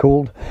was once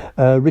called.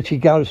 Richie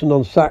Garrison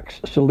on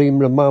sax, Salim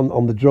Rahman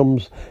on the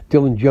drums,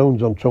 Dylan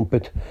Jones on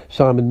trumpet,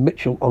 Simon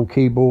Mitchell on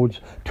keyboards.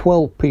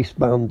 12-piece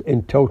band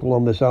in total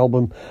on this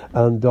album,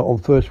 and on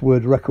First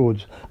Word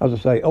Records, as I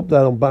say, up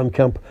there on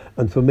Bandcamp,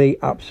 and for me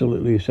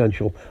absolutely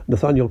essential.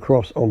 Nathaniel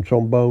Cross on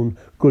trombone,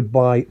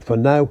 Goodbye for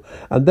Now.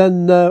 And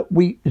then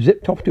we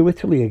zipped off to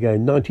Italy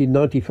again.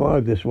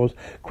 1995 this was.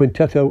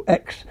 Quintetto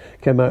X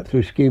came out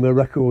through Schema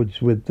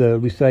Records with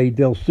Licey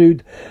del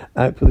Sud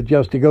out for the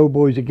Jazz to Go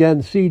boys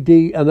again.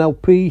 CD and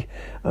LP,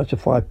 that's a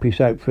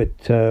 5-piece outfit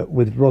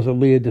with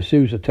Rosalia de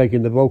Souza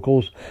taking the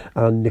vocals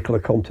and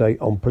Nicola Conte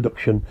on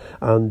production,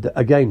 and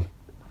again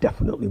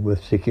definitely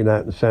worth seeking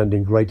out and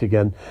sounding great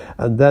again.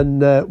 And then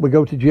we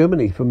go to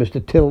Germany for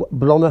Mr. Till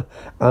Bronner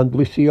and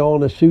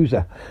Luciana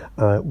Souza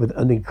with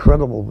an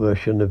incredible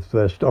version of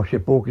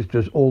Starship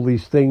Orchestra's All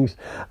These Things.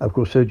 Of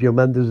course, Sergio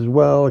Mendes as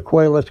well,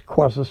 Aquelas,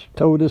 Quasas,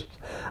 Todas,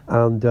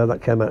 and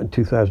that came out in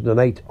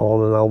 2008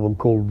 on an album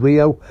called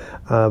Rio,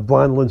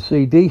 vinyl and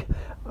CD.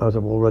 As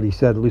I've already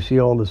said,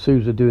 Luciana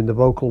Souza doing the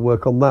vocal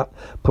work on that,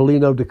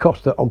 Paulino da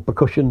Costa on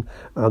percussion,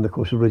 and of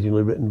course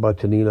originally written by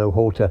Tonino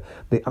Horta,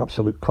 the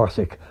absolute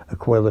classic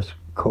Aquelas,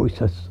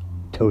 Coitas,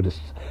 Todas.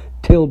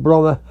 Till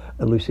Bronner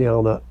and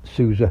Luciana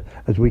Souza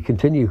as we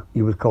continue.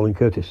 You with Colin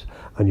Curtis,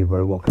 and you're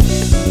very welcome.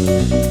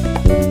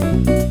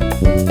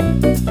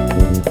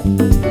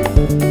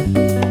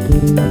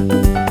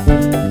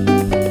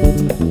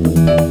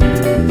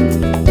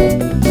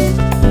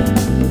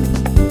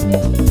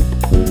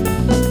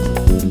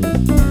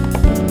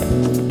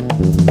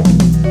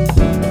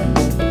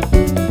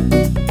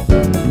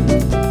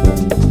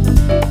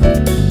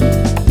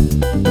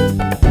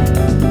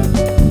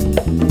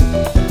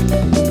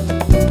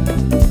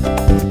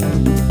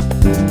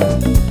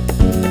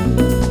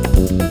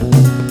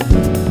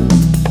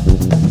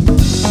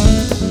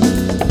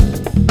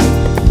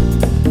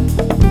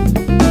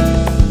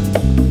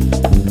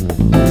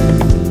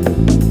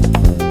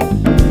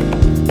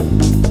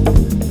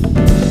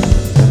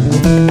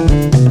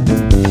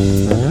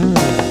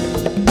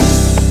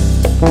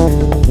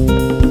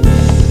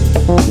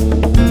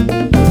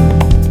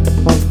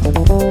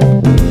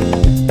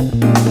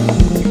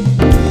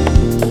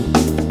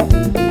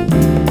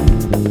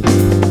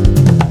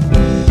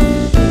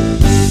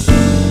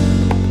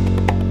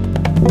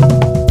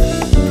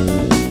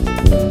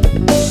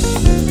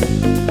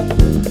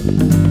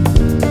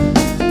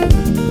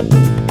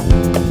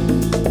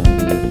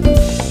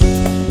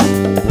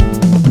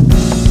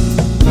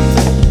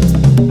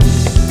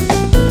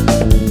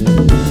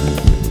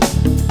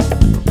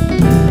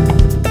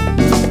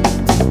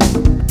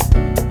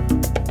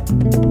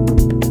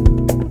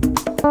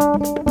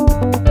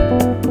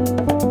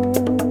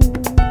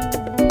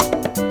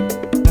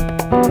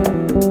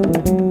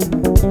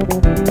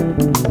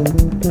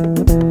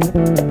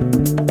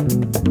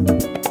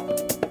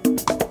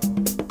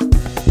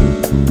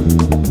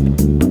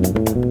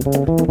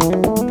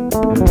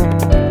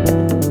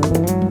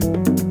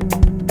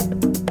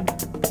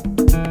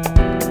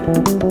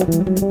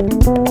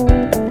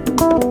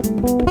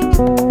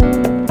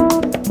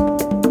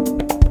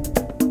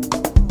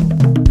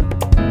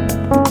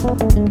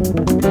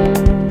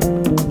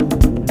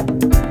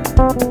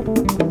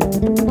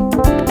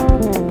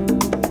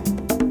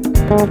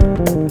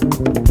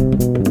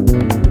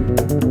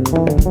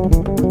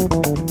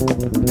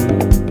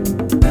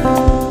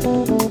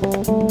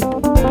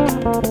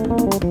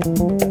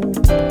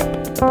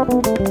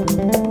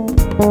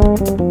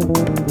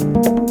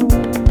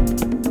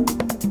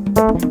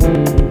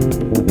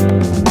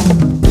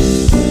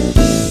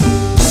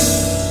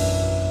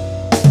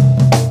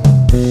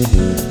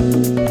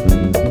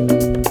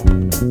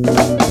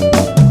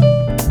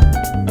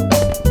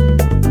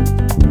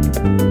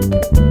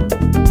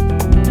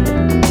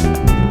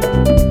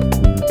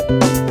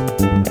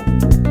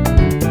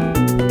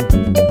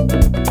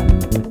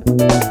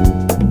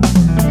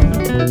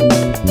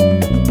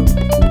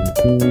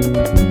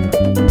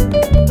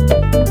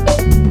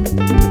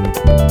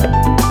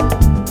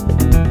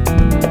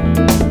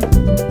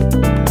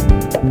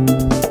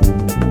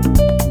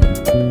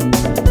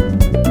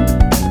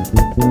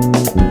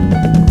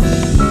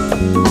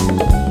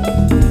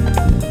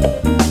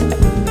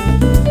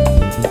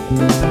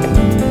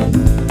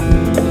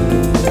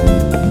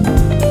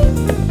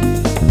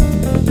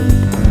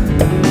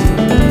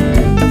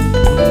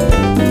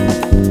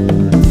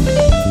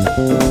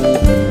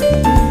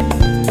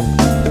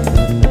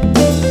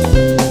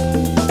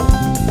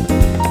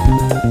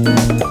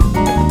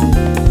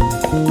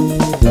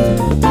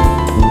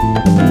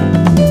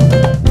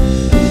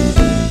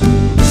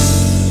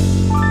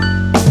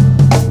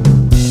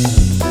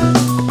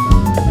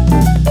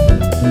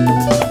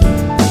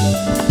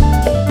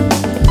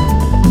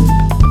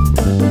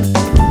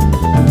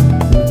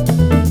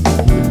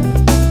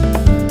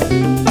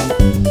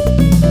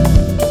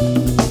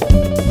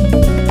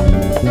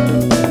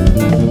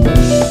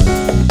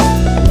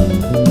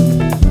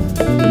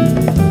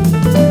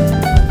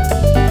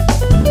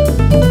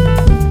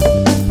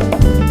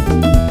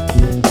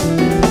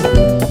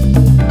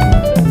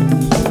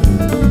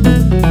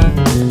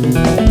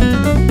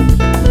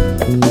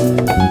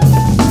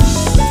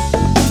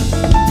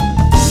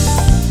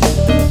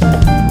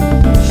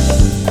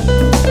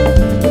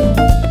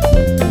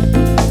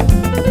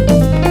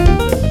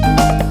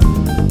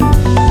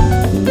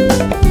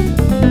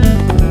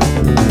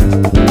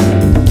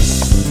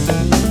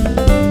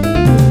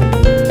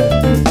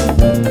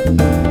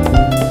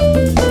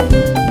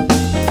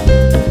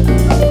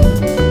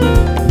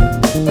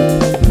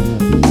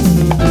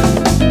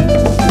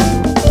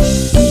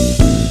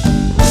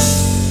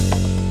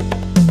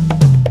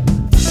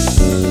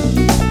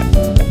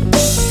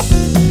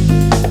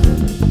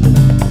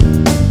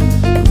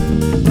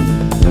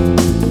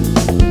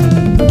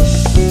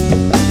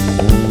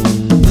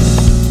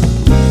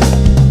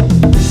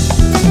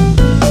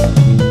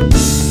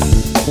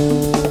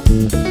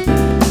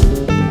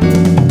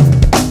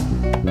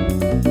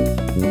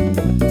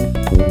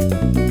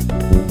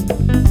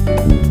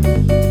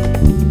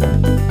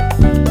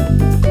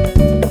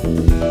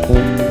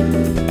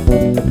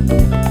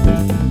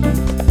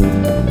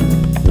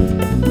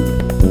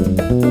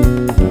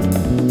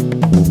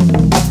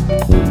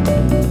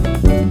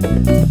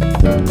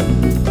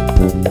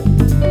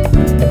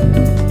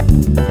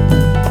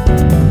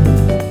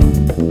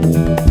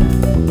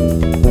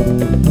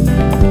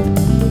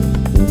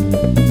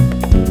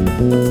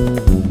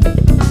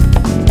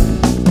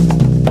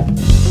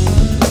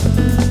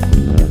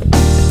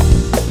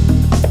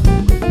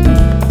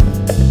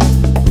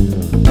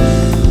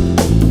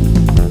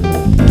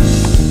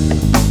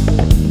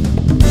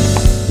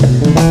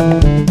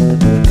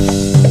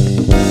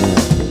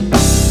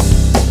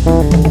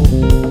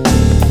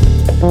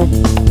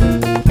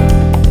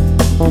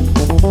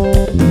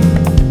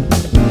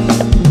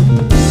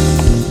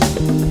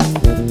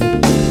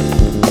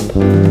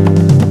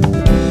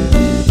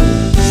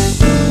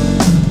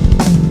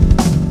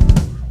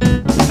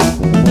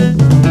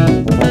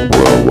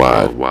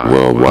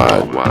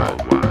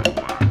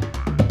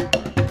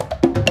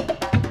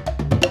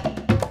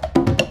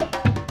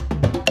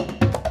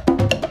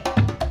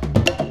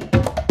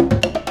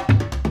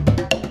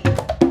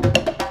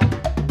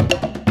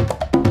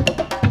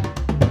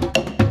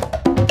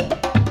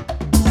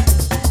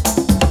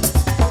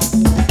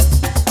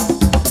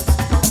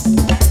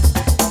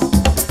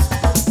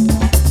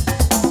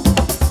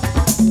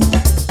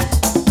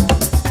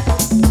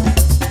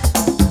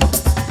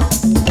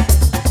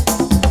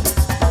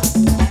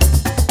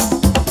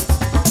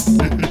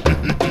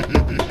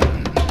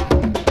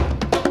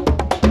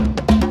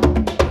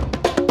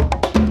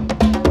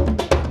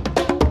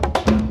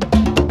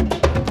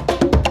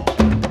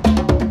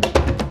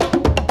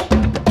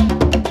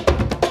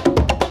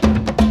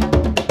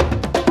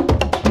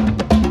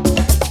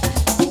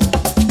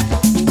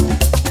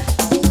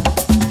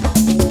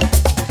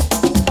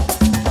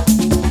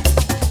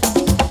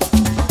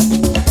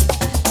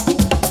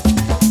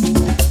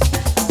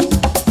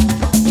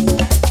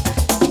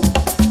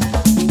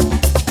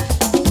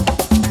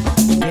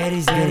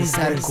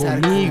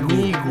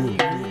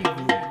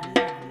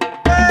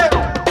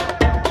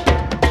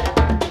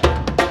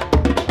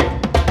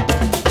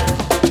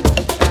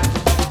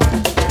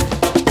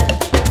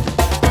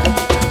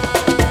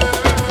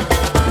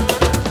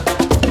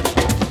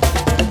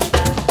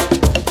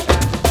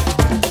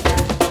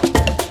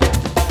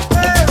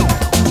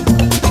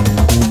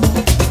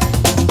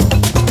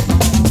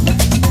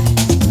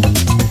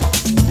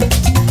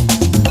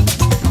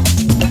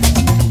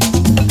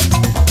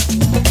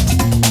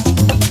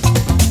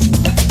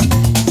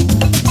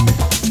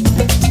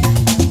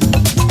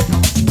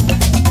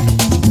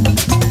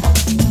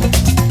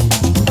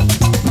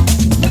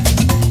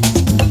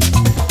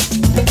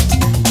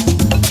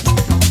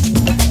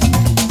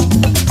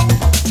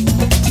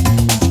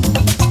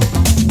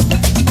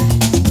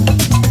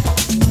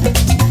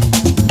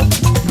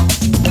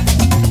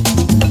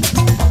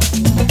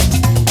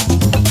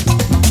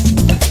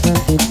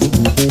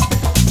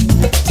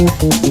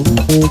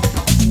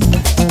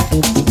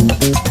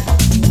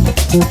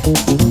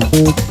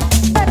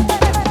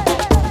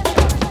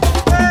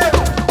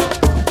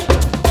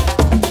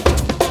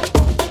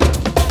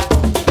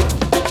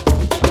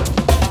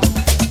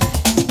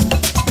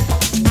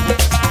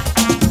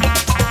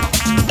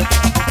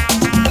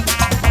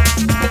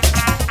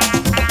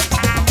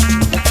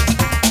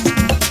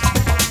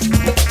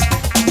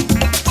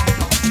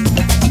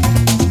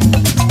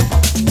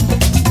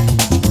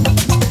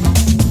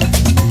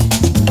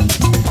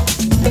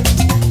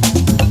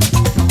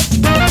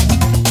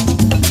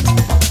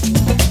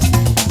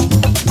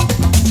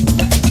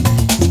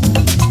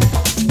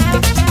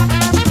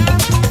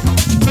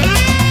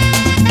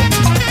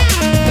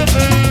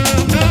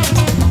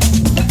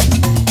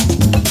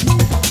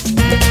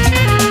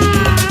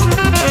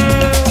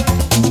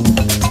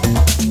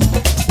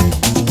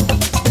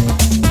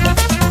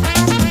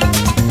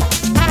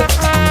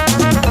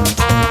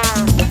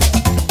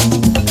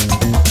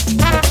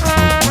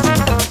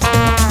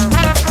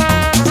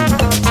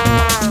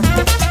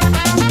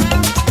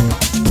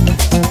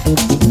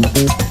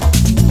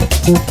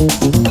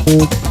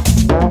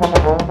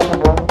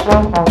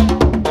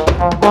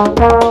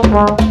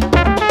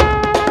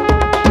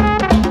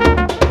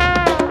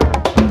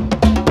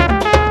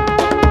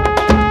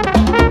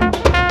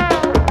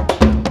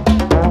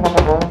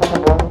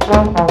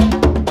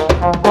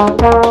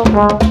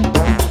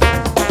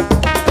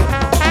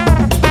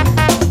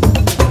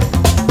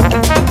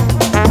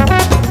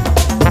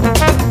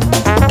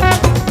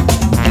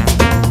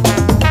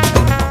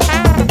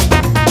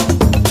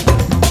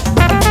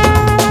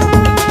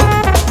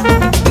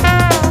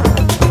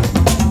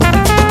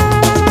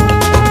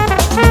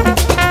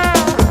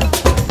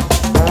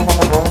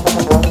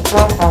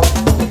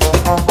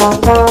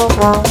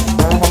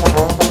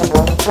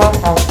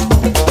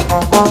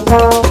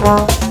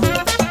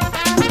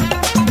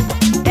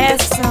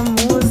 Essa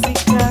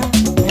música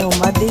é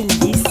uma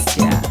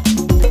delícia.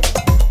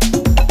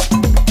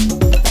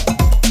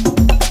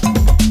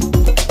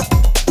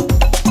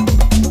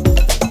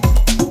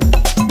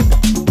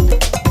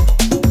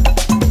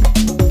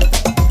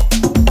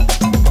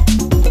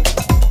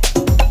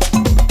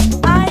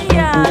 Ai,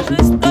 eu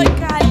estou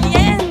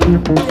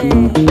caliente.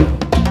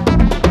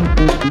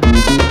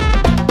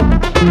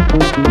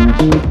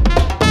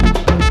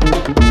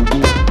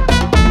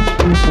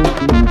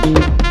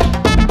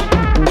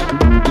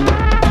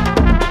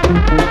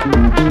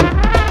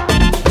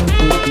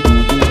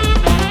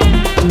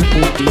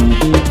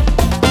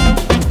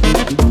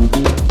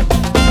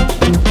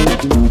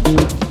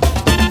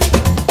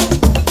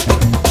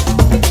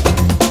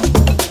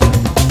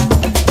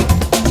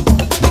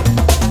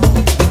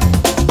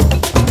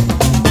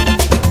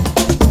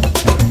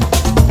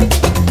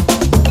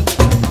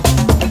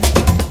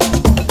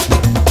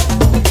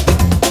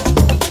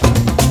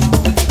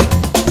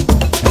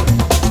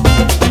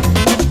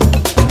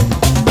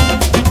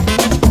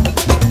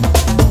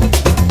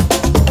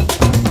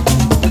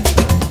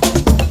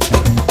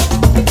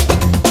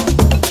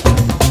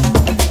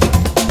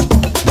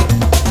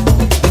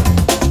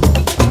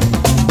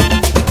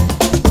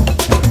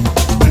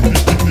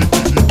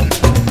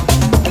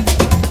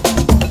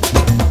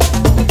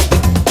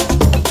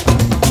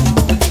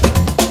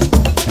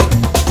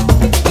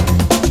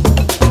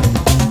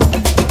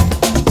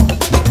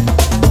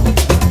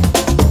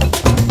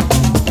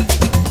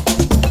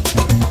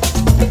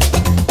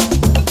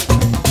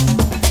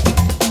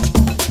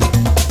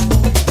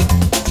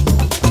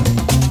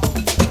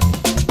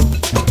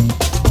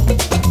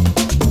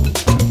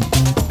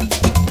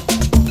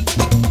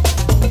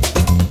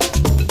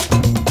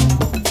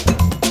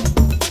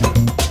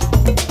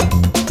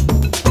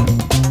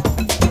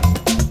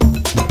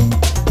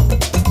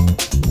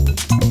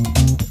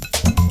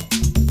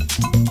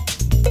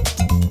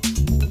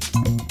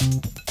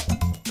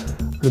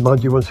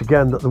 Remind you once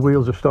again that the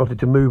wheels have started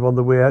to move on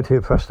the Way Out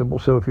Here Festival,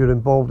 so if you're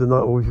involved in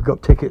that, or if you've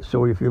got tickets,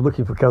 or if you're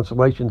looking for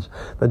cancellations,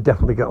 then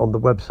definitely get on the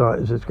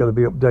website, as it's going to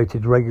be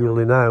updated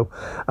regularly now.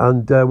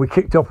 And we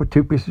kicked off with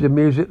two pieces of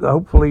music that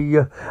hopefully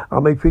I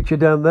may feature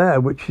down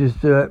there, which is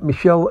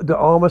Michel de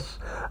Armas,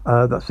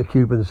 that's the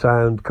Cuban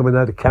sound coming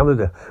out of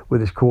Canada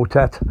with his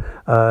quartet,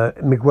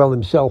 Miguel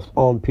himself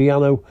on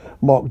piano,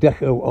 Mark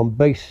Deco on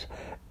bass,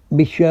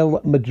 Michel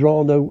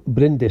Medrano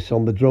Brindis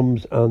on the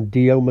drums, and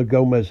Dioma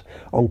Gomez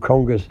on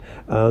congas,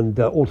 and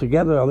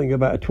altogether I think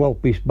about a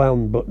 12-piece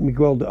band. But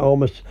Miguel de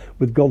Armas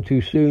with Gone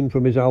Too Soon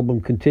from his album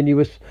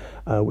Continuous,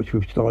 which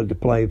we've started to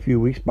play a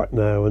few weeks back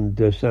now,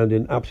 and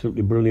sounding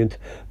absolutely brilliant.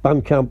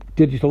 Bandcamp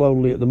digital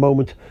only at the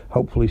moment,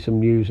 hopefully some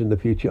news in the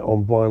future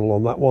on vinyl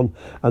on that one.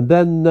 And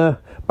then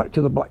back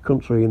to the Black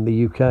Country in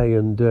the UK,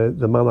 and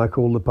the man I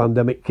call the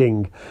Pandemic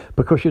King,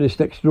 percussionist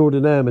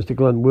extraordinaire Mr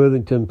Glenn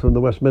Worthington from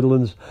the West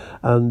Midlands,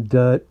 and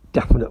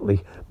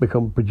definitely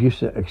become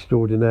producer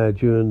extraordinaire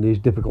during these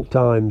difficult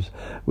times,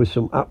 with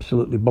some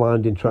absolutely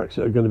blinding tracks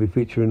that are going to be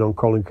featuring on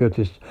Colin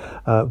Curtis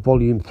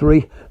Volume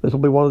 3. This will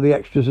be one of the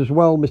extras as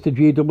well, Mr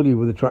GW,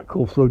 with a track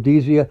called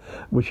Phrodesia,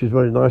 which is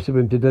very nice of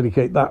him to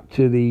dedicate that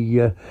to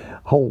the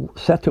whole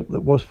setup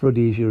that was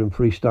Phrodesia and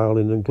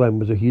freestyling, and Glenn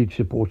was a huge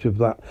supporter of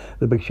that.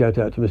 A big shout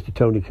out to Mr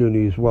Tony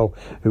Cooney as well,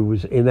 who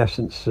was in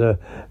essence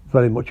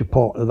very much a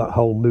part of that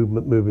whole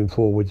movement moving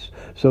forwards.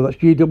 So that's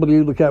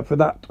GW, look out for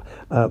that.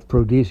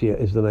 Phrodesia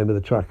is the name of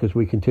the track as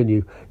we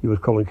continue. You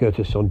with Colin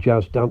Curtis on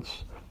Jazz,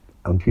 Dance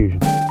and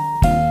Fusion.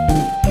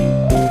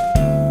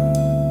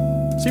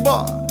 See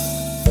boy.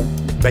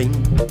 Bang,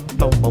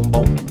 boom, boom,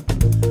 boom.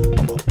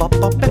 Bop, bop,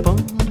 bop, boom,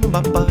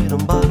 bop, bop,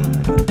 dum, bop.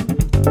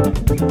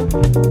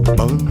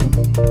 Boom,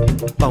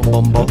 boom,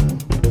 boom, boom.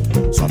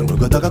 So I'm gonna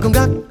go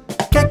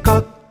get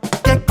cock,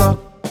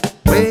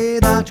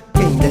 without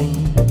king ding.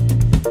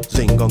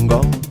 Sing gong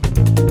gong.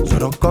 So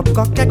don't cock,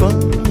 get gong,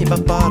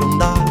 bop, bottom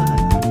da.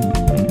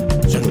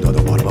 Sing do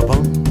the bottom,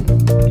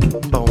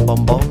 boom,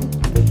 boom, boom.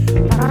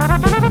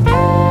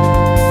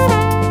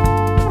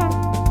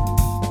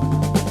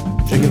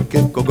 Sing it,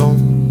 get go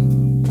gong.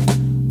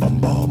 Bum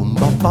bum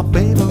bum bum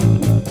baby,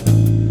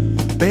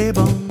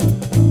 baby,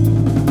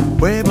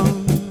 baby.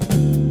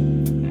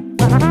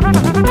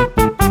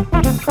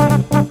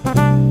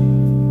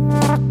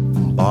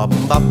 Bum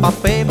bum bum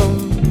baby.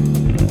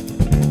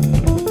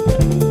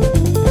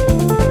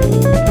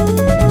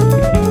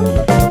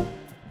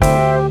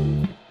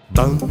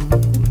 Bum,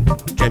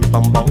 jam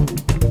bum bum,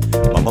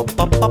 bum bum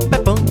bum bum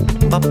bum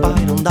bum bum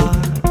dum da.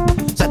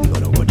 Sat go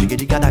go jiggy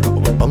jiggy da go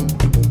bum bum,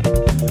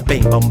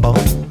 bing bum bum.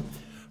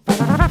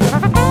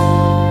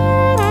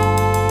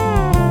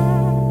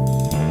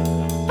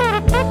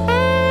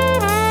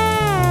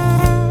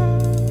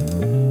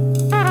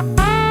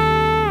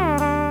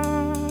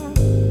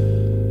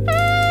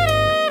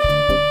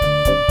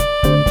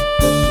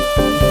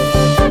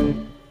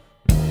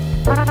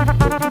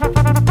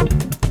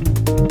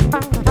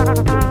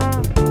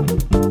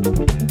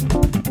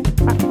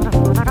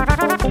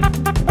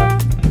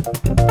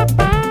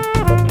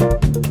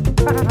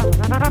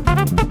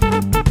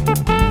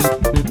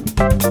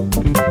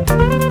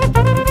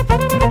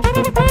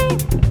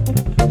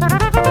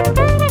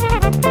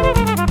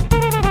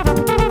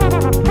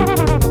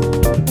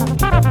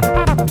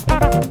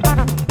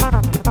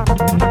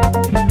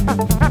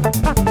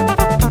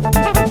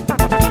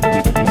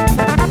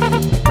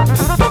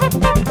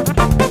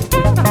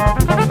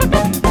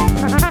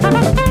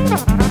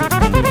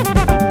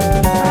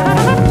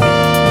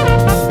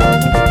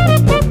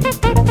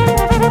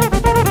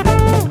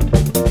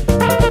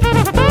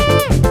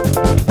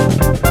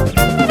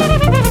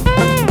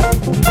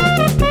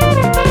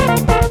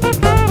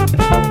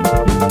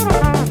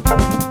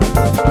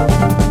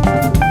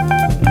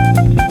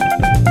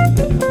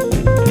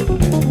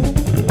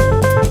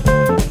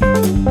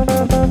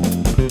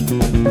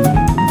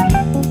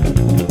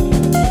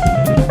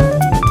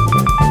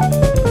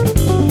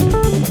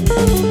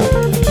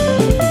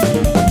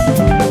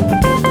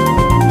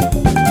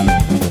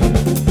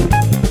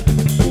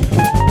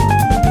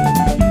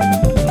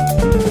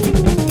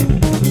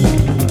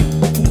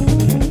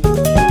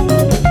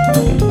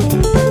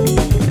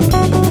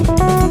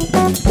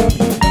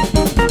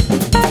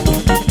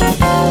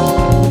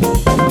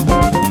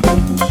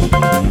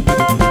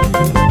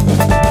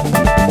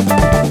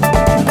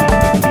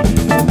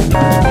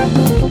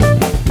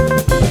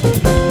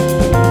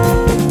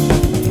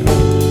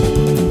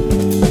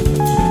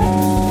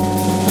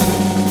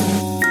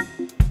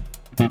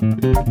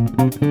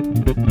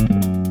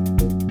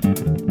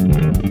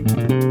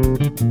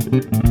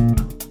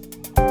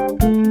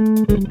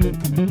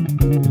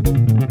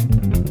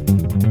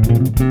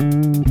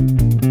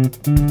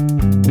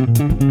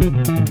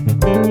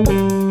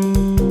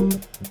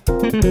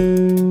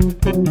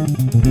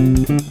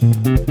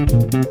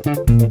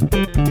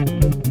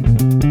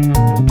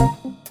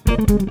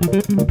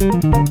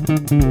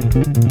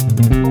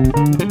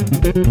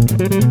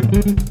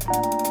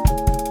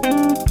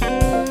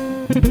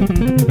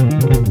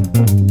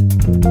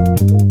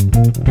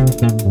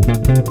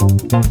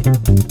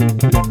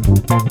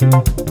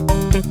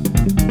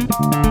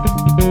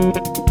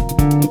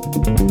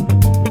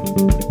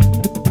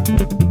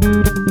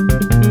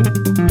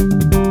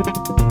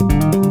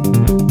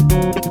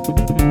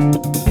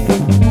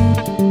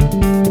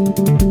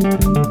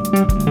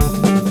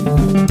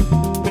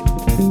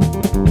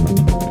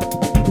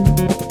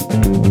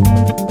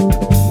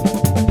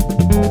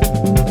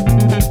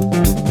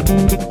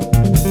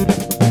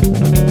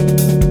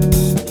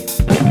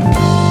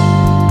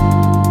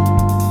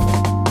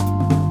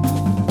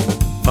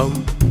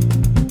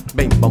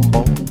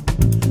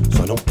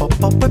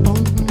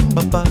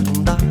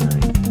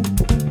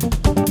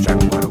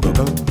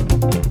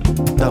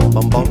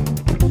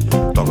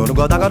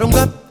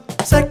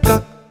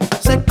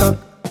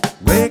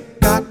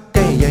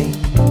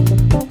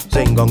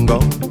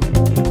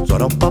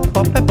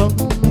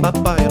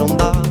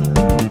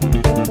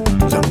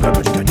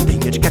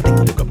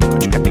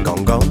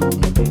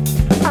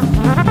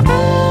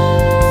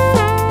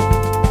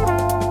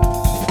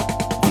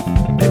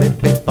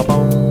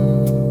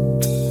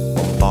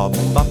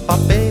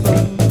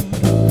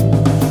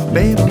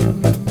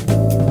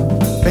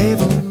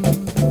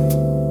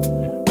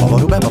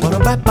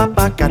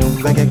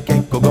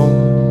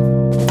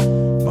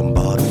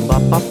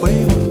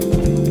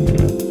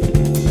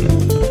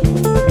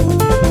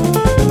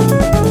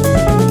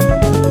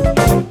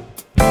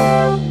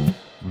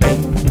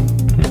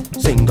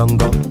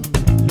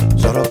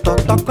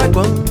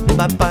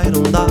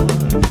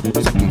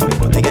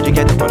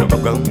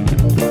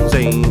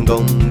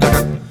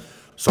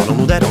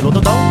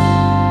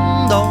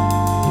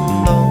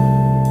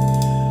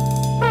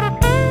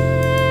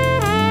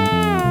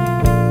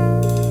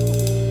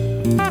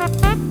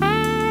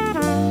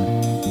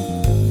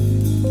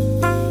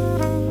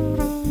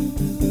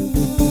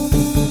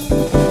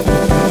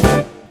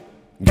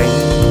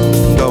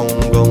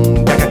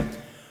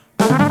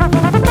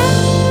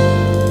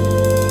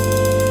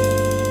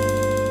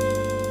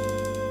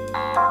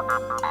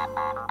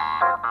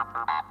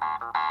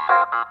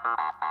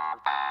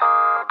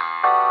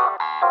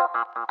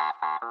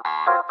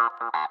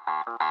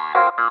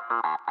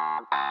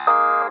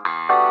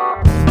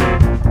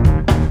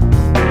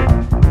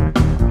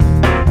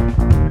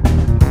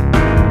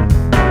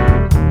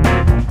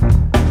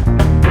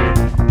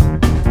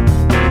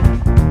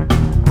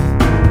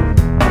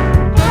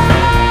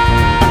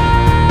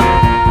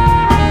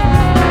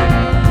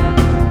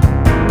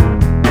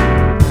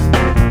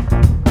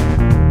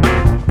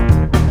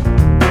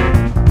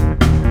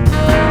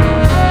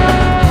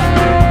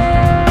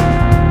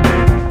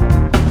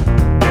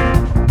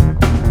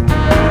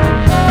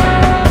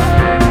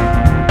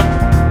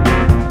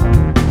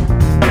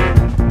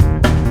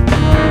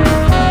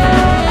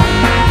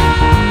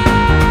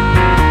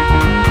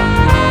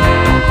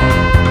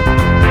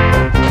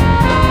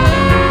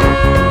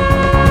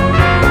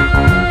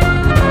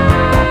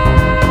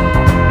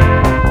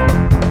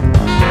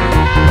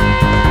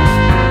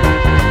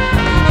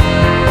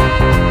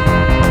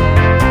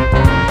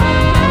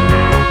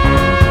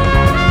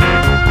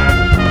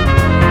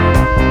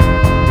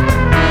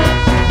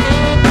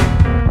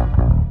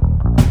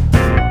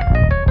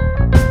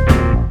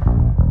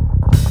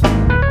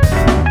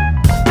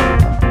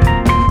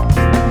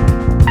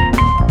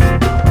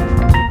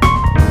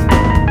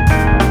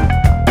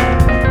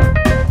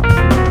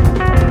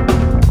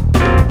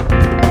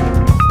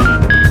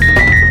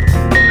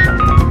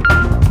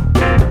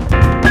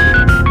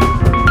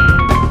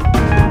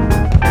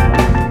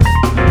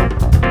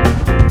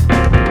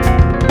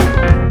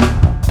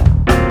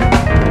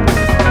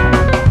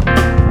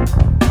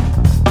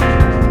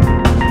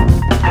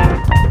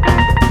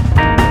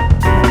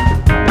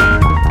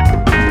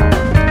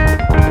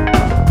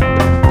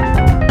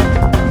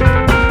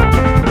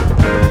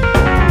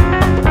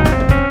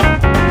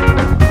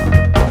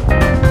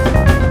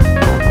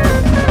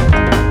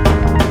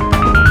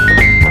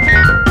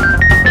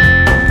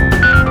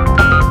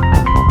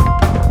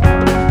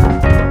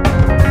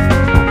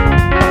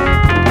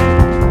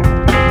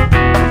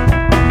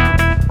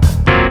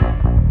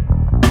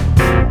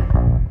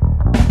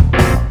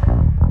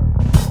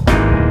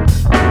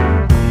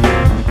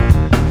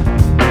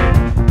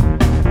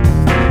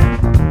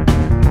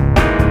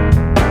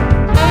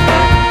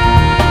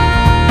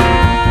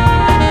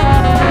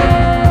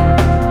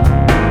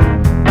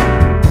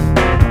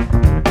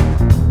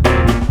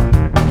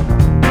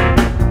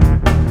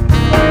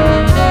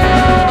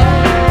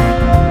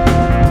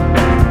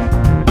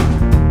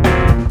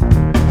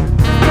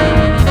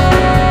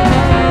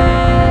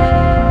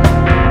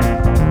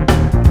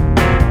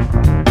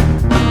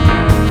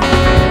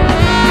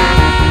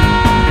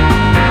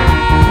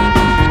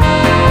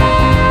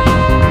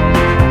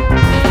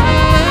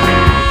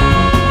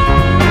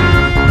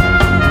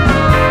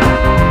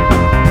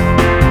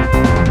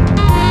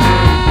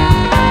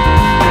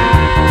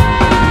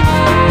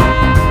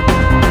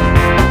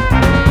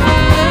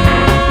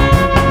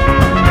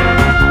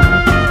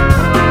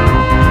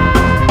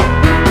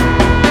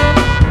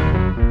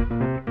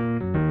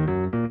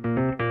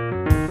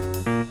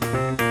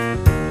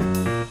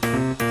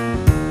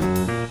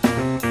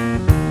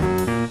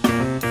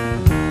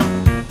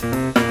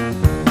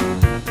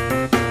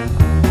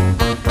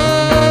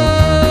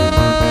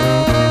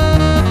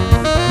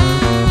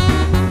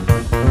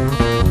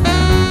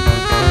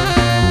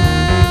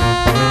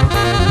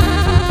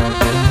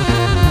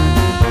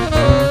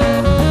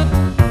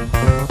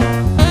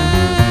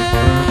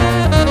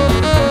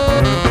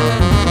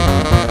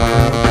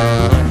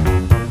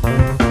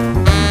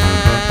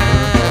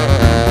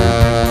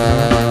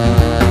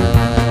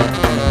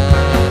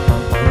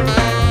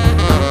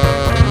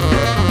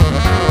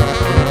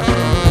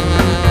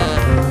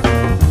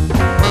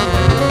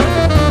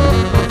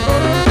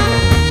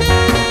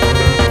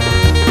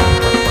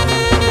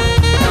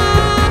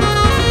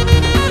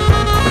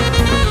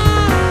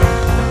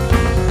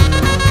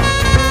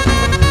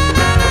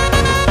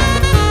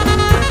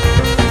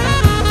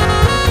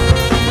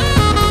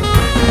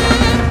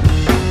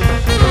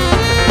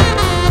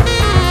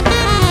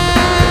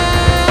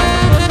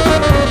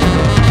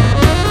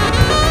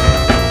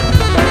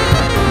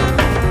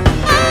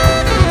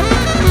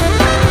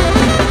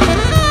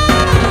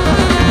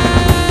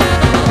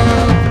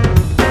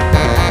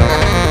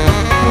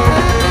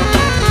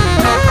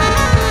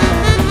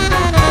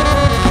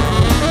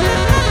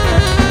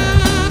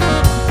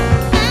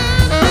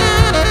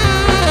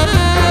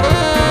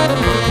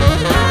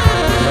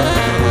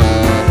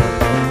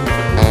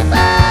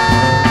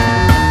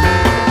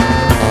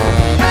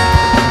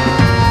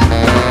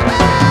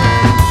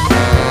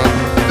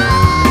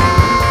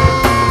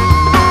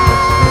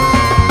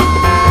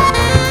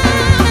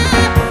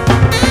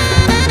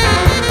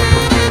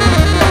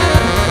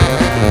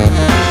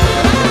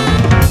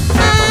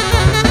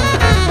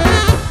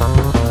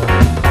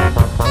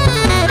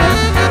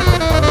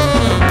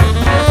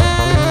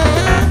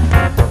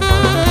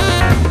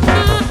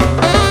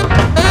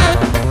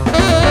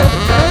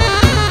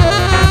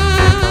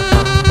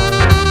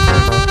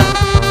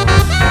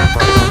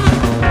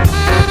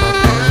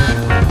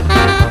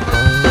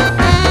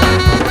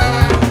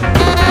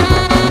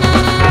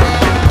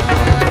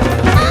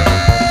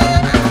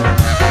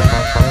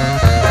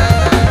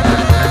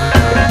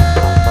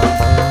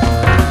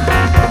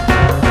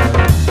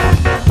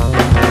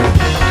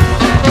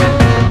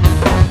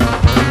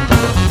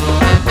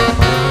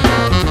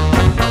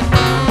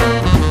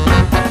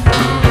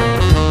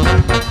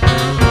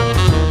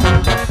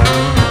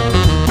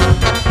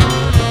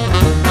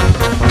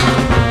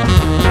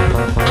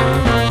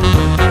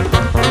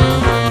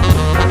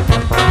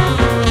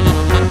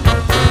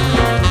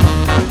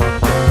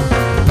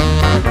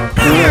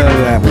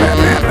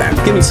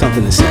 Give me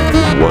something to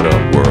say. What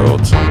up,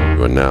 world?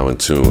 You are now in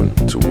tune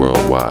to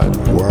Worldwide.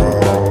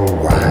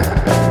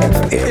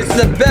 It's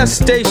the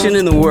best station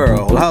in the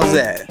world. How's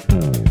that?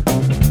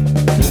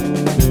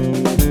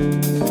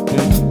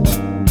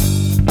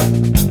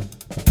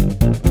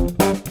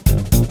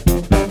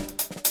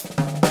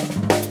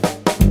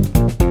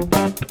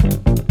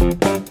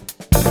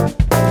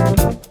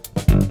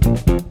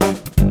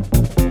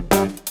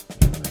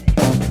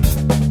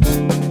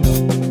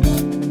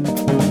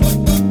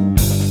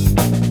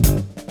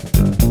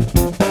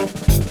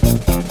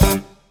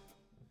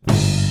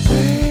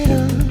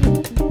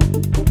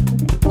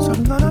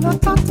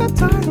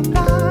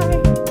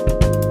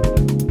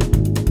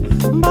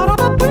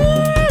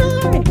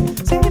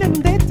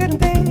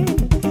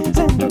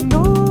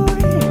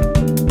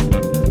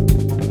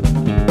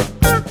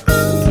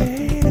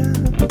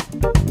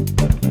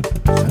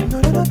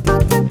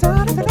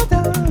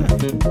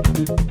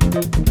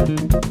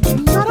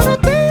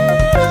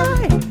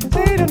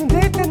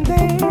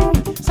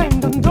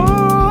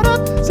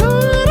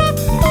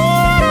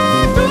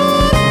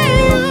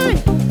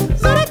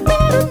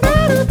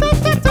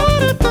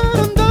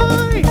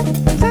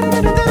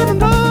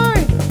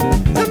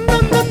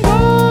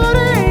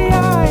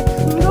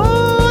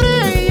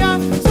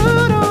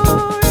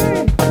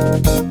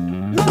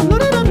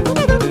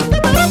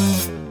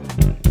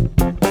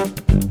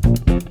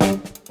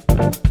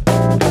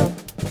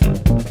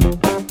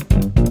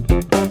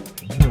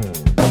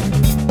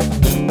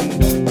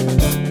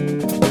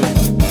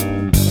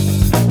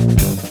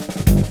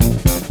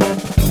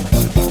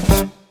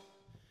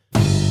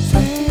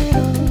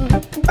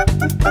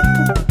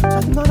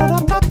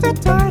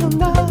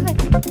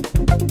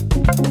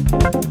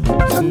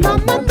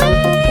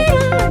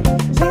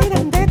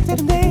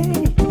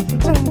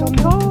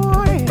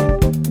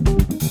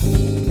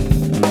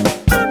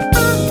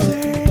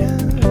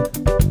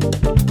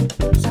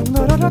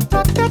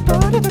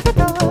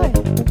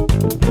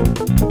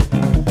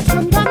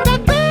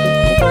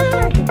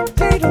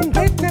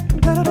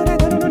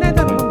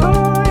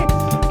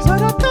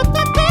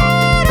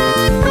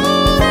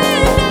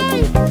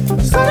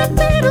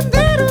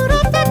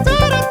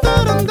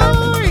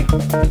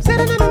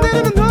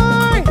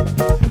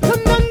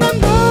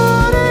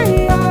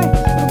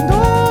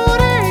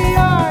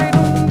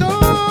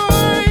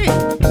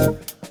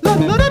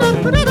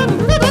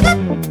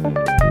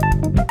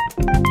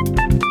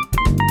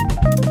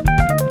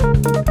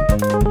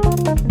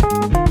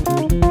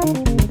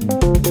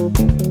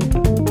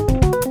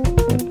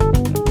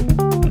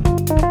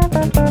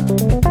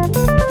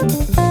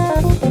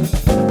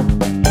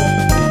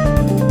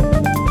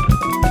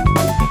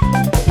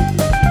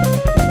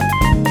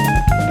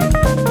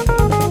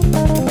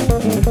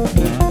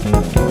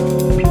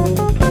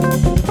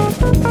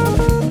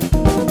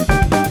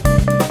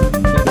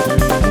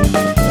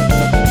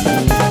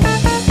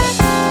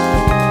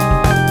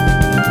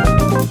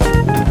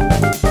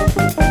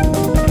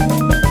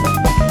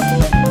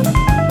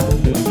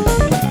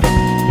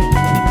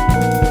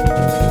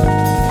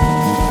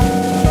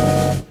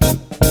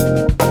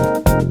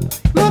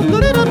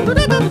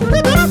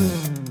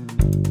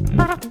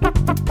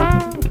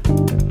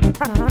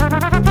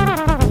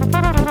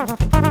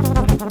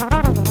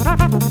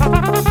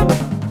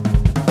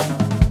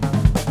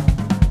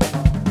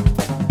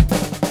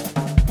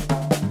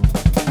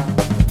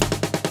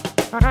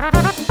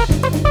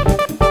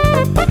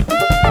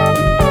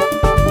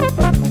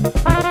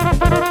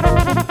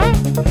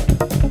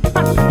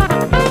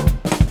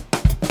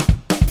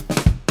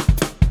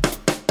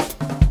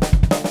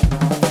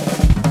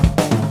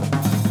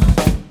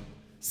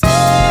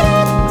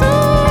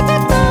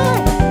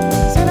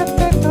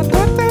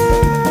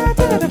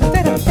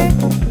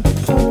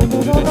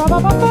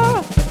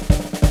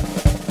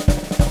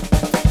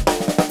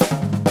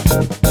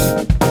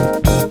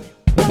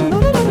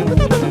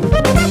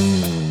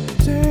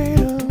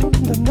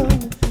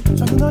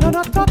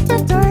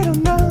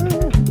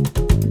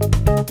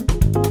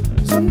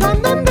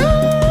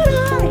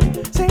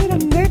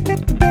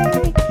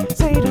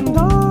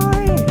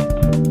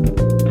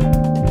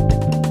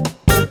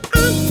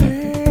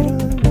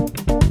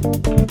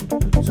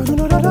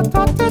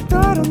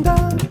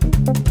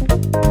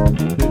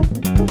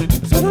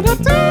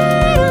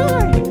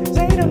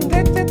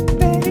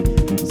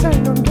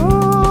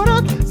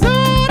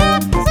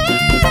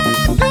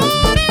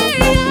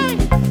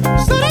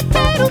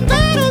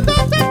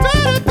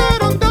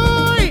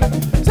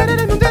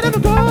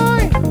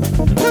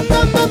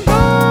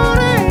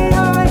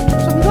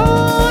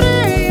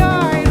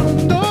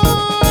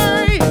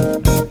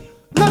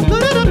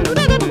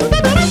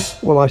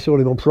 Well, I saw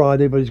him on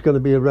Friday, but he's going to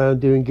be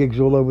around doing gigs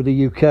all over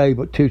the UK.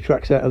 But 2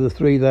 tracks out of the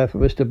 3 there for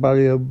Mr.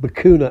 Mario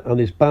Bacuna and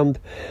his band.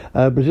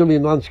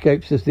 Brazilian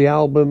Landscapes is the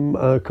album,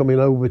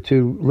 coming over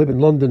to live in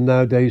London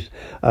nowadays,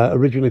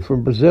 originally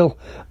from Brazil,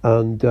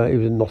 and he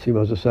was in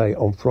Nottingham, as I say,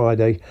 on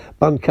Friday.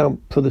 Bandcamp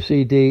for the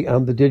CD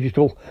and the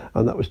digital,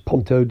 and that was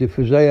Ponto de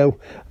Fuseo.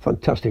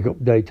 Fantastic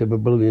update of a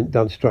brilliant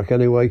dance track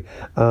anyway.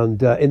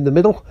 And in the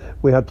middle,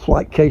 we had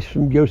Flight Case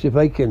from Joseph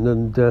Aiken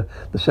and the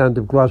Sound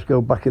of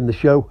Glasgow back in the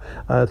show.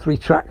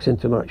 3 tracks in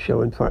tonight's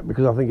show, in fact,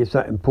 because I think it's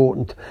that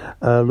important.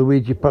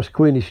 Luigi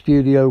Pasquini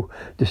Studio,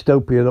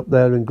 Dystopian up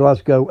there in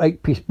Glasgow.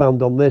 8-piece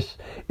band on this.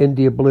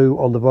 India Blue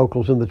on the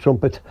vocals and the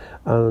trumpet.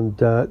 And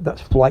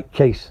that's Flight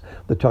Case,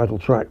 the title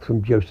track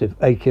from Joseph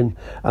Aiken.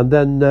 And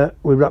then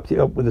we wrapped it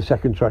up with the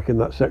second track in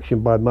that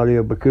section by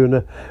Mario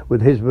Bacuna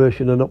with his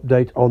version and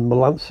update on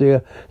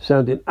Melancia,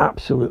 sounding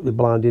absolutely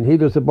blinding. He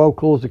does the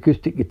vocals,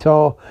 acoustic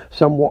guitar,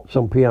 Sam Watts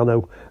on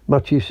piano,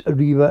 Matius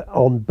Riva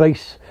on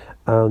bass,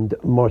 and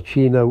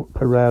Marcino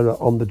Pereira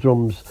on the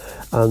drums,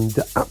 and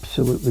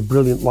absolutely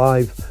brilliant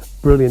live,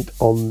 brilliant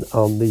on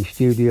the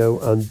studio,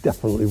 and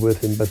definitely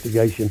worth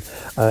investigation.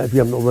 If you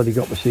haven't already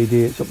got the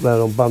CD, it's up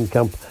there on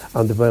Bandcamp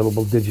and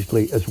available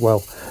digitally as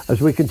well. As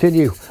we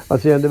continue,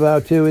 that's the end of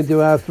hour 2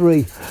 into hour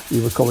 3.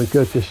 You were Colin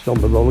Curtis on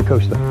the roller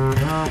coaster.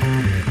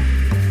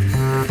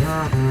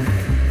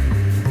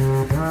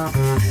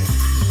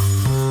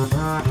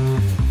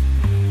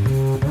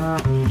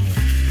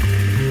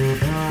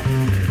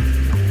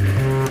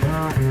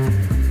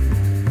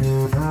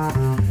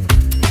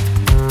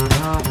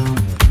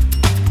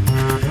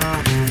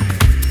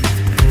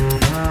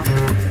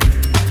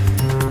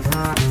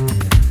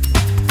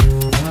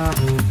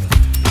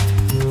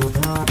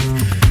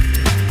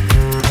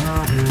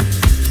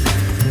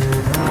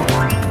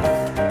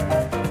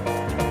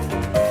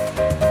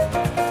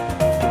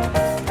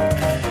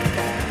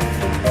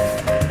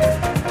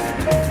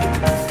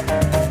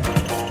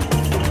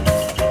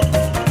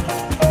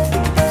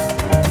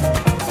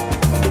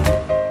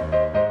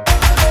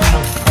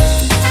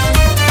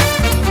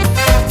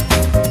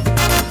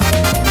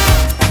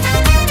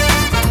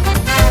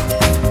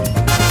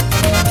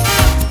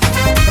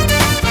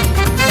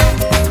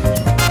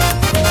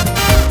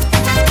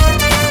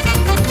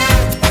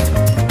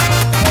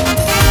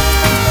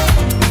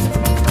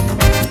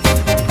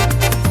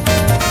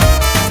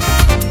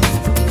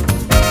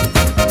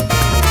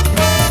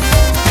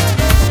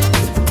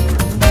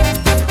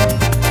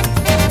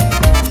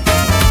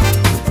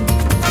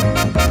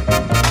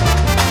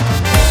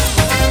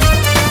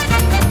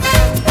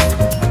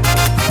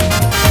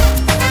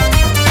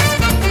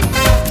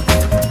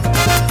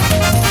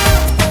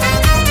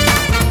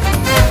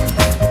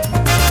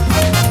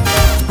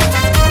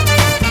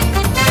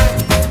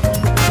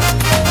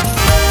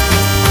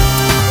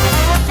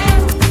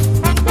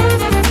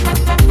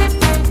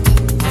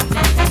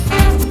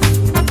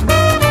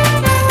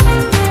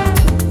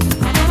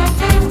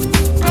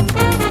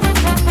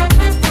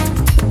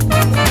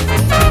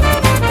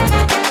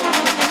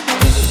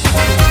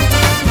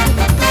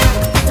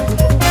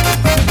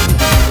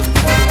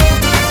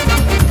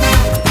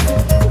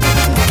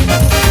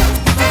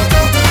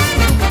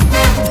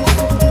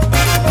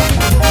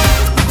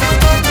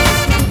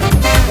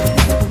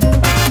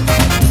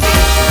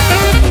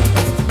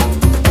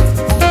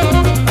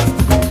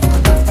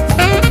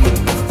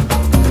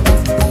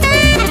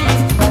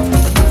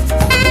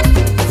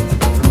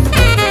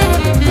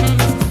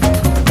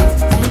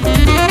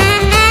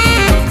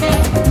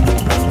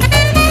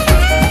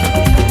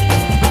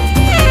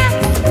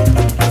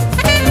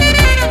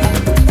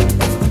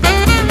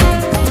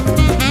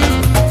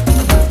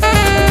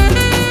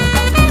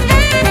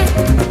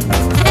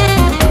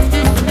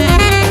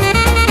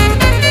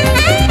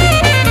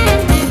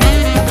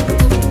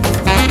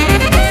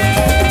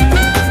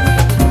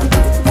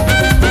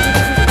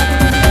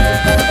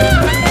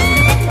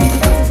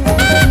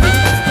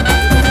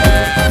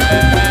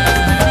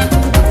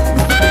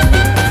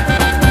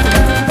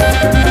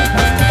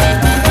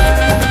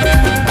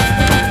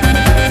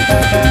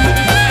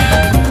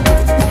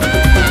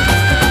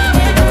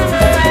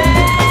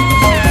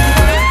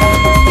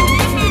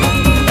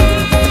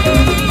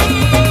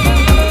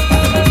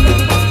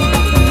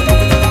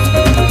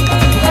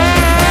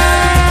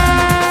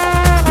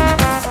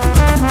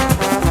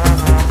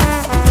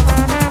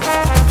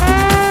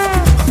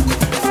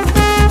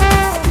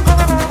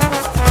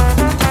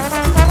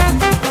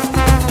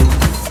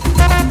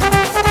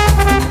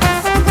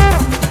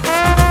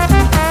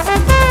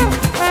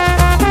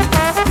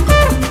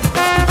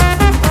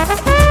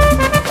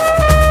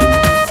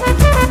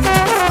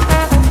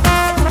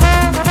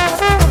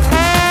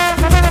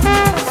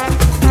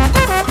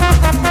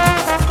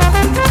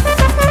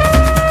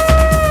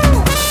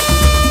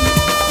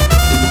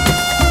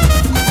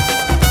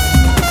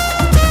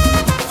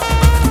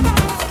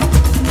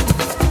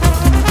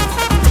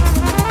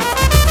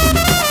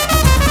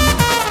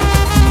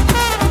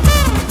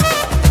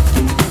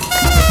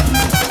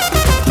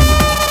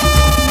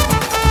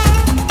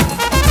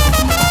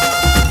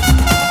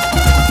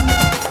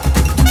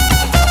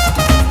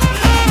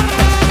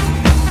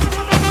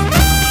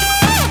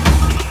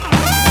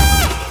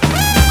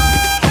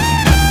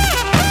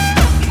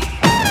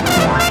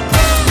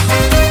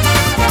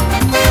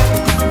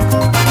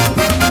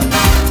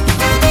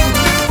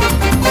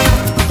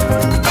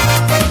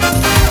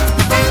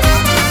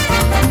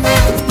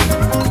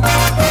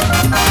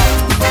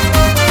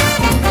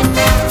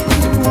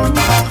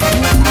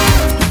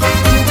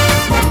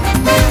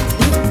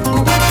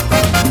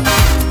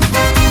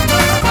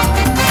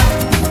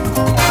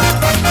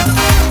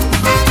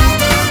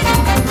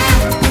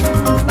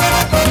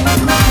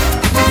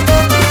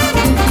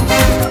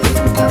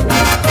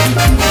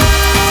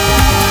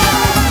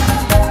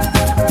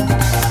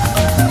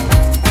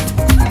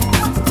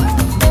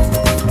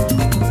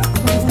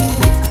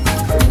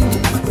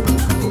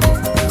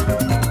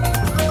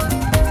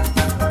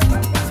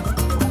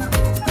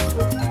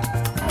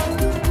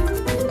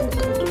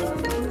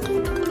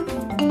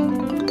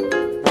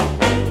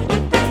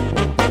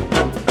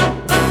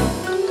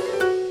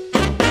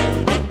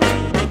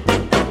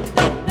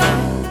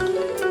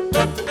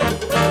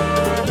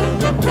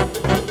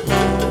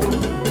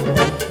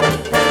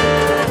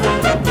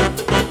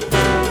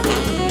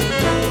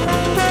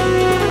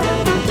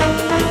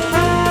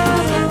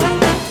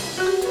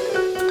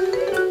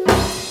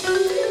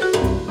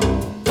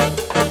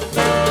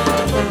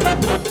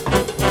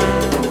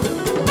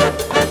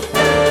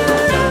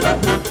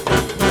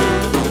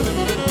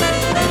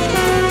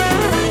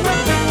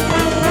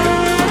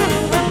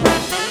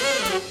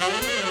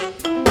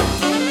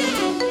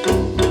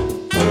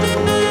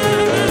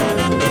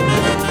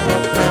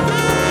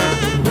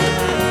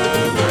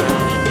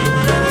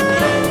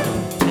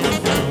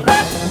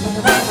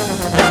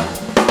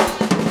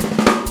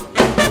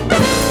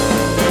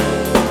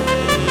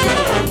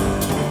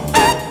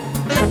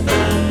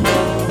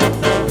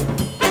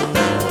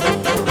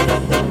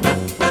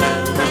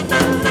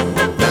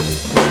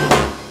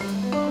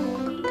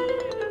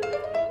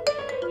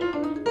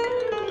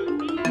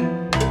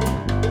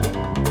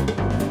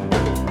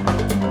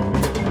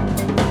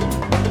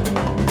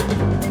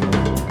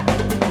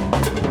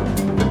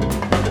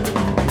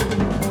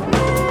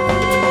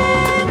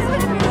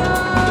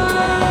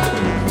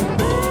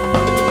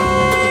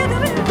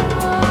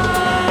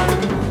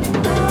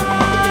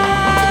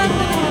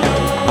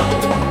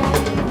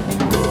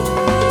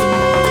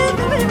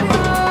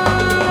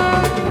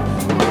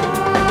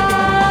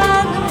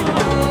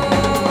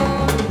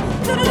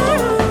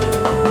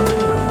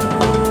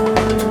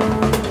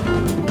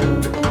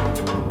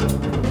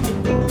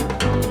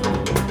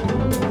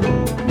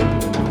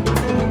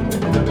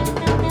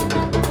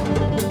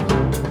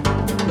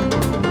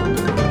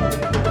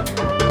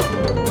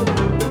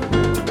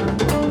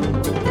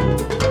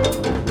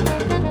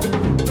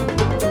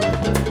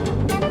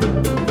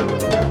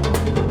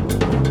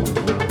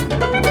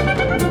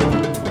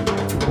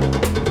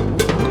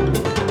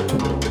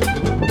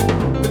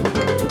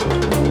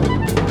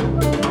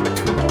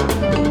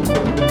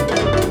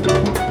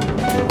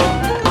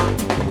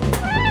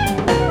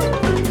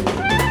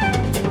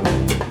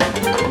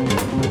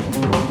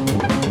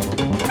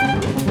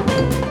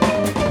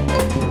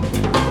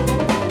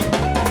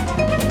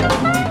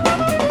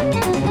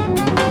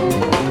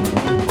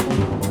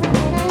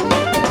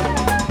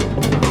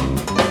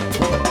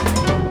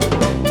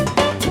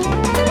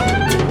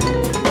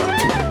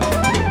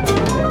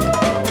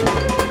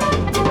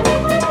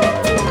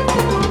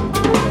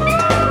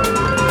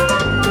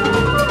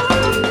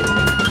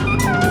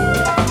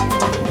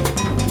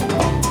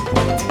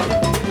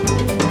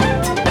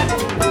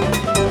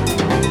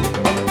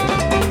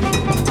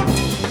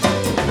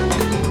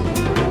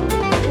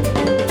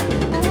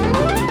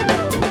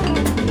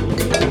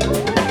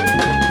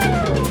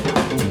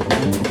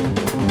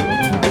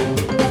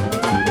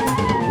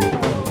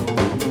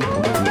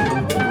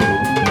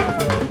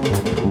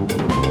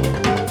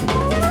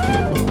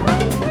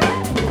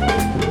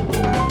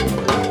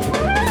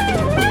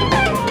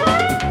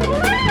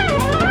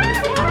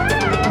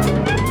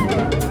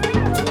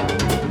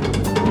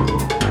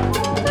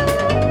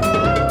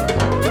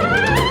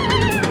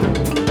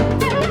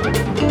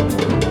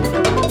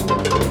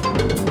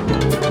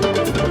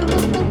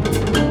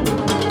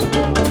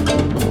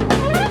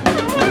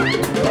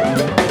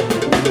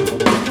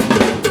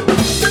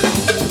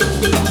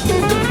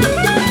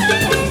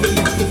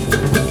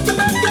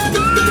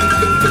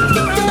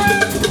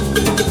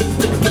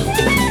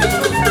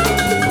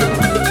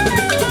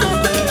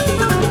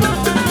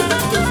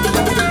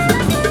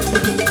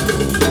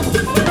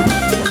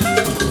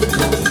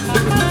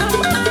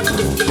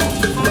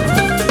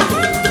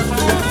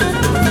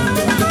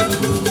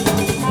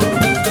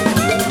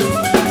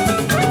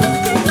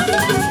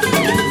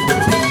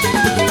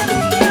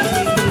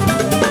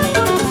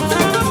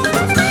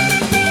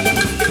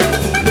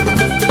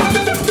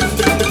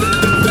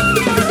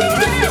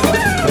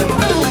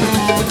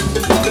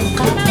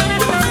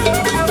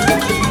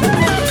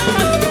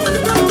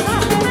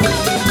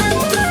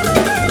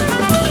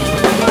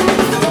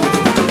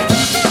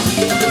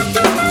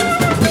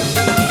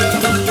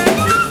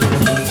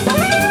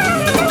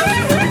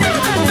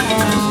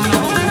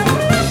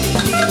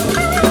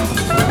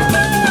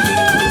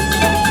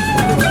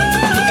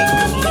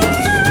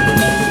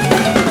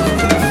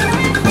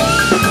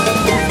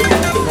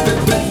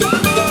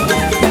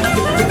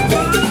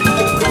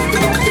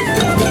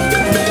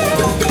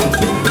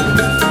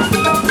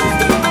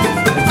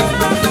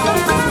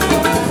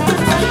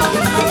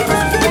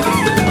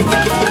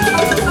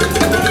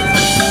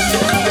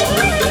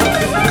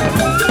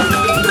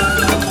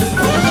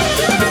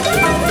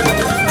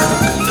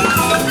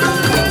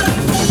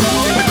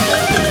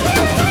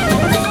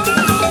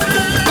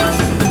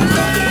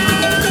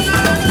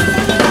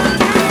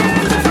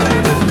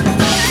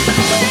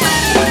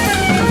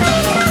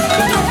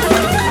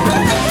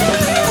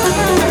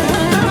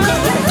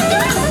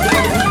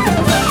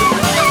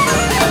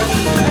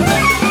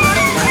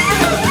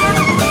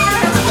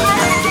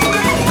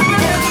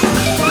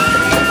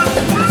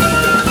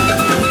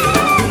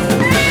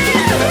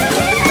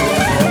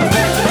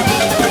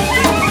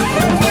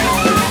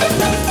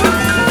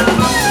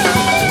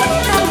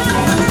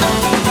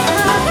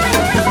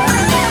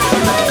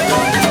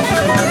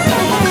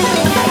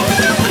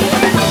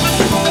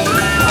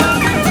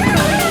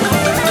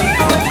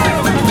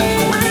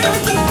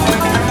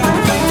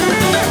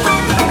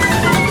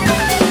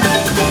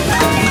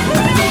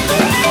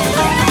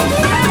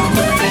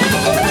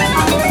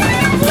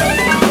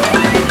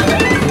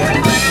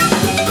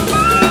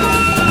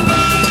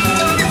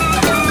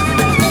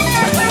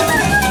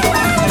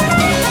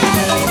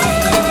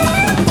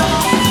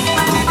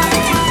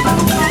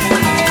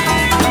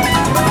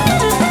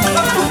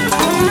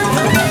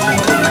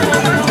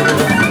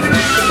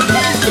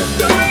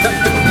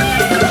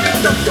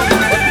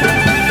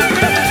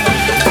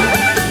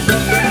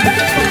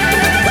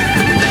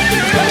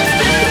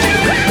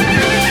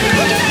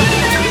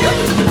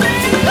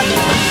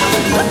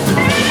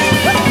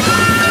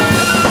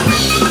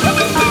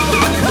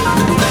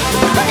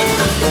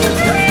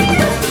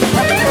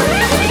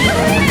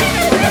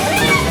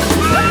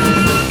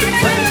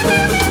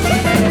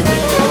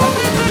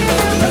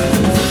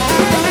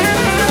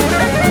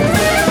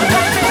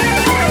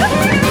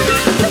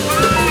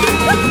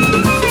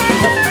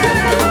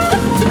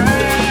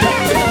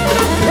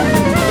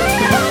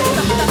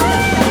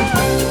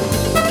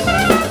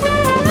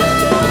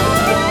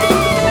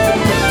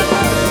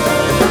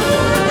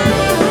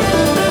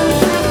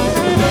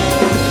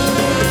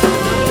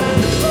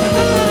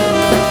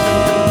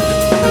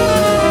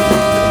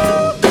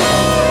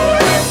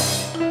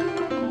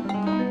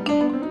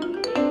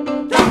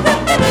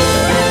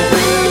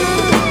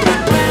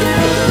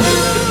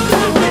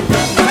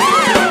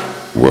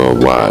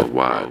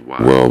 Worldwide.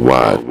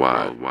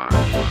 Worldwide.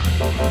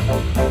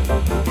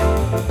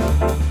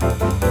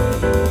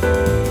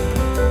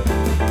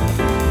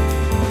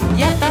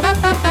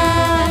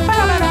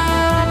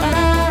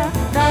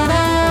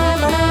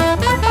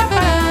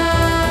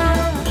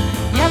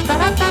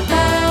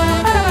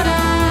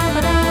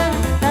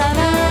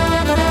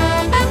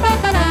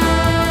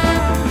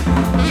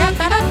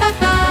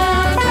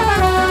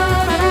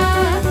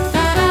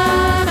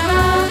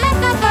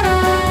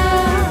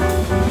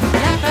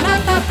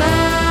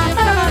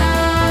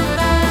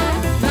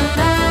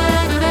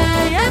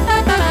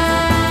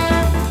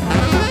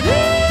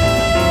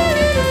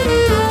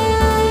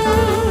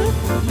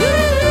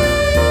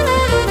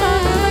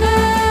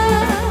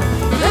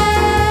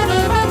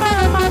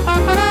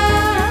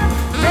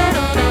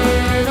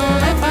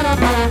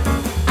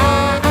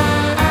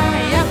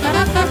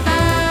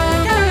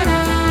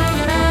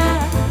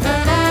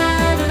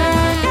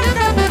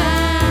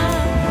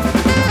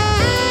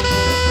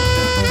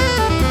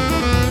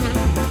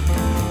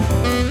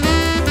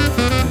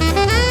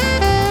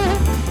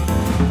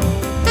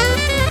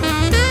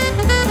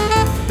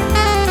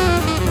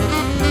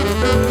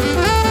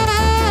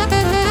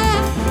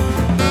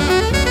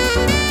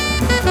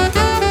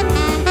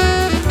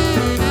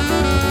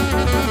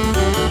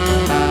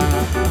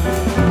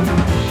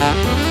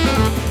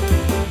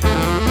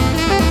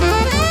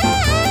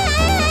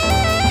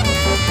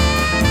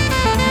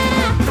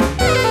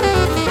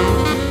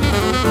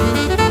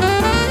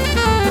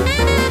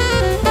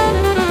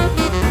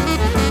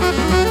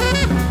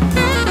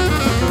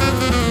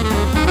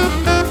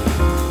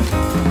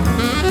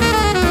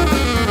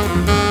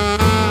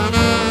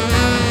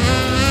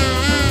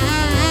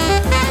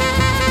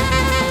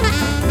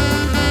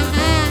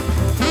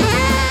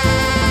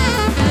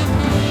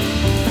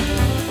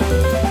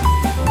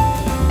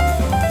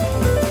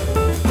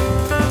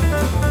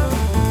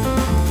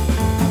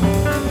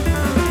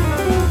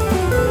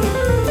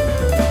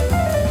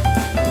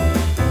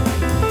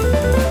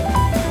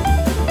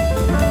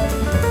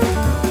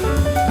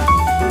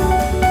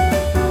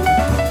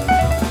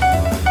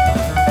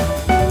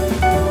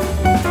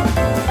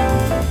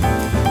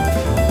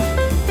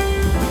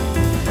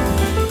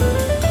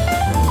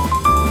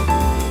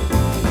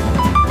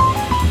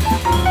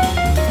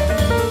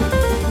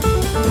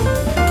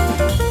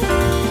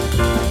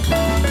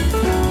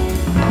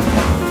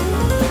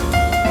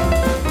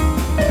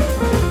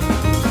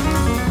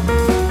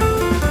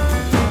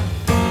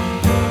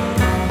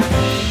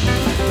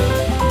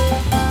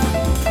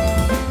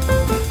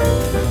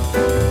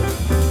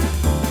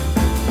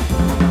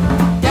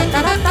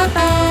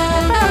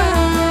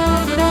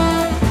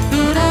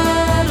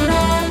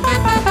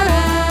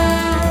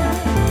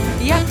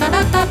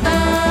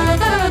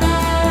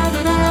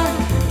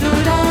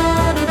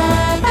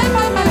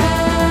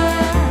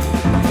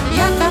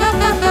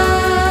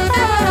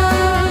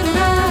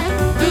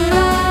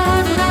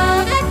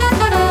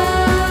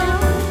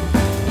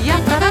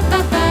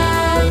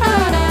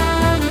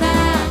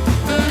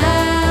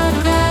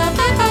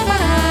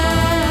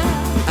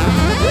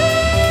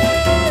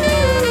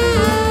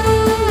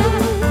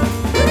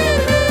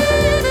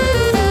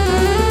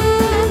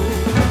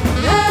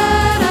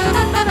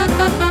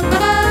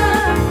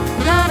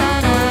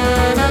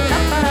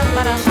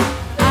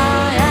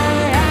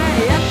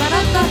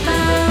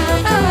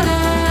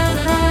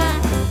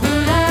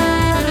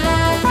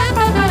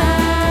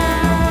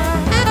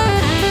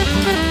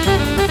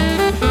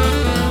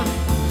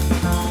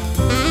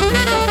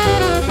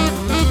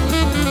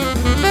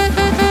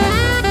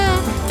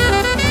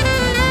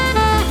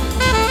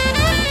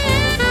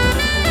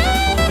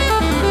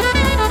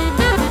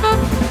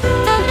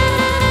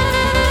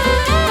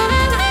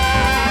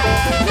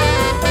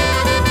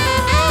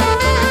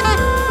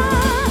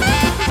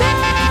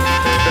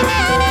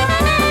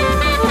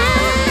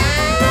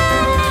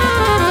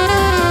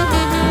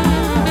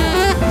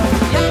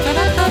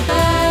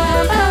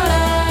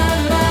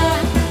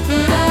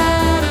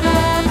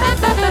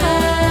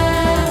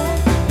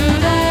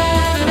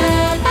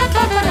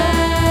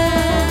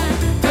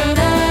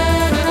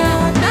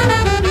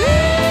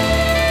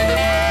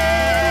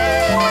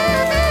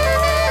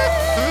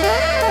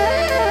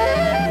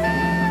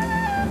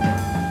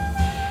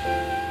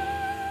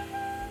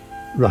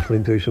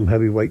 rattling through some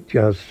heavyweight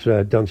jazz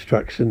dance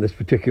tracks in this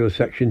particular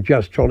section.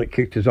 Jazztronic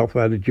kicked us off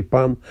out of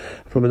Japan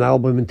from an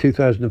album in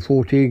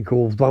 2014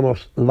 called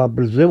Vamos La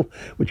Brazil,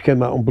 which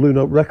came out on Blue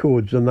Note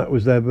Records, and that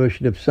was their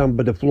version of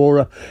Samba de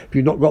Flora. If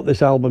you've not got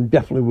this album,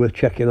 definitely worth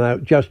checking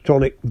out.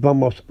 Jazztronic,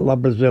 Vamos La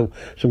Brazil,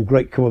 some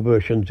great cover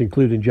versions,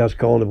 including Jazz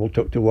Carnival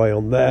tucked away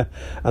on there.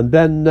 And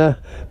then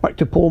back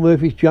to Paul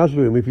Murphy's Jazz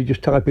Room. If you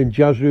just type in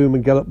Jazz Room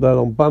and get up there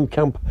on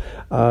Bandcamp,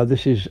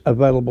 this is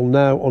available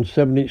now on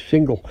 7-inch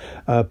single,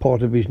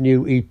 part of of his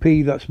new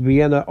EP. That's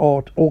Vienna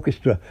Art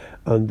Orchestra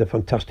and a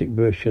fantastic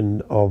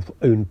version of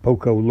Un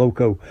Poco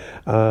Loco.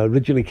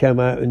 Originally came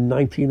out in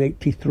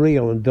 1983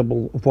 on a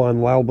double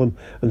vinyl album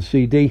and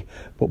CD,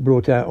 but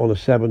brought out on a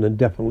 7 and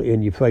definitely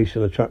in your face,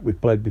 and a track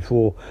we've played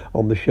before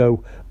on the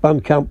show.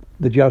 Bandcamp,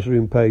 the Jazz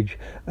Room page,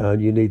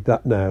 and you need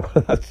that now.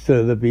 That's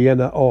the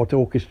Vienna Art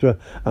Orchestra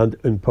and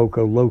Un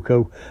Poco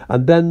Loco.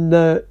 And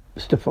then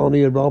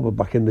Stefania Raba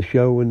back in the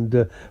show, and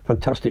a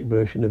fantastic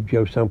version of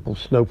Joe Sample's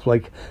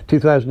Snowflake,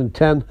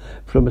 2010,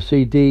 from a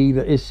CD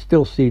that is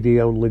still CD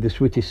only, The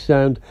Sweetest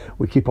Sound.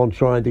 We keep on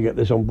trying to get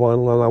this on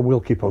vinyl, and I will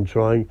keep on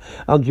trying.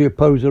 Andrea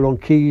Poser on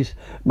keys,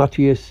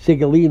 Matthias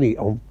Sigolini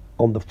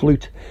on the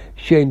flute,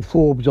 Shane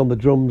Forbes on the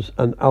drums,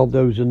 and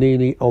Aldo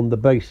Zanini on the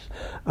bass.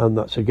 And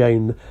that's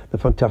again the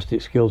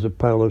fantastic skills of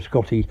Paolo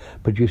Scotti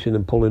producing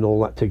and pulling all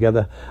that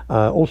together.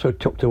 Also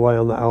tucked away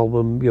on that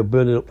album,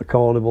 Burning Up the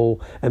Carnival,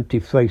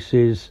 Empty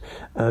Faces,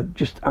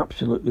 just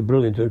absolutely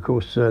brilliant. And of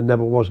course,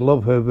 Never Was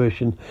Love, her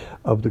version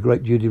of the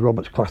great Judy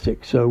Roberts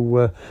classic.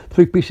 So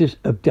 3 pieces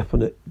of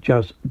definite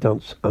jazz,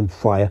 dance and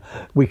fire.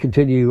 We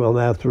continue on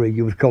our 3.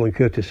 You with Colin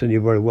Curtis, and you're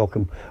very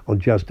welcome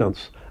on Jazz,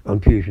 Dance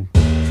and Fusion.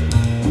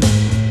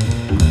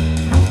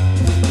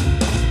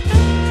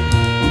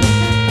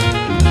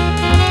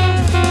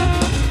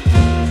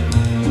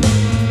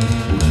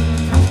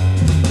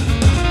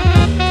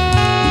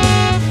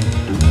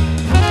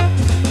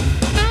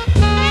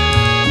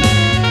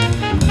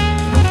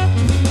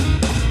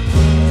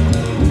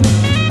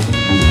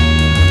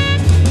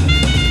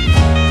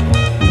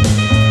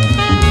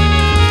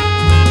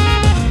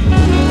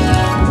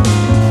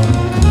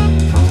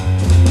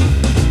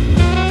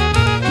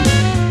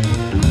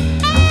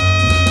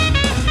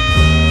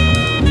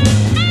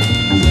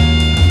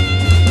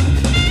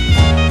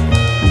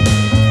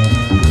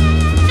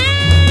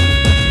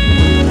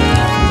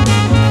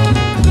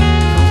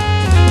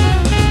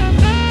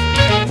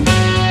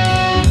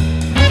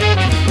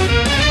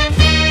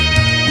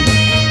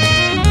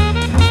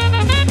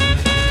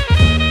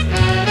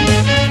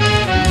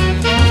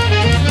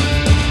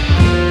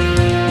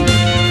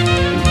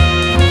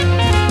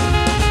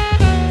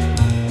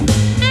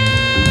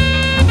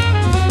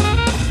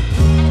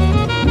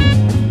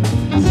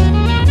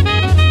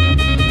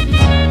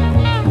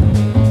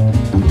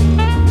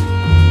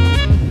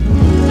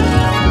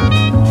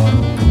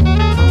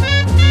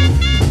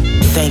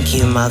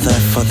 Mother,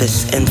 for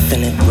this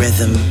infinite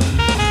rhythm.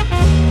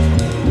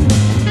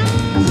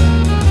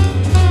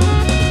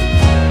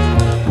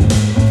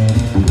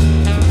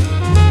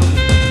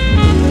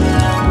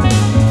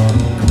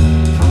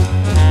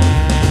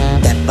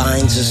 That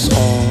binds us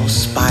all,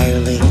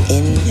 spiraling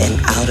in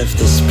and out of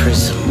this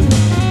prism.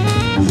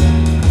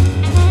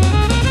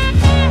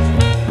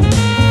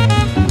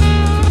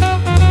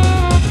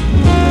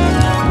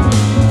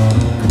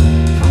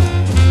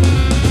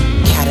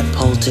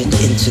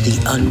 Into the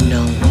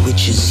unknown,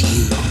 which is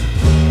you.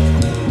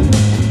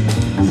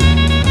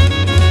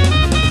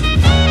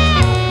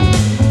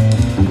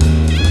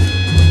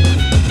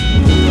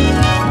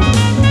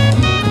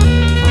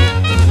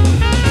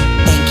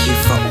 Thank you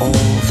for all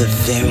the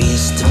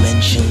various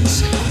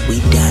dimensions we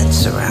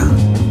dance around.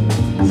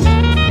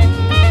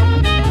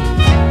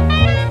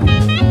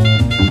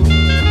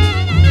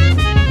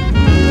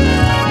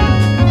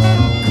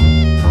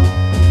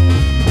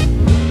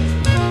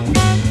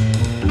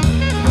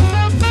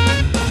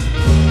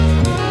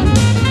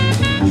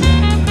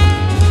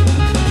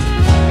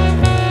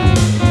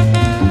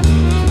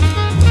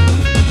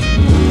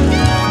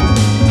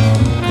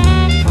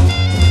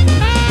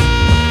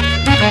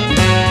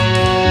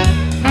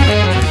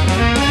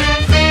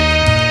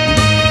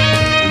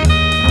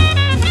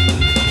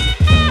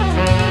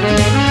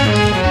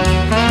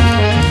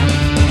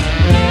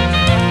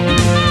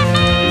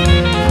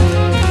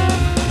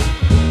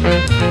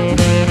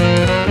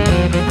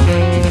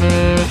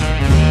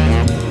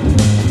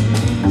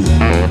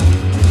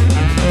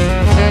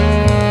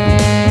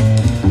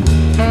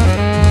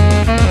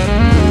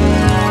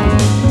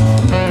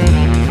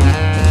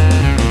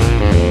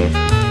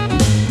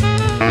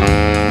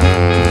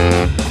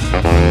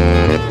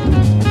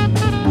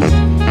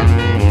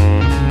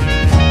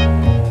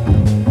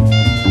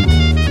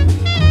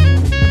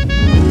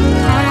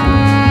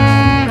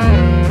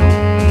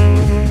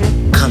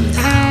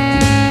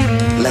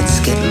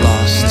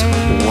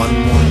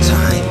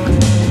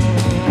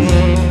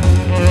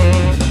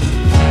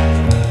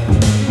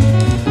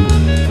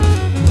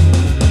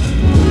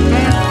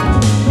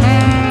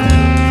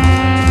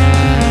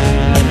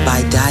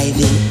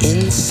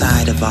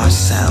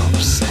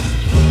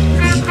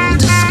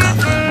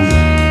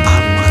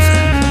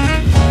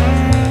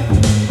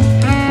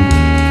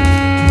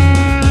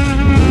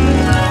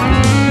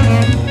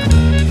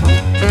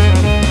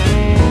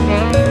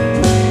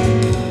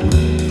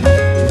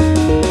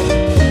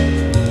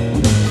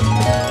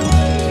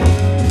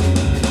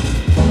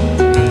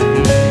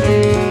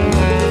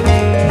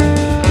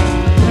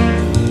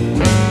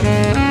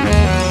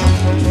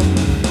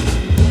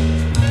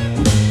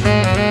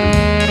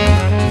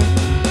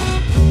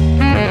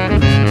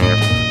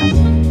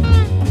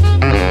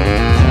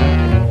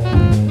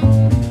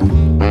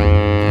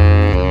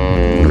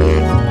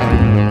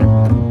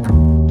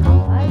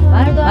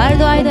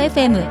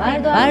 FM ワー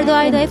ルド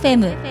ワイド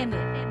FM。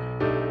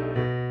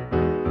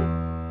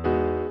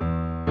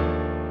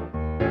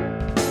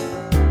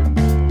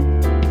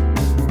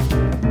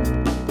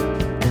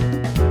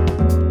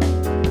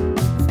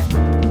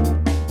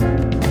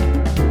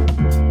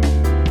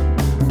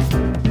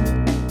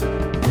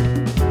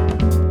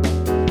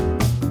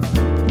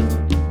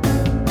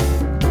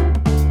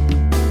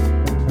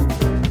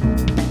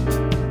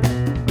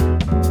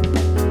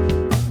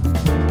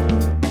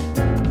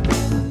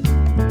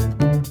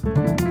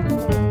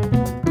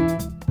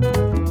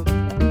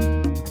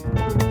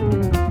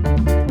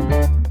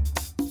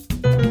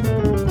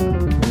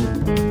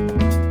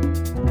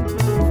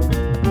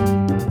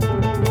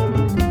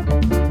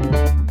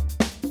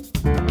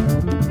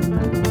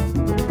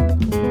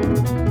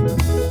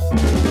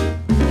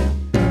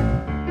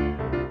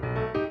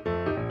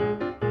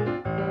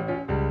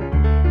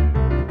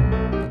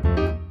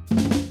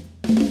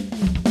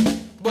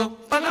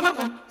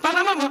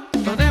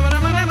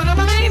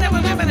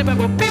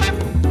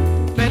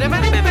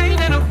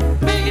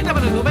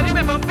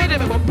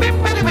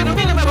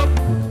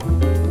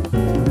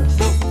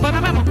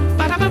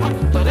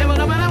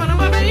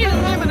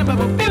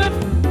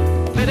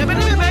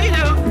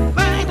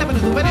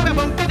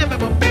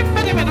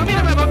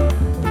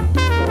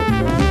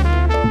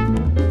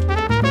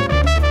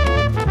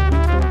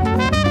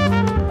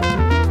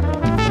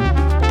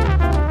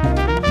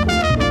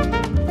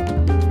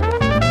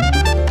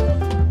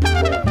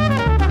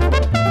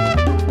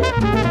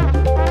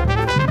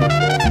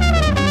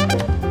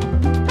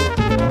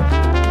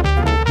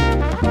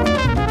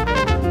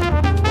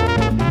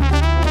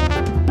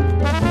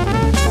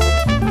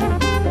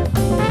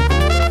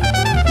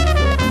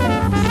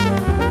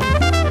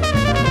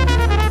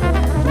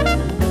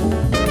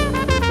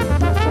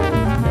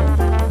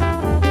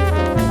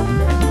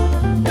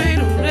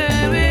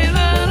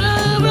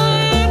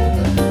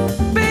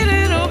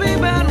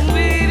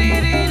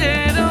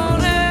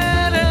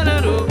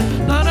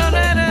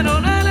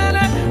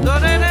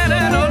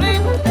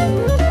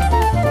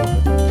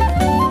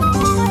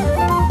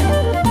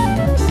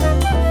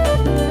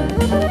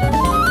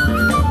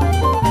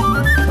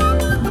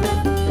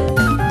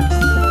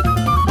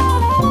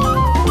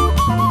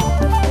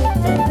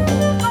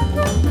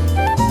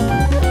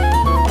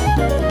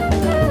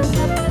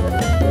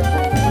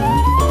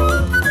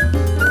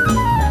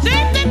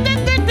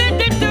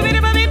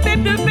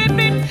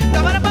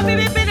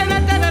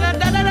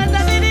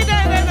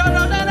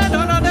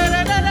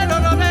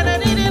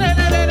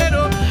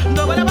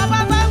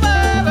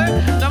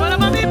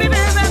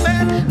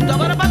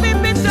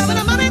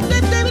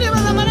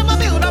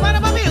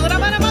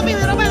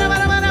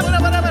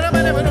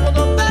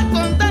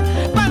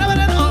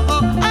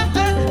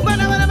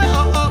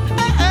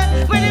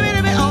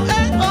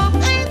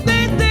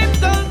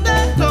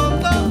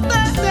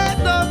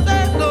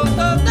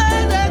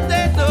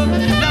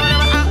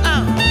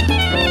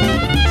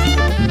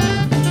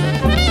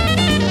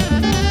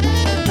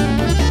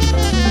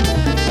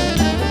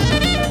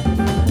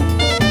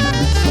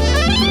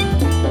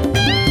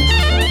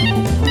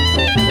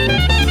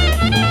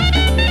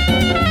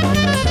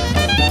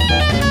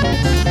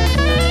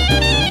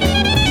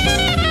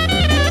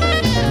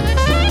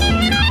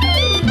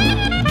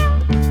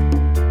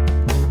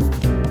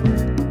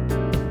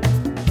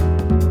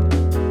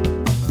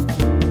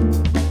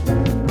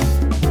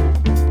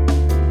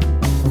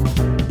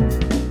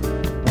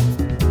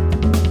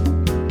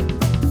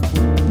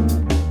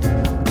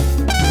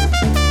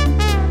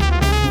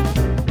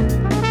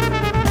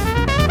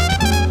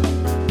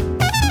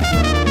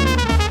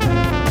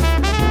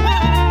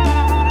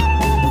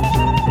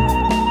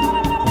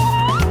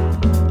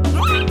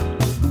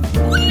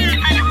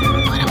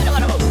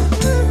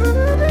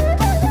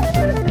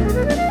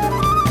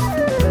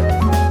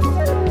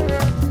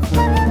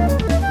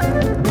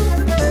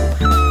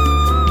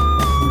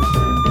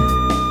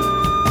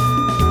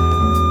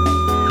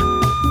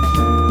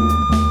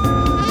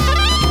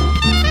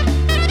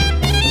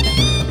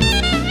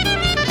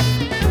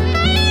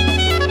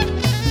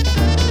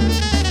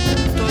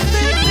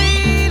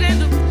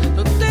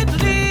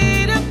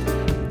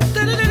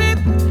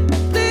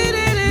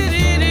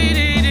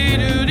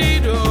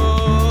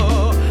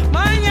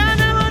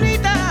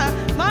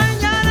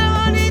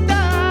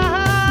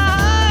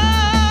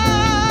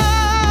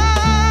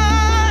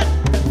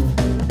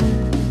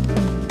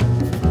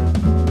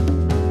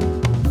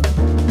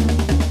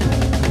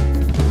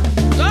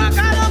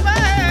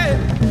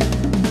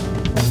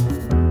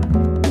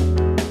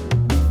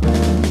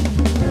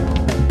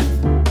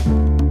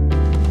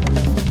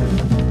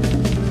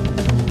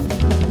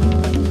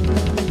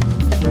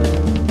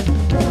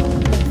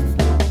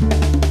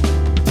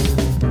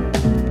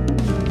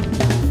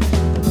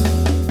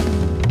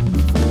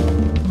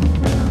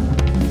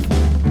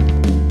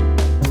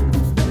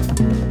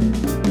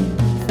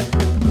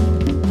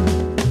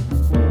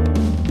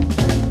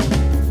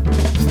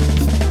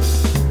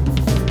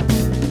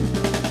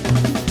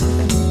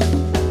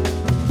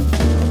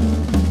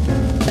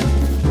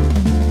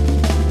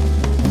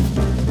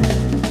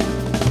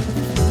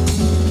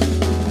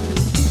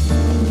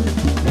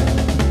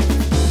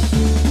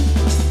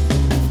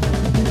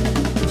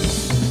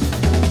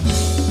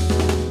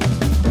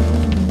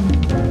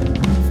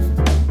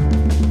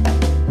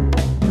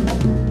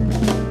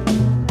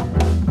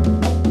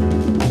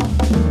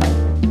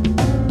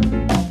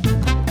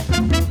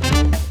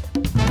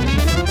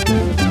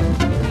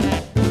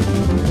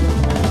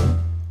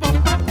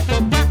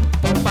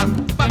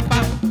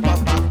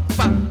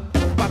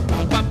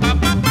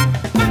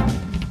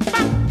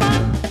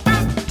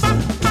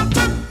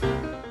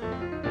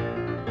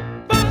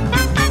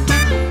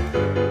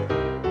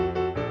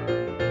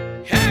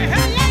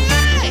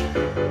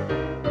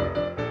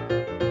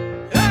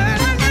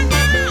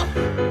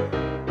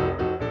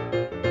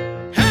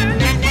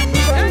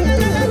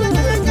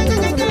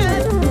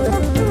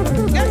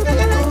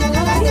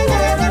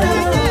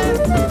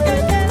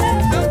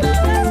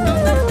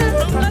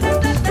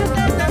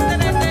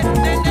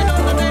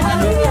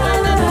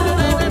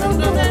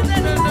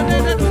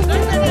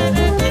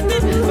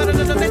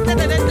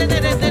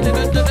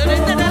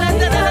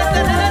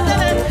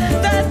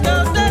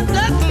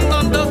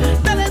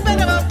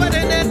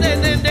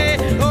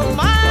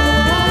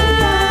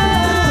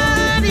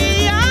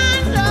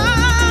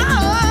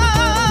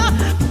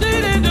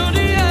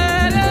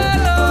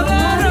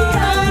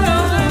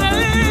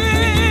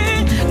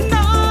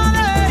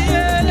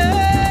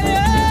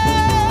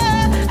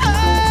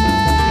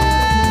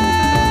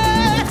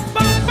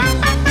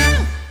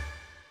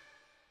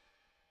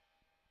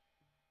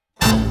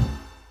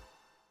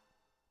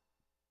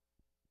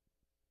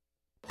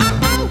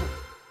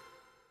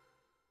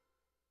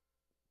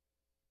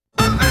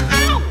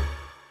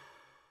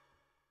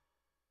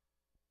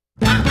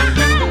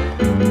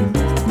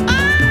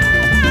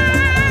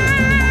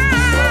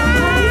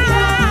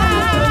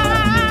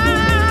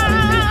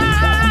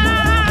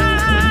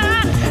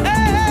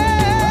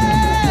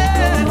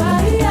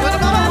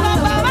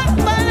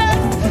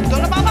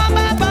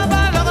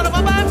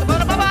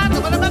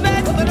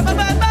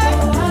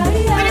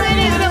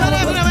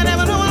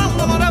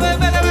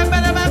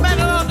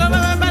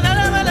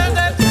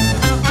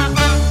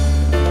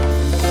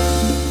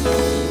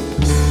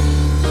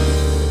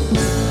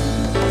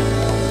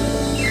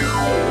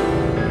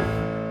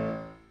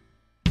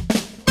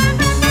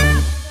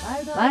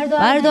ワー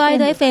ルドワイ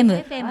ド FM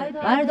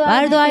ワ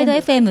ールドワイド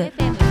FM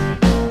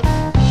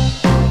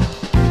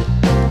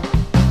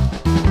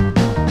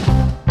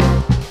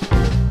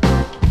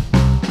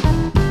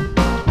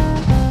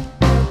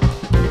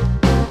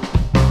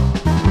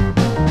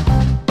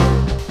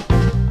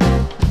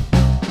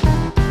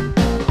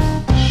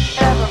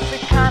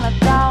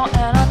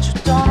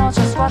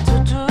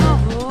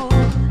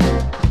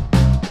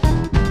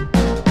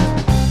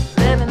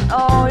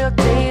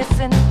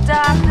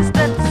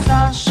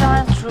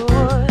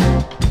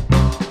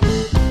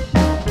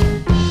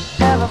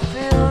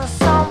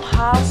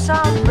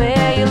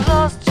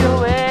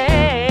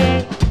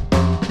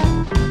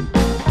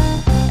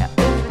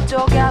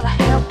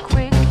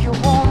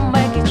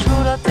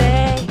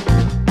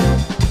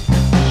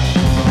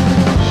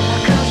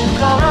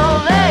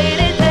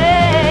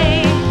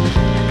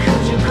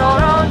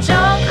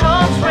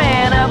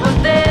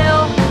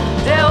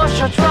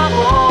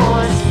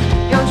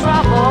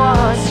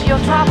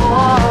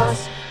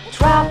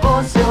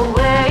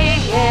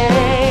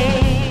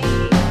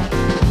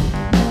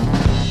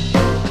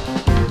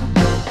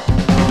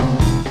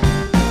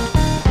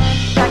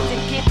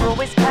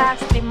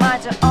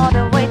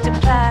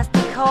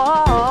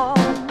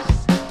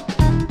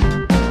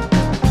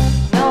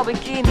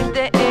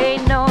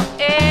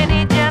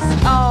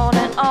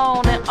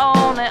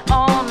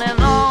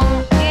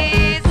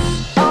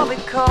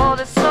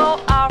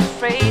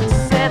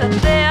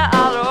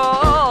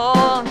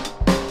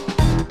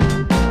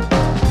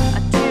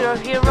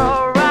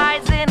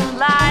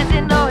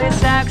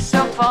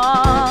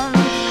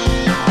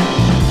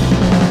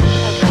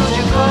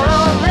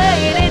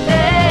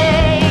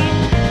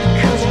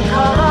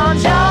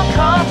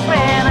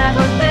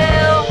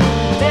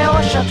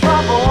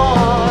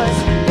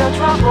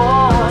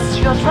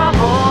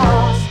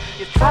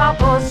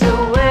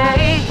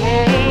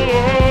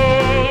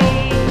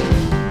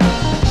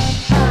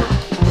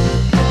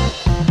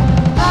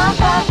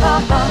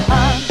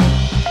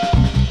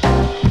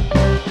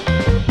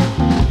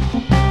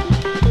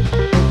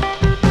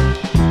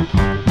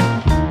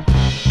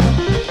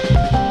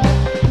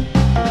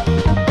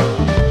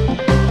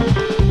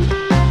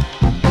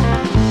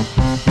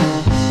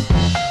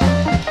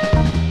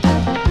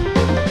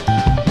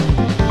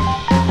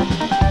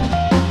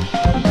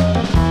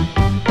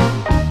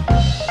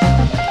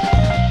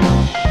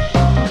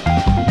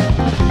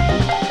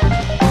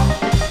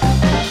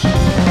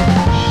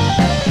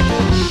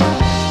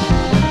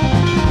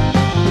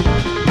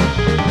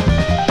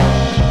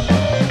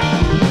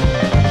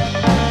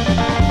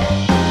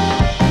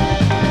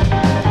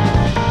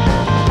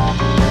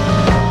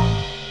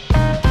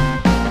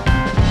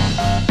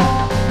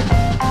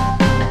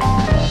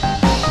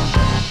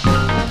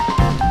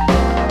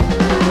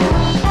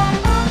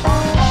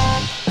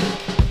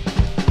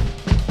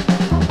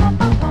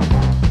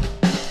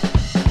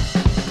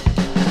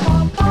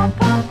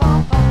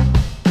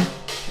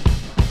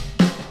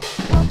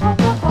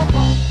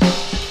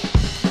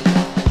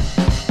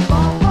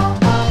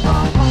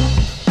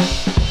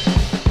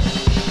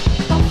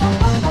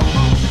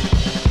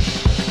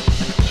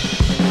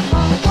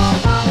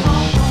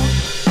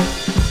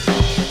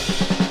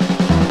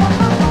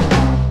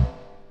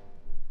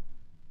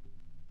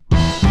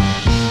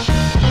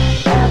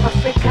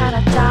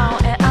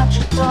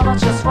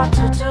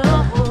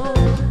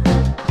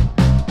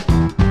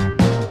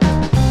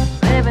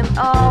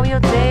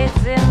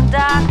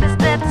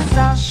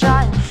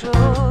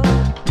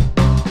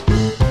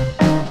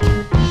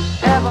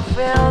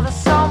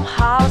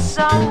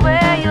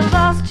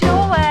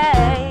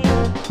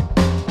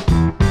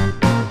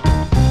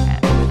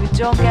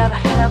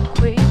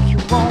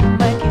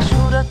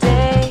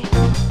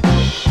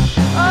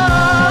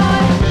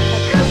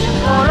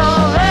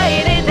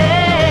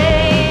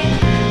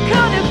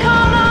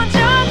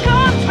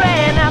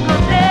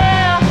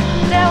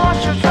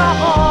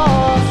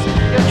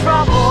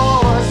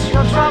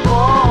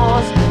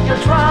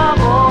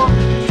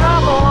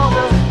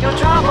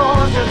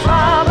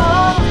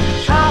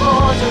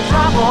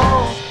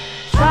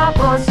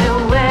troubles.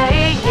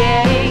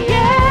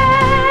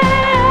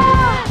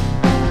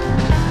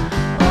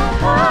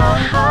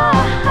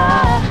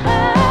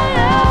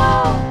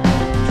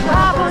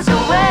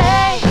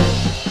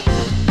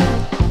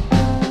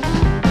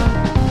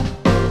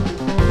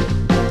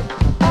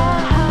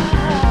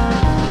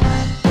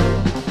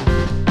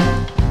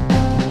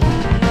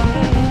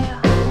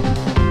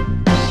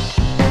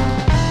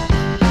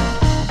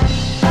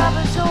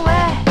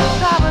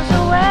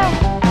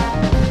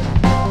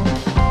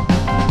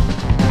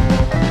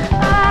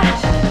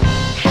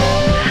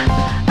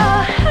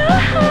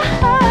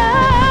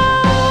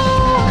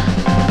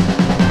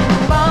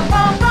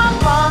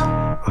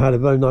 had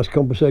a very nice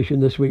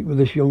conversation this week with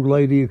this young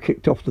lady who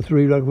kicked off the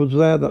 3 records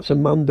there. That's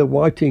Amanda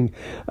Whiting,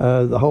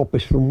 the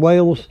harpist from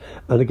Wales.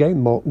 And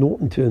again, Mark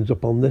Norton turns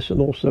up on this,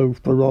 and also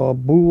Farrar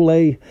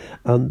Boulay.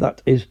 And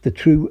that is the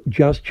True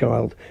Jazz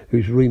Child,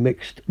 who's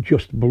remixed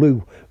Just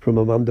Blue from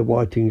Amanda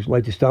Whiting's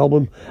latest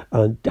album,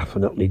 and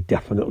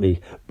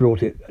definitely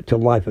brought it to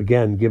life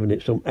again, giving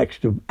it some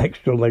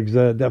extra legs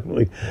there,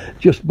 definitely.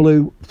 Just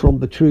Blue from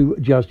the True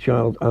Jazz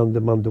Child and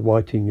Amanda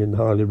Whiting, and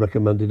highly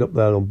recommended up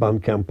there on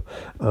Bandcamp.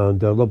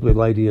 And a lovely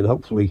lady, and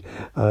hopefully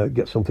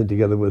get something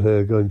together with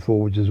her going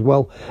forwards as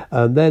well.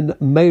 And then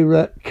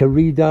Mayra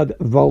Caridad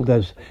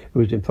Valdez, who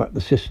is in fact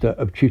the sister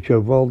of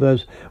Chucho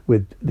Valdez,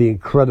 with the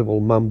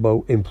incredible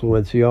Mambo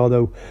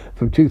Influenciado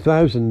from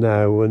 2000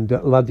 now, and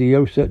La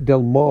Diosa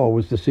del Mar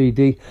was the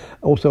CD,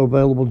 also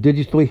available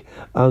digitally.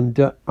 And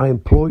I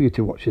implore you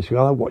to watch this.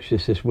 I watched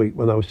this week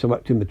when I was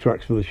selecting the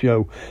tracks for the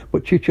show.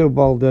 But Chucho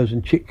Valdez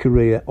and Chick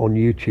Corea on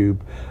YouTube,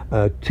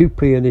 two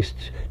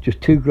pianists, just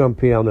 2 grand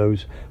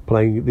pianos,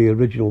 playing the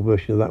original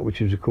version of that,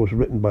 which is of course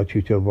written by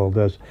Chucho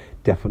Valdez.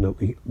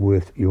 Definitely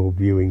worth your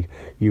viewing.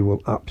 You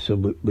will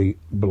absolutely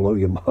blow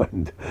your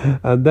mind.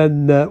 And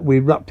then we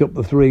wrapped up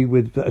the 3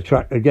 with a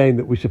track again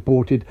that we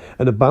supported,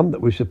 and a band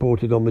that we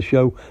supported on the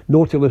show,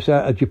 Nautilus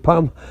out of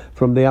Japan,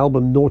 from the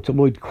album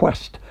Nautiloid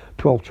Quest.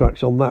 12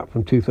 tracks on that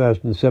from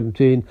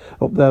 2017,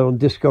 up there on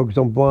Discogs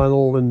on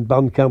vinyl and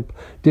Bandcamp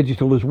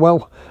digital as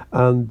well.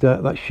 And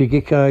that's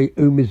Shigeki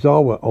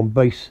Umizawa on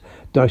bass,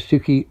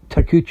 Daisuke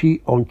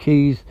Takuchi on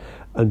keys,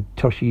 and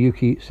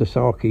Toshiyuki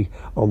Sasaki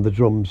on the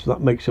drums.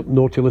 That makes up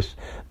Nautilus.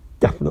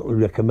 Definitely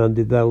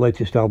recommended. Their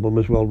latest album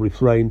as well,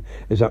 Refrain,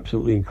 is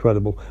absolutely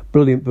incredible.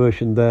 Brilliant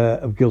version there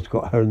of Gil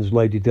Scott-Heron's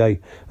Lady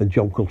Day and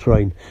John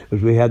Coltrane,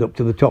 as we head up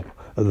to the top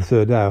of the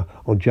 3rd hour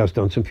on Jazz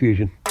Dance and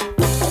Fusion.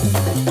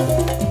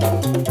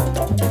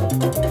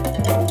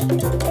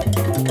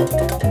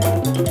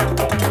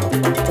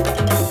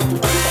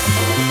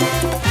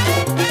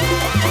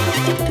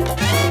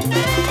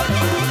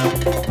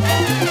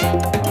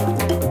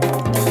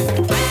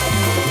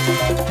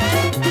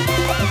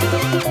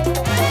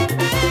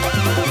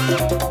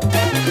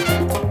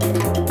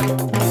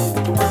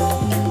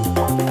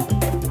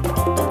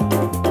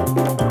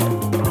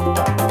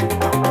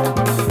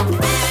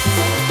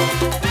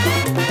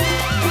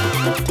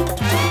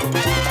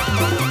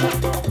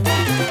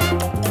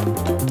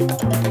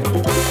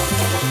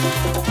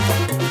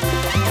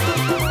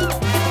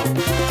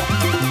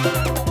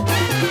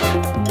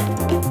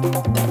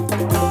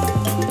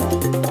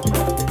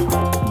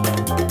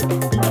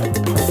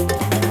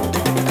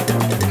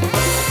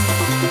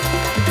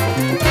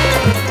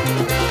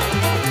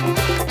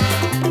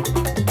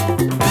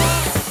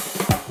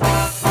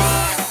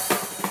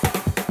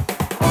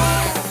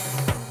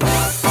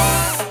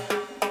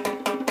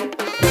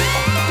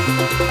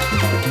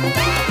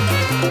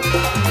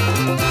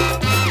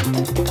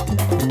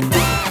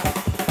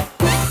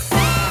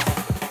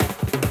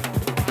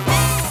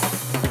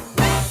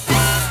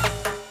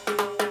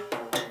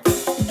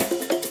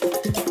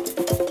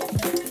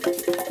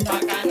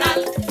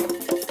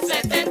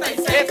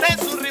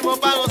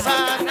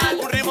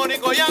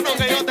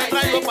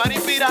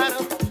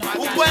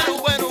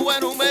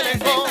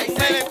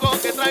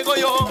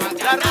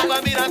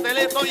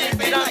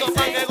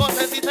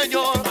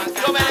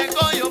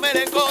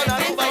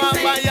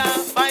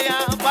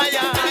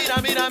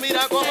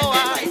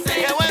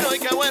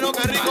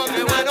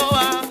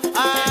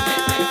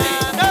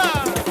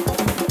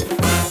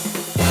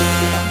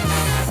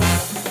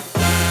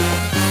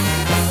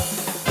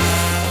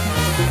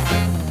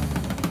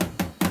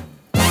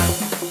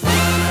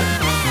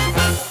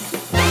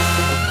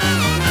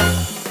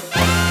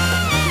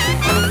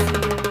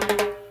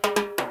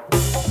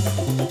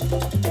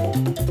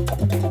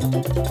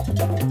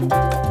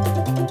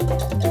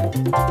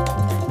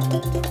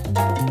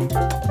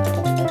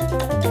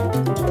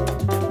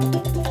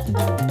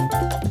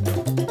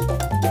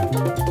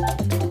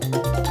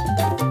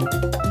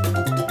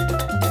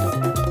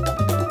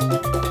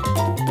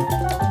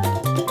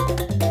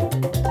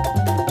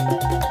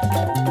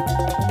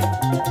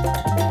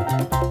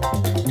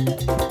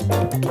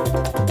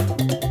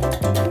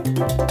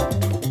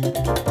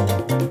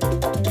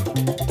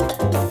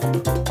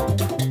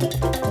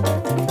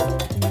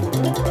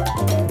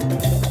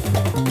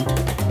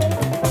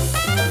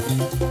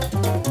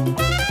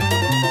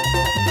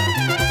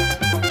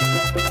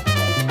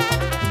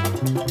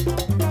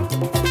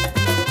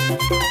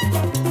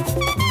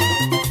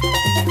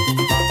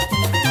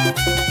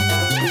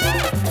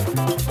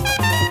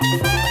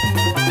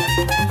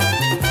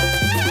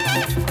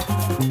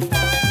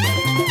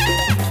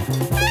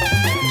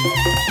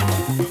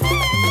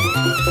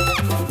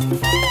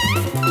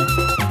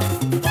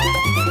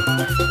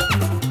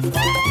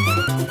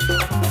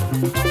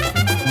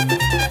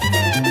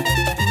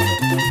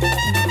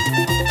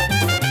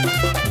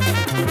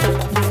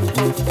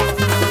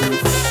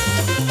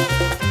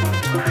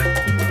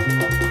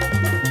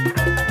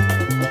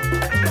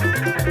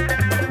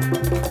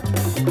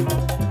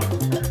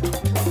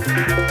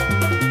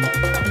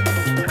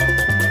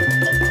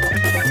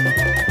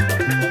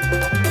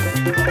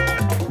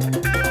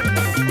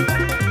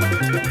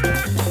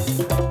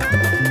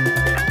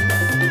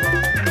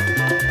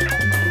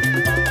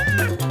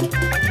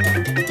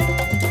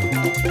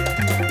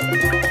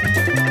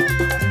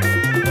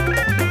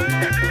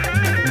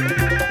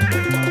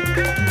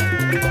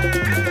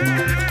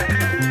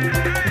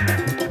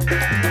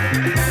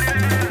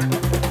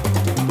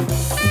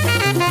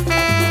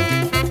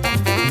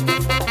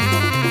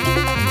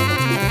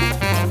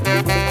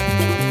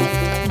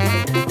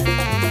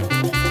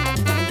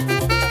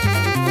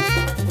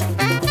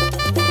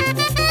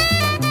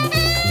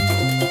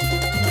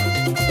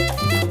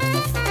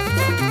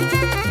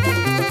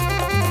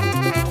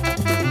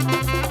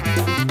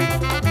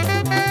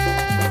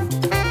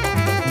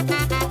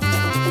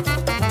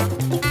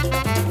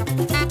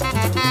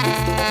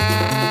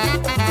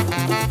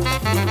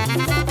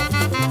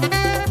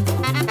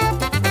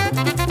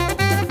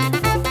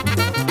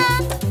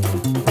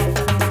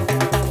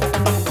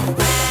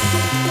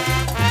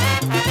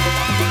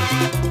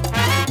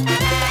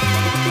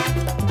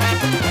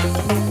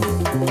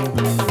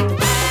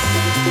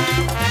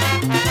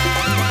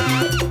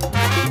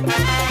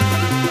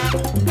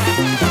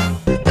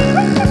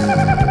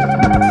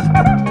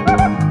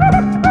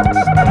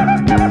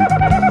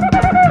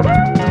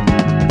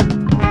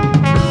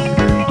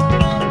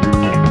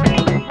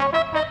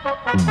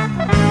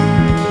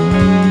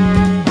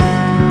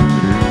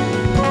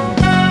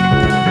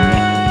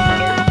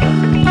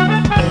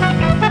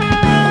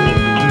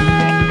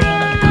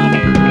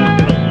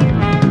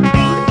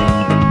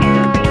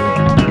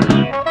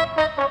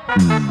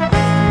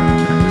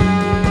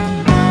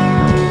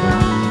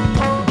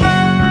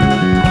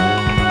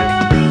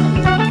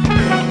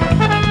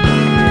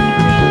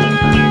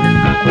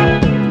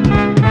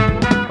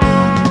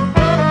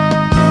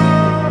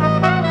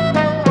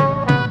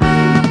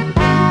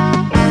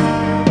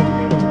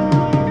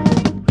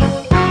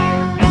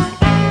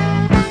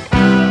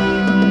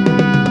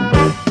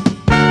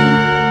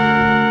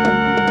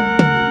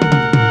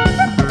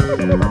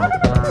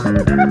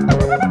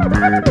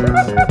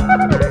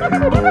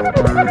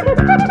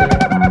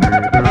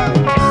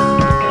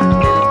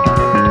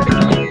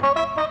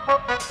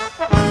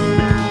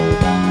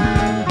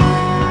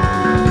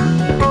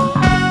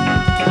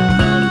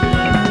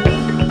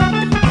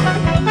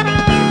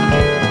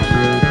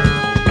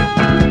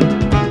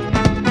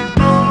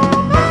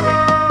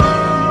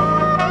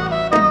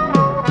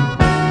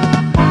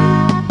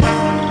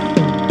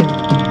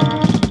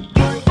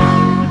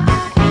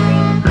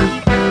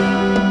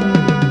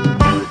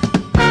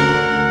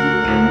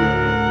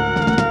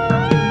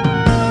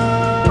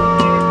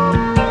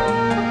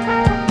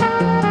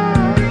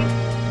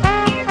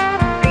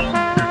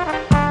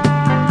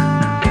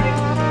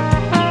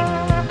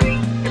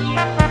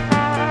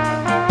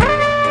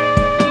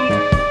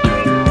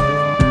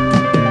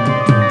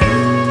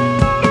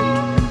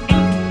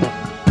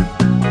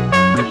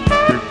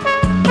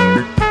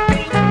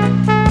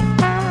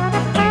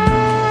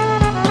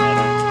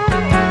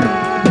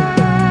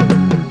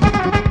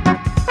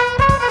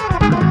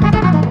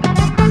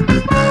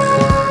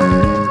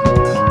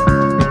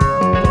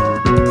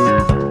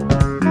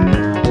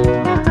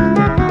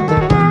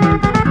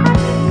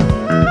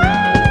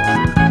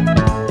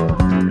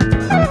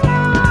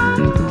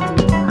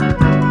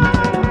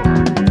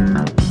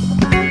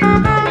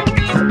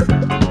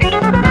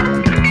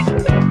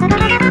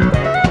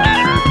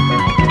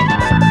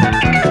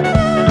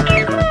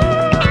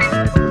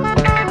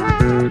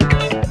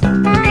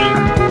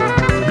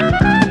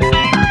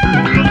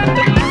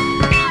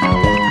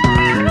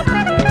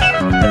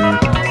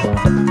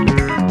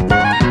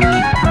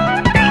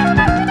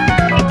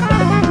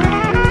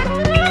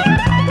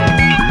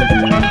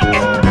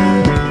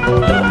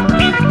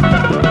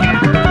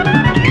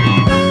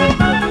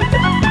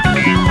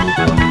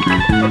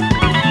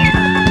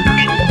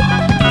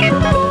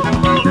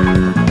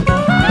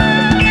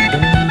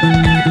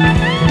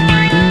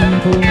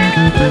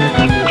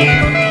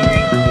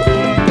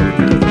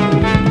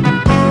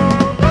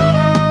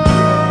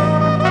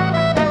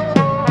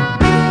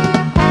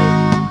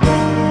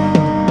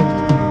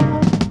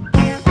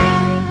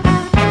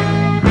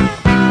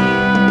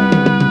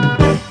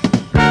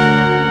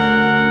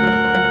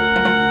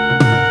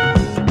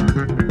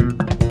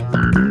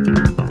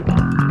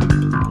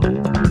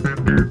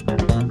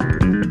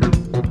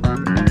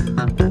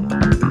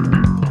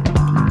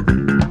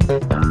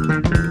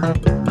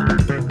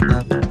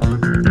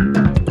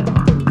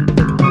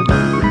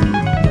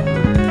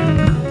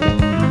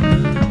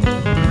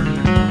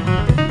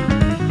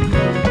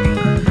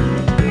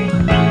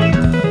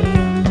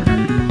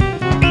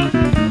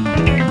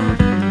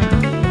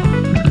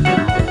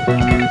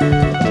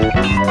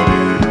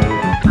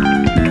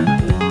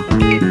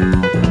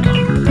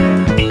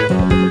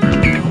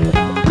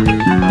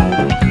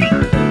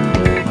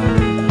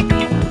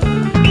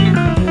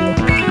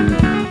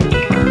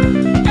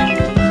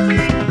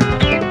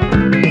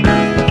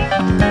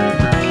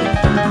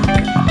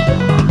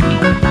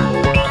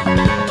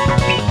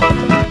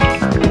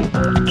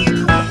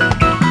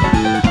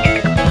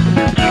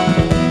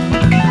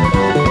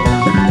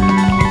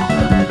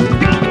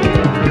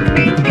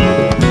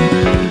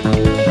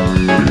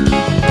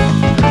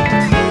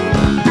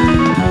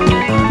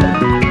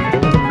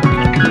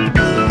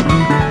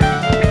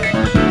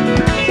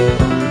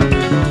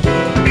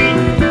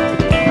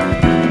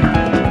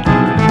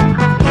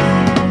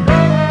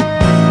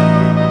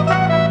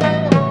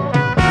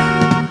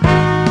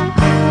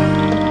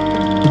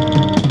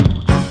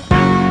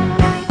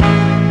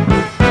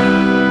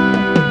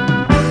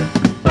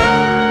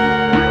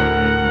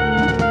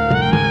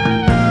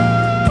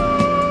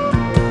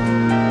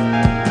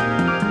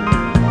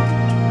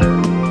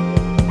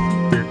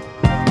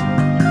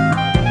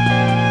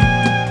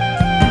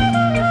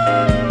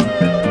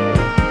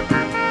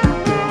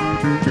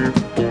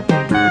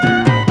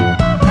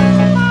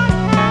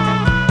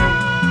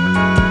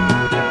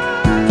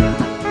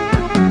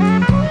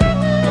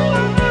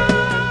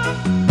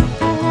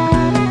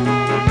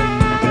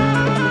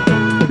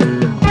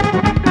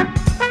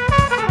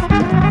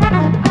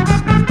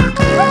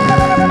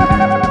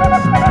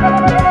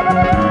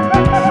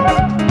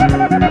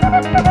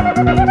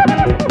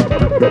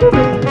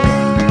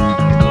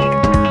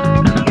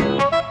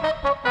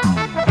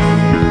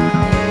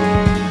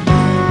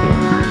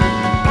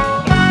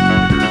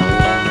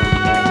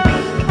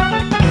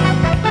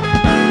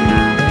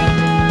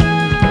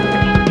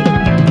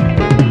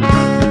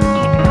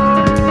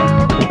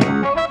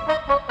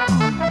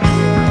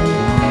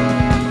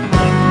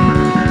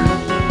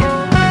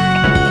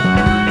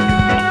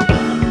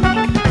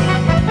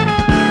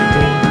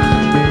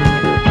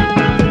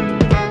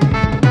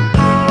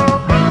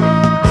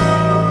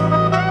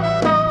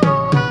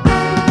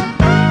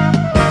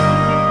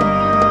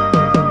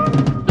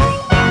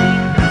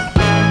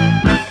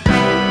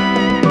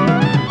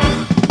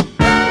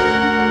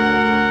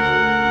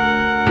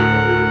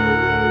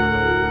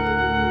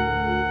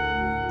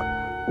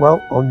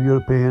 on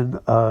European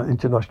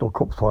International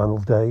Cup final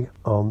day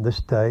on this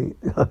day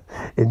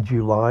in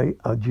July,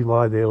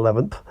 July the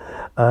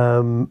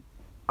 11th.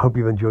 Hope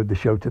you've enjoyed the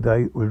show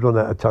today. We've run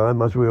out of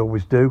time, as we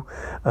always do.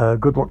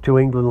 Good luck to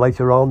England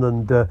later on,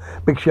 and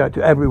big shout out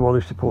to everyone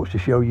who supports the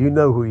show. You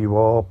know who you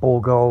are, Paul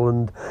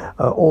Garland,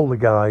 all the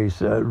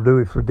guys,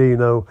 Louis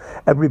Frodino,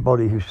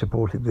 everybody who's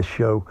supported this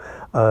show.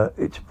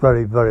 It's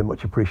very, very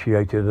much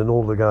appreciated, and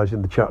all the guys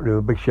in the chat room,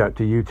 a big shout out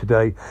to you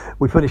today.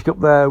 We finished up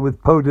there with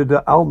Poda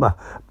de Alma,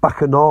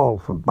 Bacchanal,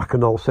 from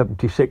Bacchanal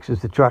 76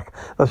 is the track.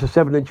 That's a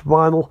 7-inch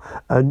vinyl,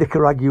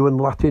 Nicaraguan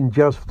Latin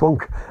jazz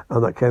funk,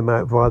 and that came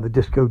out via the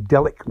Disco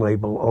Delic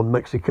label on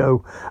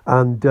Mexico,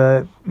 and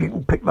you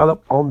can pick that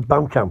up on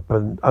Bandcamp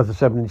and as a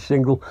 7-inch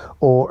single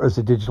or as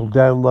a digital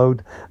download.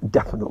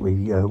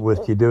 Definitely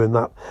worth you doing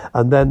that.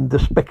 And then the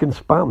Spick and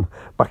Span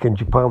back in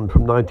Japan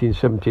from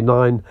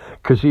 1979,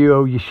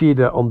 Kazuo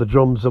Yoshida on the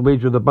drums, the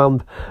leader of the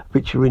band,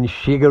 featuring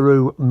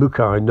Shigeru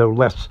Mukai no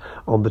less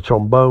on the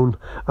trombone,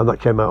 and that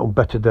came out on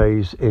Better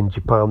Days in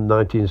Japan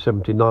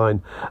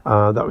 1979.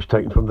 That was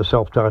taken from the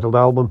self-titled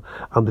album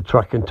and the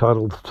track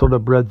entitled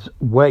Thoroughbred's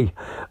Way.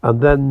 And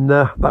then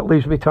that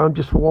leaves me time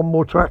just for one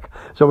more track.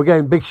 So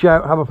again, big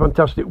shout, have a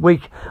fantastic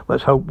week.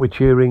 Let's hope we're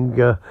cheering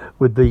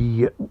with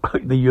the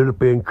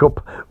European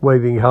Cup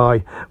waving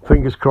high.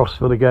 Fingers crossed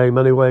for the game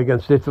anyway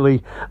against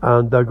Italy,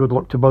 and good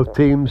luck to both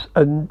teams.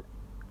 And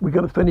we're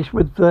going to finish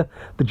with the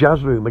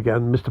Jazz Room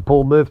again. Mr.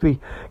 Paul Murphy,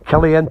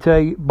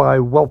 Caliente by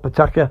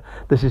Walpataka.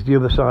 This is the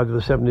other side of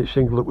the 7-inch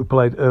single that we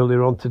played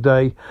earlier on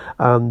today,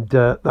 and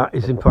that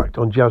is in fact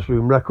on Jazz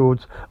Room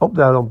Records, up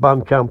there on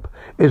Bandcamp.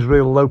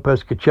 Israel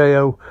Lopez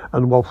Cacheo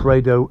and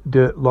Walfredo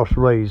de los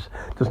Reyes.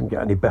 Doesn't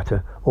get any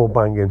better, or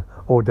banging,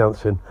 or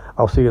dancing.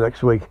 I'll see you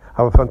next week.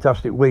 Have a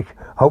fantastic week.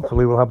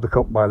 Hopefully we'll have the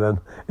cup by then.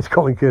 It's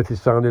Colin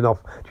Curtis signing off,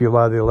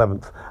 July the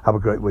 11th. Have a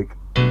great week.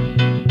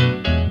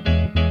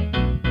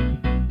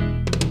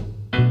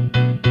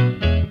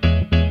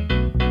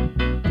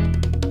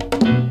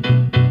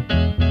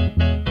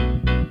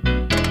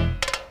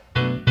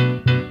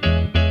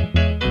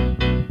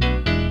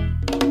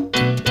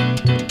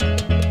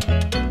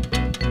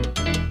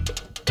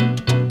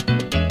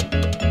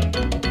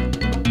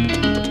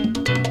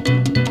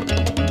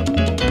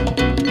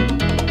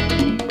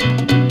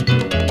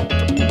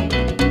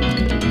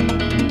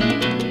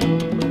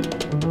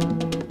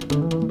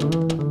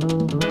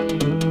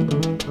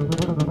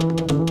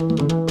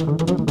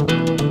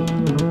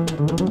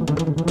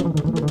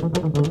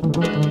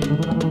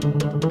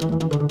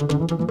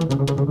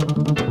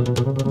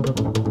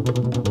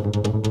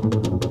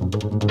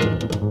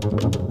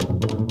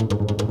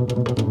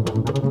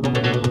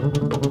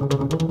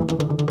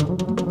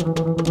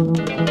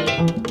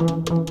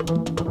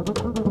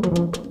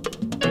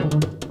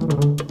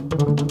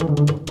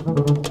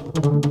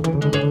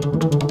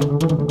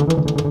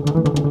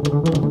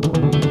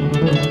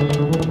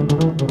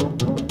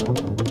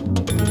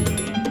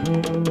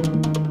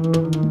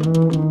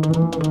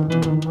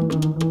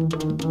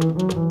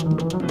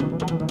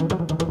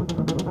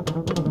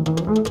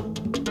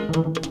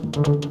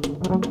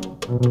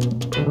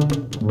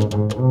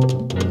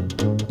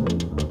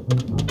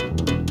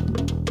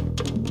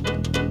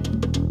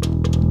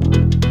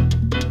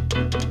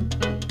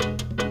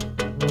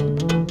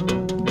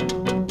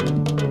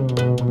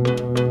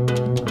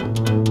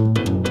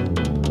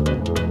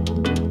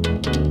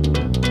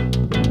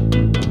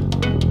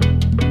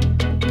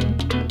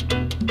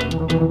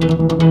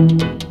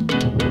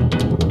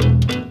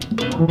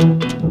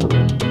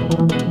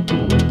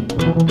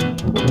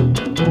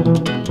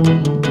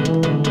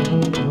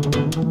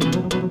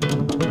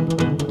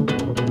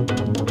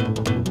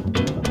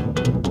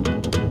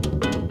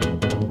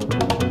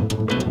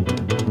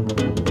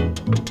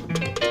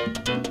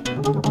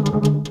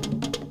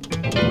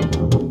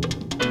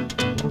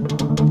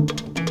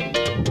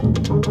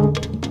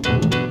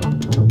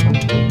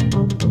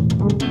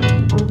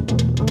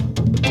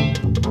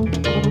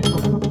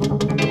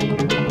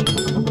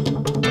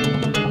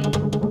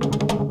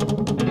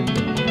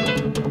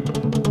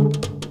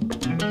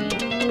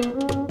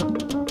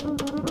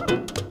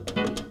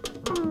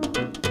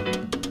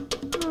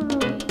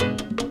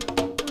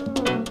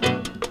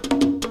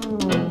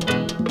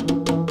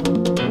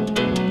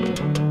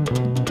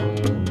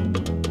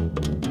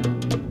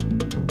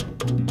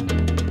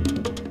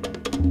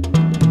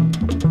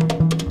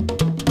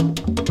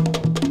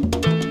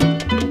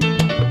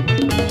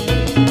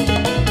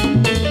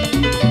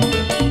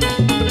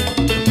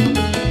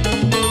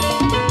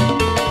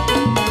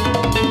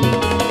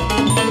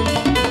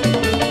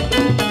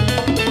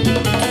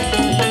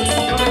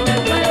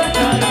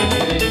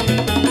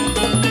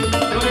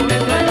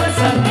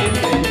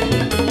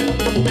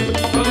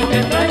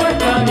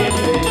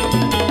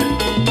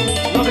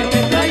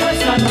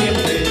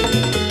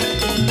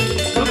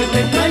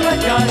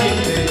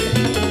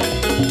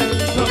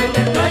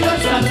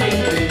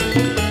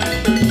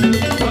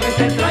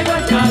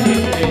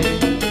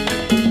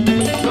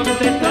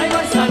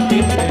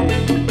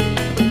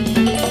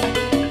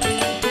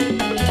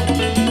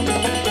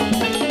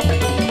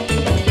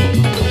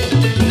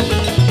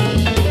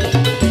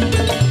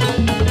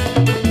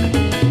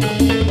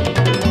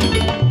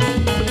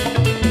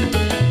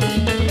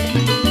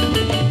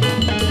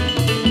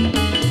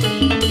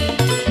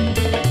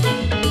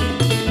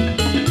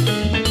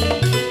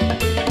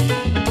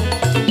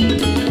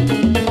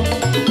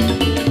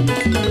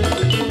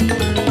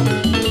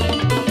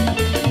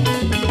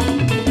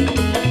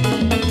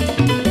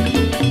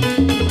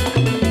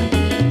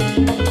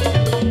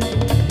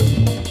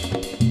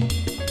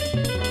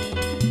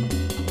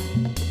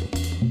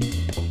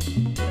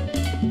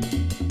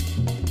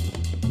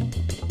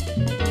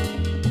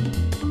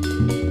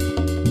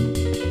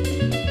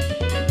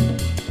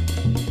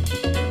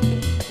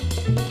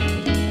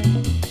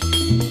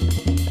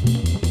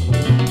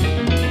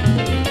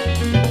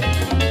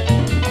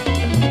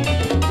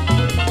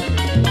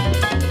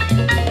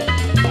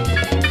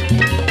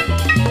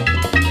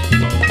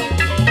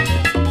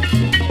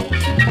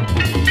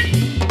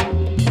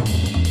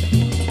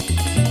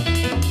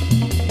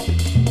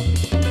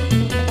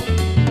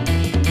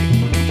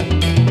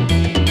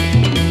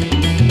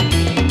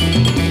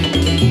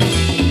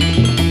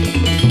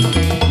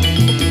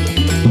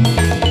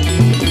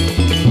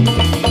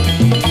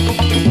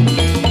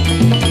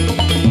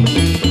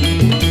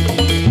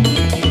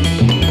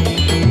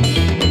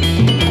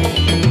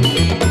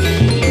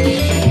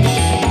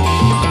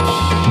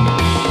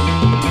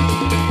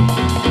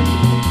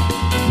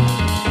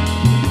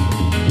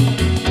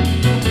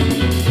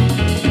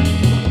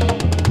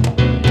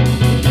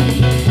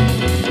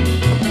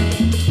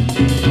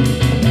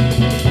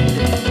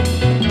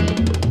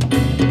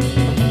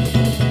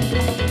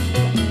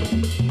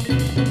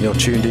 You're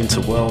tuned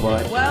into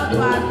Worldwide.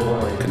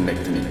 Worldwide.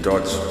 Connecting the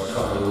dots.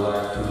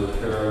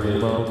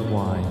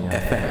 Worldwide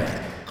FM.